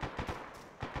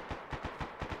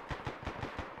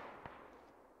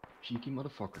 Cheeky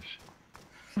motherfuckers.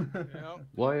 Yep.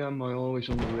 Why am I always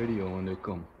on the radio when they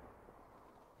come?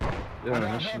 Yeah,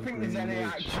 I don't think there's any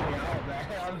actually out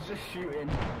there. I was just shooting.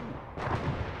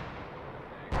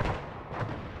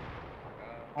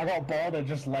 I got bored of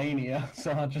just laying here,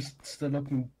 so I just stood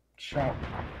up and shot.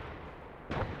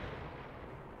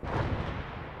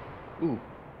 Ooh.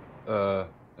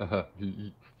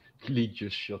 Lee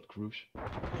just shot Cruz.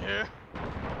 Yeah.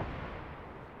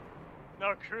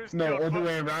 No, Cruz. No, killed other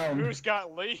way around. Cruz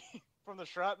got Lee from the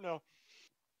shrapnel.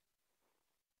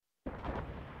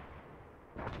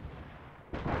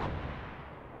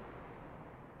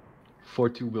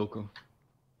 .42 Wilco.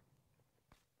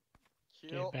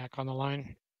 Kill. Get back on the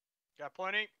line. Got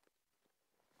plenty.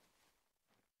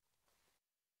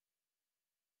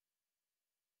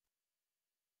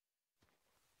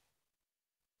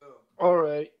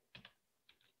 Alright.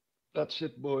 That's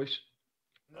it, boys.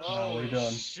 Oh, we're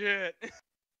done. shit.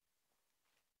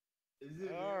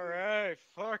 Alright,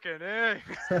 fucking A.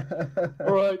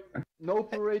 Alright. No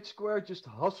parade square, just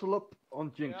hustle up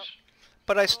on Jinx. Yep.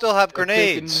 But I still have Take a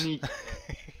grenades. knee.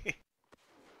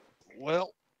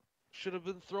 Well, should have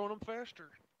been throwing them faster.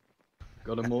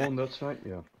 Got them all on that side?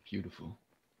 Yeah, beautiful.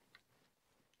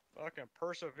 Fucking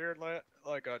persevered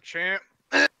like a champ.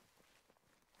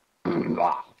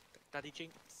 Daddy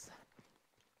Jinx.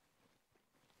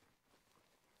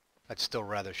 I'd still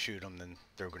rather shoot them than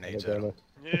throw grenades at them.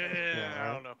 Yeah,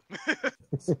 I don't know.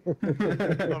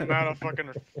 The amount of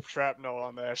fucking shrapnel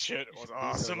on that shit was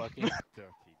awesome. You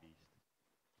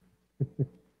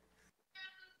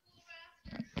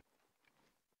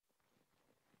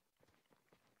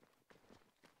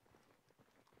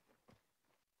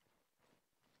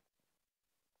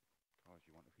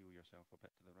want to heal yourself a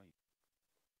bit to the right.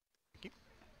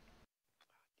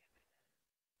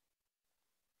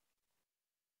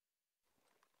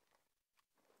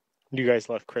 You guys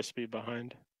left Crispy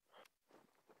behind.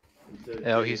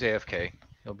 Oh, he's AFK.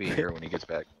 He'll be here when he gets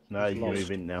back. No, he's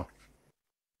moving now.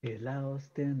 You're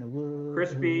lost in the woods.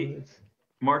 Crispy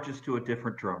marches to a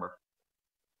different drummer.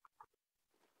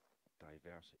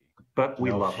 Diversity. But we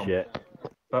No love him. shit.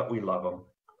 But we love him.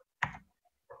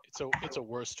 It's a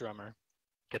worse drummer.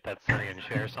 Get that Sunny and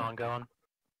Cher song going.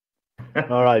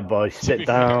 All right, boys, sit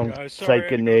down,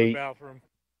 take a knee.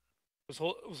 Was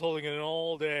holding it in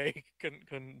all day.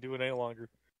 Couldn't do it any longer.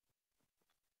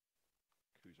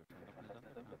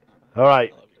 All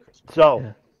right,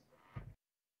 so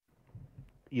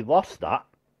You lost that?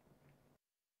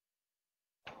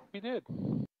 We did.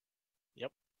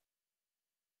 Yep.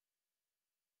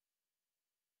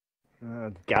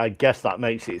 I guess that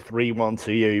makes it 3-1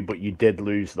 to you, but you did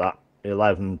lose that.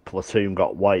 11 platoon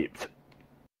got wiped.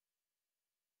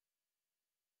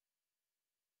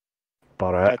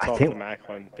 But That's I off think to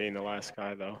Macklin being the last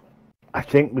guy, though. I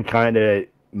think we kind of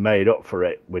made up for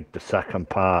it with the second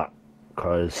part,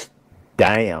 because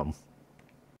damn.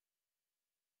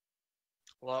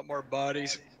 A lot more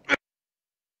bodies.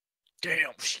 Damn.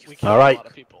 We killed All right. a lot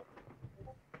of people.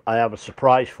 I have a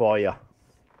surprise for you.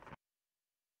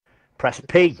 Press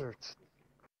P.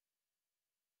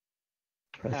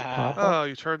 Oh,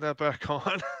 you turned that back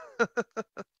on.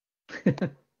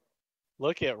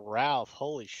 Look at Ralph.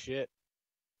 Holy shit.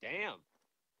 Damn.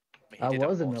 I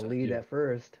was in the lead at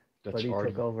first, but he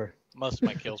took over. Most of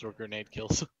my kills were grenade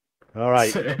kills. All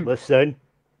right, listen.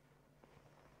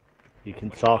 You can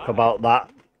talk about that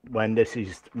when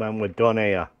we're done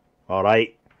here. All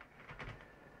right.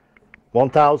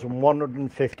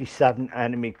 1,157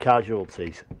 enemy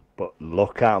casualties, but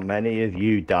look how many of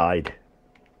you died.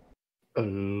 A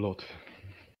lot.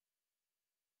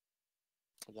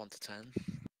 1 to 10.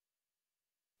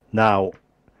 Now,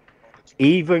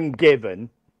 even given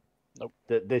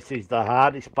that this is the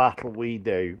hardest battle we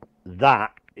do,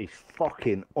 that is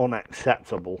fucking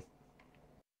unacceptable.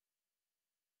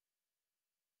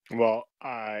 Well,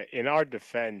 in our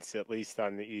defense, at least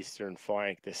on the eastern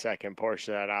flank, the second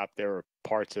portion of that op, there were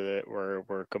parts of it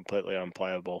were completely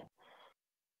unplayable.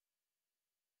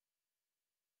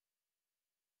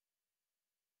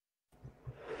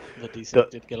 The DC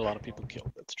did get a lot of people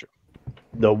killed, that's true.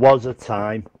 There was a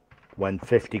time when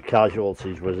 50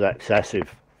 casualties was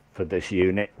excessive for this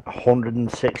unit.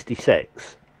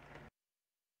 166.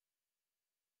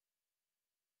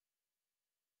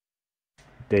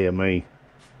 Dear me.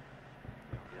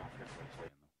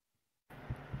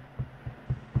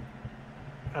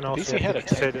 And also, DC had a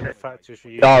consider the factors for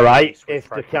you. All right, if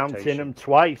they're counting them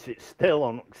twice, it's still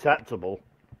unacceptable.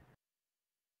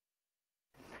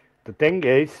 The thing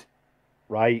is,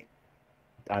 right,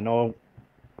 I know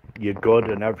you're good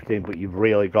and everything, but you've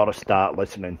really got to start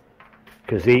listening.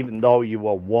 Because even though you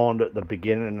were warned at the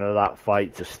beginning of that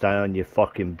fight to stay on your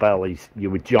fucking bellies, you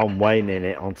were John Wayne in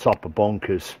it on top of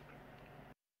bunkers.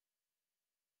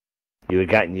 You were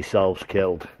getting yourselves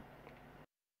killed.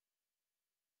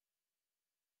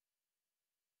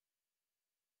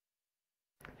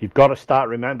 You've got to start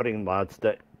remembering, lads,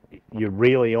 that you're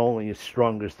really only as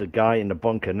strong as the guy in the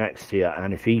bunker next to you,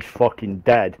 and if he's fucking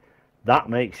dead, that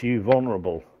makes you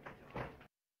vulnerable.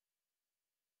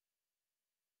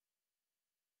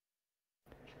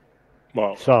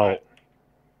 Well, so,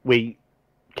 we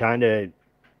kind of,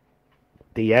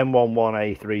 the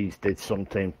M11A3s did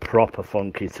something proper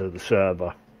funky to the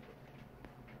server.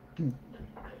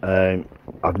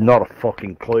 I've not a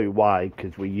fucking clue why,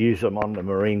 because we use them on the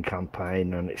Marine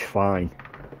campaign and it's fine.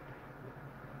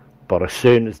 But as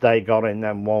soon as they got in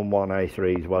them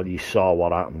 11A3s, well, you saw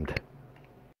what happened.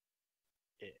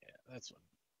 Yeah, that's what.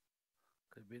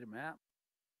 Could be the map.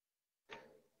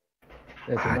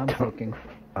 That's what I'm thinking.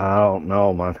 I don't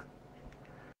know, man.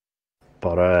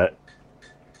 But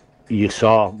you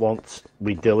saw once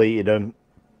we deleted them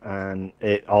and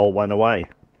it all went away.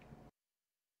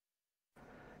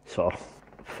 So,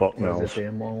 fuck knows. Was it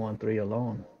the M113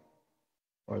 alone?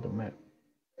 Or the map?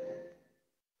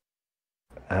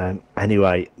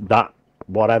 Anyway, that,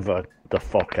 whatever the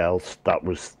fuck else, that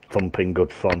was thumping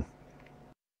good fun.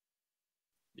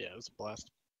 Yeah, it was a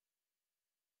blast.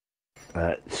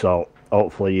 So,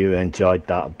 hopefully you enjoyed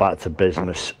that. Back to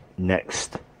business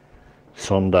next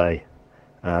Sunday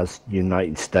as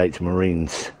United States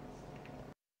Marines.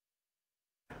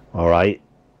 Alright,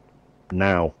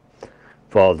 now,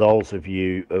 for those of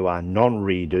you who are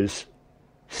non-readers,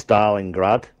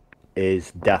 Stalingrad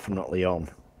is definitely on.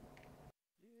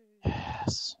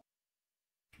 Yes.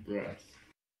 Yes.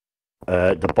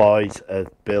 The boys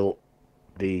have built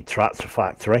the tractor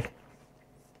factory.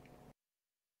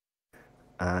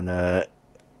 And I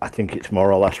think it's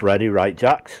more or less ready, right,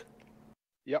 Jax?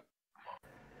 Yep.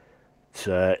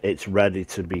 It's ready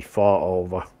to be fought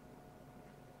over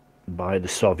by the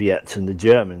Soviets and the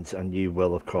Germans, and you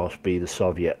will, of course, be the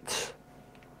Soviets.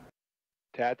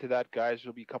 To add to that, guys,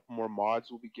 there'll be a couple more mods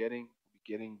we'll be getting. We'll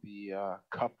be getting the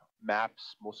cup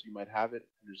maps. Most of you might have it.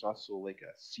 And there's also like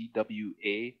a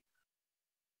CWA.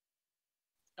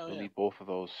 Oh, You'll yeah. need both of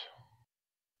those.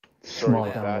 Small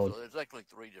Sorry about download. that. So there's like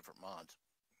 3 different mods.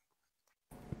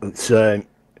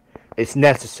 It's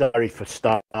necessary for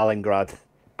Stalingrad,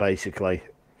 basically.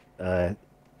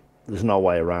 There's no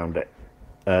way around it.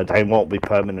 They won't be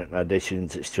permanent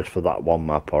additions, it's just for that one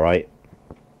map, alright?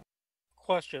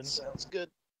 Question. Sounds good.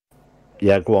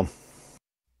 Yeah, go on.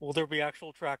 Will there be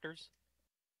actual tractors?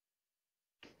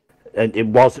 And it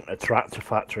wasn't a tractor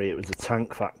factory, it was a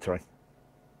tank factory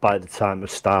by the time of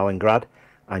Stalingrad.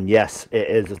 And yes, it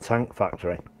is a tank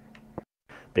factory.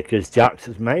 Because Jax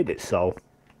has made it so.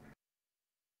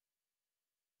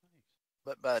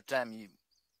 But by the time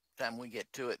we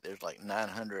get to it, there's like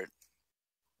 900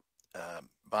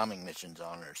 bombing missions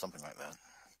on it or something like that.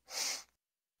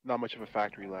 Not much of a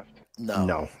factory left.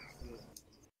 No.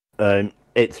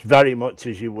 It's very much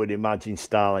as you would imagine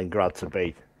Stalingrad to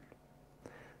be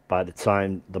by the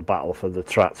time the battle for the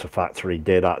tractor factory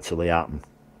did actually happen.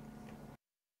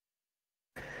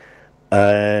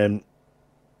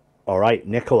 Alright,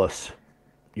 Nicholas,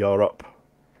 you're up.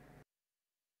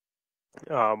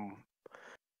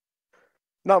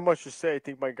 Not much to say. I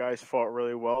think my guys fought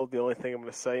really well. The only thing I'm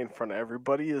going to say in front of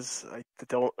everybody is I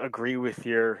don't agree with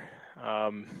your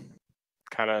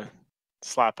kind of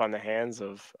slap on the hands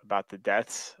about the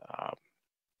deaths. I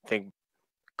think a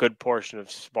good portion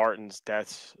of Spartans'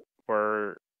 deaths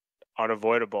were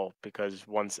unavoidable because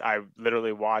once I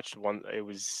literally watched one, it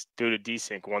was due to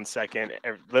desync 1 second.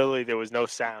 Literally, there was no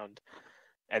sound,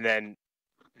 and then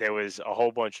there was a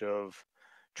whole bunch of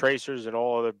tracers and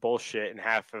all other bullshit, and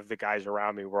half of the guys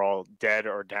around me were all dead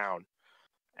or down,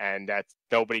 and that's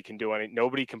nobody can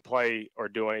play or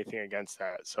do anything against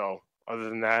that. So other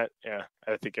than that, yeah,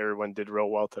 I think everyone did real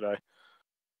well today.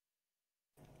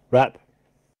 Rap.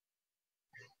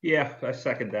 Yeah, I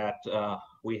second that.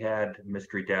 We had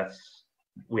mystery deaths.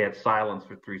 We had silence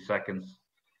for 3 seconds,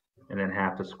 and then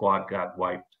half the squad got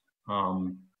wiped.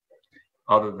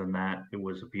 Other than that, it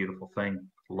was a beautiful thing.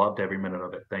 Loved every minute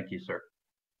of it. Thank you, sir.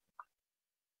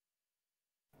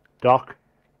 Doc?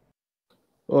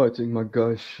 Oh, I think my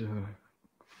guys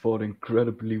fought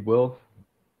incredibly well.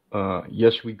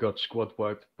 Yes, we got squad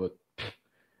wiped, but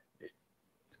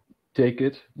take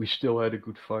it. We still had a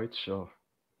good fight, so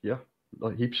yeah,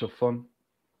 heaps of fun.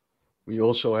 We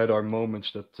also had our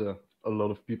moments that a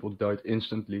lot of people died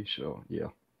instantly, so yeah.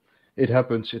 It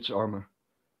happens, it's armor.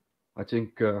 I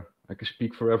think I can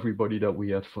speak for everybody that we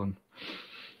had fun.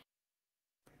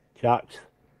 Jax?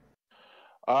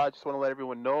 I just want to let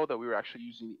everyone know that we were actually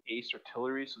using the Ace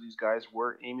artillery, so these guys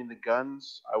were aiming the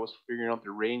guns. I was figuring out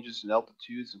their ranges and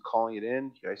altitudes and calling it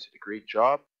in. You guys did a great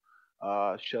job.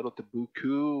 Shout out to Buku,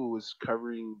 who was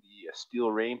covering the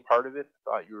steel rain part of it.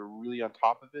 Thought you were really on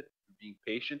top of it, being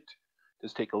patient.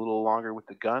 Does take a little longer with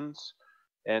the guns.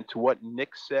 And to what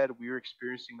Nick said, we were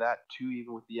experiencing that too,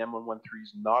 even with the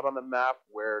M113s not on the map,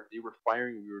 where they were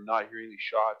firing, we were not hearing the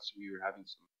shots. We were having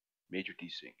some major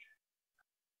desync.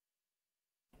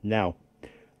 Now,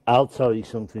 I'll tell you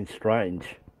something strange.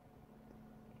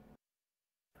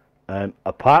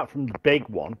 Apart from the big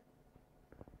one,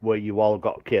 where you all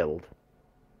got killed,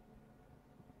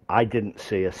 I didn't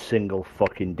see a single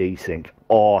fucking desync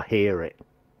or hear it.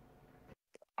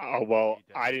 Oh, well,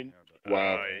 I didn't.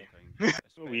 Wow.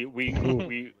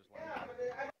 We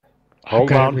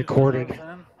Hold on. Recorded.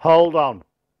 Hold on.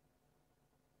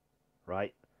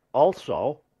 Right.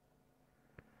 Also,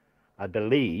 I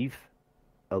believe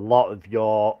a lot of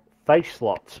your face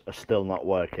slots are still not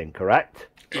working, correct?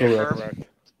 Correct.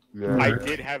 Yeah. I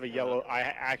did have a yellow. I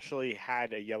actually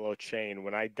had a yellow chain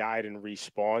when I died and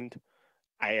respawned.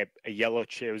 I had a yellow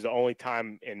chain. It was the only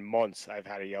time in months I've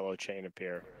had a yellow chain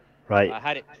appear. Right. I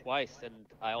had it twice, and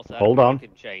I also had Hold a on.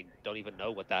 broken chain. Don't even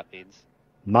know what that means.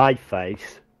 My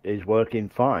face is working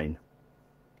fine.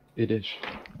 It is.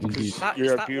 Indeed.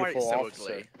 You're a beautiful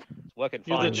officer. It's working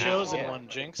You're fine the now. chosen one,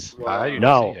 Jinx.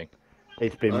 No,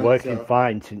 it's been working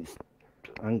fine since.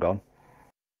 Hang on.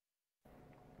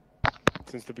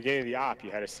 Since the beginning of the op,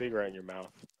 you had a cigarette in your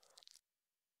mouth.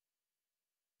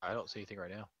 I don't see anything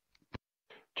right now.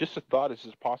 Just a thought, is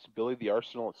this a possibility the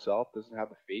arsenal itself doesn't have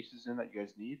the faces in that you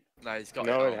guys need? No, he's got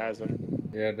No, it hasn't.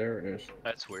 Yeah, there it is.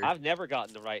 That's weird. I've never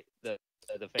gotten the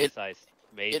face size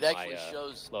made It actually my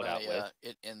shows loadout with.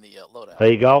 it in the loadout.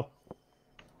 There you go.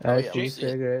 I yeah, see we see it.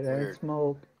 cigarette and Weird.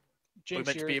 smoke. Jinx,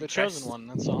 meant to you're be the impressed. chosen one,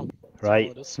 that's all.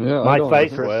 Right. That's Yeah, I My don't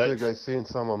face know. works. I seen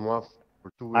someone left for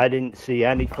 2 weeks. I didn't see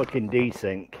any fucking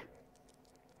desync.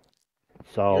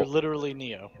 So You're literally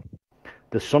Neo.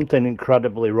 there's something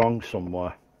incredibly wrong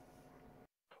somewhere.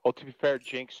 Well, to be fair,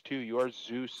 Jinx too, you are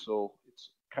Zeus, so it's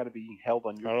kind of being held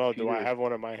on your I don't know. Do I computer. have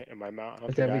one in my mouth? I don't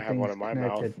But think I have one everything's in my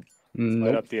mouth. connected.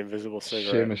 Light Nope. up the invisible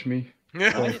cigarette. Same as me.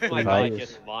 Why did my guy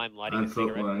just mime lighting a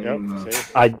cigarette? Yep.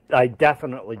 See? I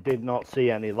definitely did not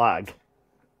see any lag.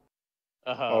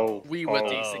 Oh, we were oh,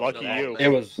 desync lucky a lot, you. man. It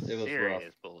was rough.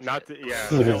 Serious bullshit. Not the, yeah.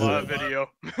 A lot of video.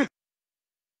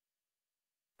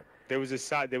 there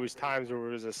was times where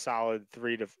it was a solid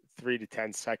 3 to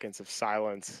 10 seconds of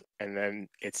silence, and then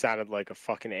it sounded like a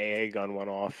fucking AA gun went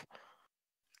off.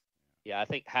 Yeah, I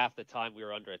think half the time we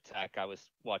were under attack, I was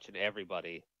watching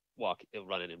everybody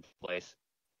running in place.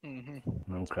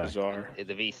 Okay. Bizarre. In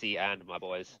the VC and my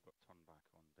boys.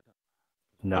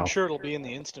 No. I'm sure it'll be in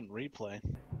the instant replay.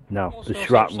 No, the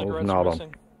shrapnel's not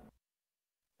on.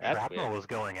 Shrapnel was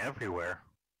going everywhere.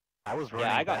 I was running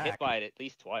Yeah, I got back. hit by it at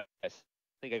least twice. I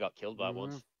think I got killed by it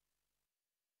once.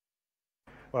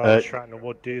 Well, shrapnel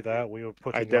would do that. We were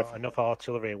putting enough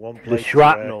artillery in one The place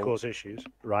shrapnel to cause issues.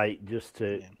 Right, just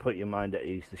to put your mind at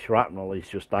ease, the shrapnel is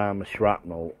just armor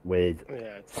shrapnel with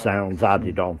sounds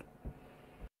added on.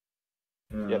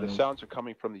 Yeah, the sounds are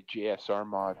coming from the JSR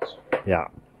mods. Yeah.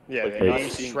 Yeah, Like, the you're not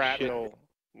ace seeing shrapnel.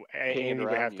 hanging Amy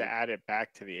would around have you. to add it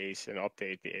back to the ace and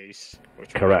update the ace,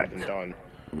 which Correct. would have been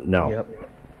done. No. Yep.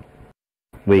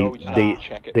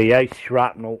 check it. The ace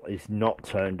shrapnel is not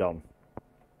turned on.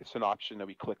 It's an option that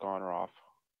we click on or off.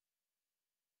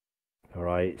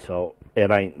 Alright, so it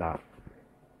ain't that.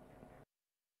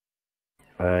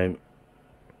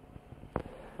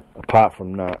 Apart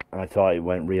from that, I thought it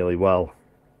went really well,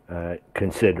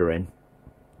 considering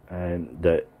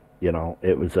that, you know,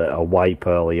 it was a wipe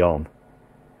early on.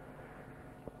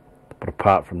 But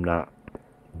apart from that,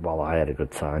 well, I had a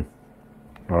good time.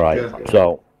 Alright,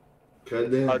 so...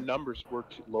 Our numbers were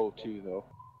too low too, though.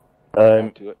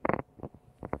 Um, to it.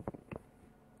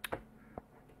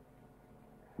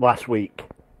 Last week,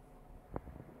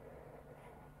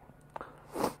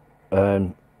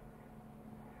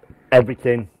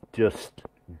 everything just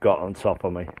got on top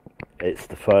of me. It's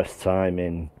the first time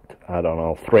in, I don't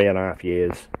know, 3.5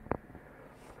 years.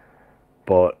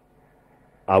 But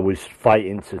I was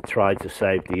fighting to try to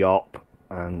save the op,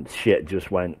 and shit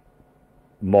just went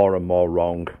more and more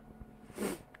wrong.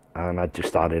 And I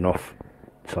just had enough.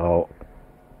 So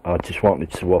I just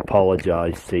wanted to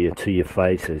apologise to you, to your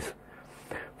faces,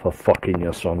 for fucking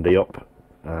your Sunday up.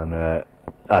 And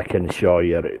I can assure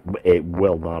you it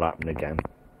will not happen again.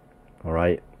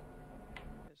 Alright?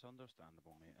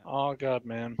 Oh god,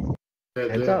 man.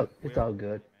 It's all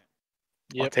good.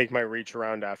 I'll take my reach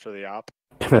around after the op.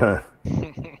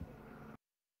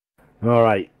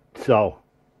 Alright, so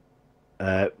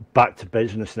back to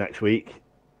business next week.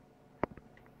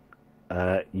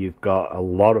 You've got a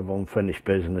lot of unfinished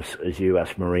business as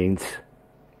US Marines.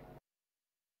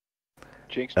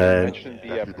 Jinx, did you mention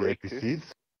the break too?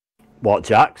 What,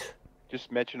 Jax?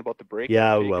 Just mention about the break.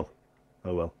 Yeah, I will.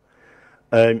 I will.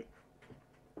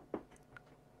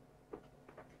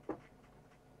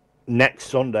 Next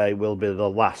Sunday will be the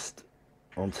last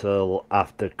until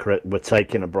after we're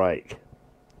taking a break.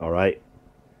 Alright?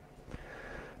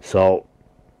 So,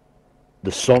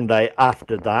 the Sunday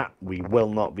after that, we will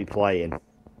not be playing.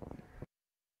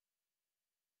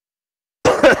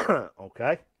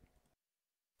 Okay?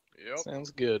 Yep.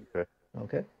 Sounds good.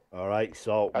 Okay. Alright,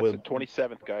 so That's the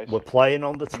 27th, guys. we're playing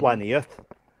on the 20th.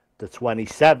 The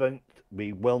 27th,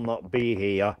 we will not be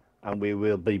here, and we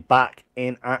will be back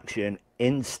in action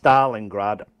in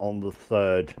Stalingrad on the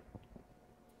 3rd.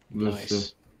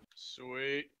 Nice.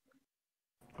 Sweet.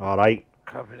 Alright?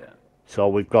 Copy that. So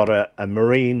we've got a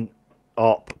Marine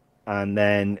up, and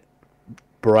then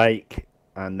break,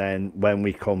 and then when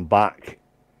we come back,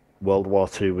 World War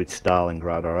II with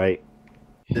Stalingrad, alright?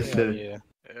 Hell yeah.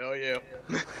 Hell yeah.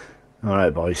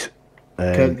 Alright, boys.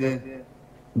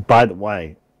 By the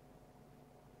way,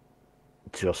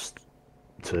 just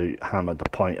to hammer the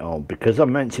point home, because I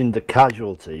mentioned the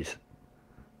casualties,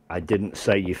 I didn't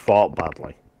say you fought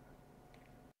badly.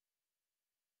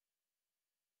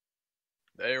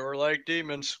 They were like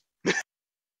demons.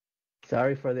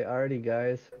 Sorry for the arty,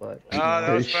 guys, but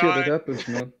that's shit, fine. it happens,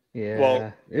 man. yeah,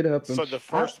 Well, It happens. So the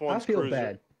first I one's feel Cruiser.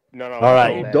 bad. No.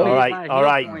 Alright, don't.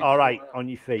 alright, on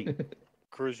your feet.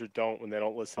 Cruiser don't when they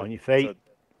don't listen. On your feet.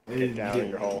 So get down in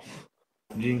your hole.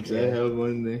 Jinx, I have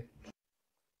one day.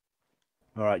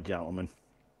 Alright, gentlemen.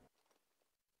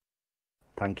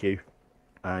 Thank you.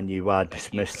 And you are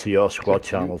dismissed to your squad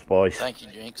channels, boys. Thank you,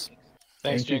 Jinx.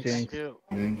 Thanks, Thank you, Jinx.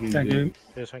 Jinx. Thank you.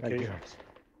 Yes, thank you.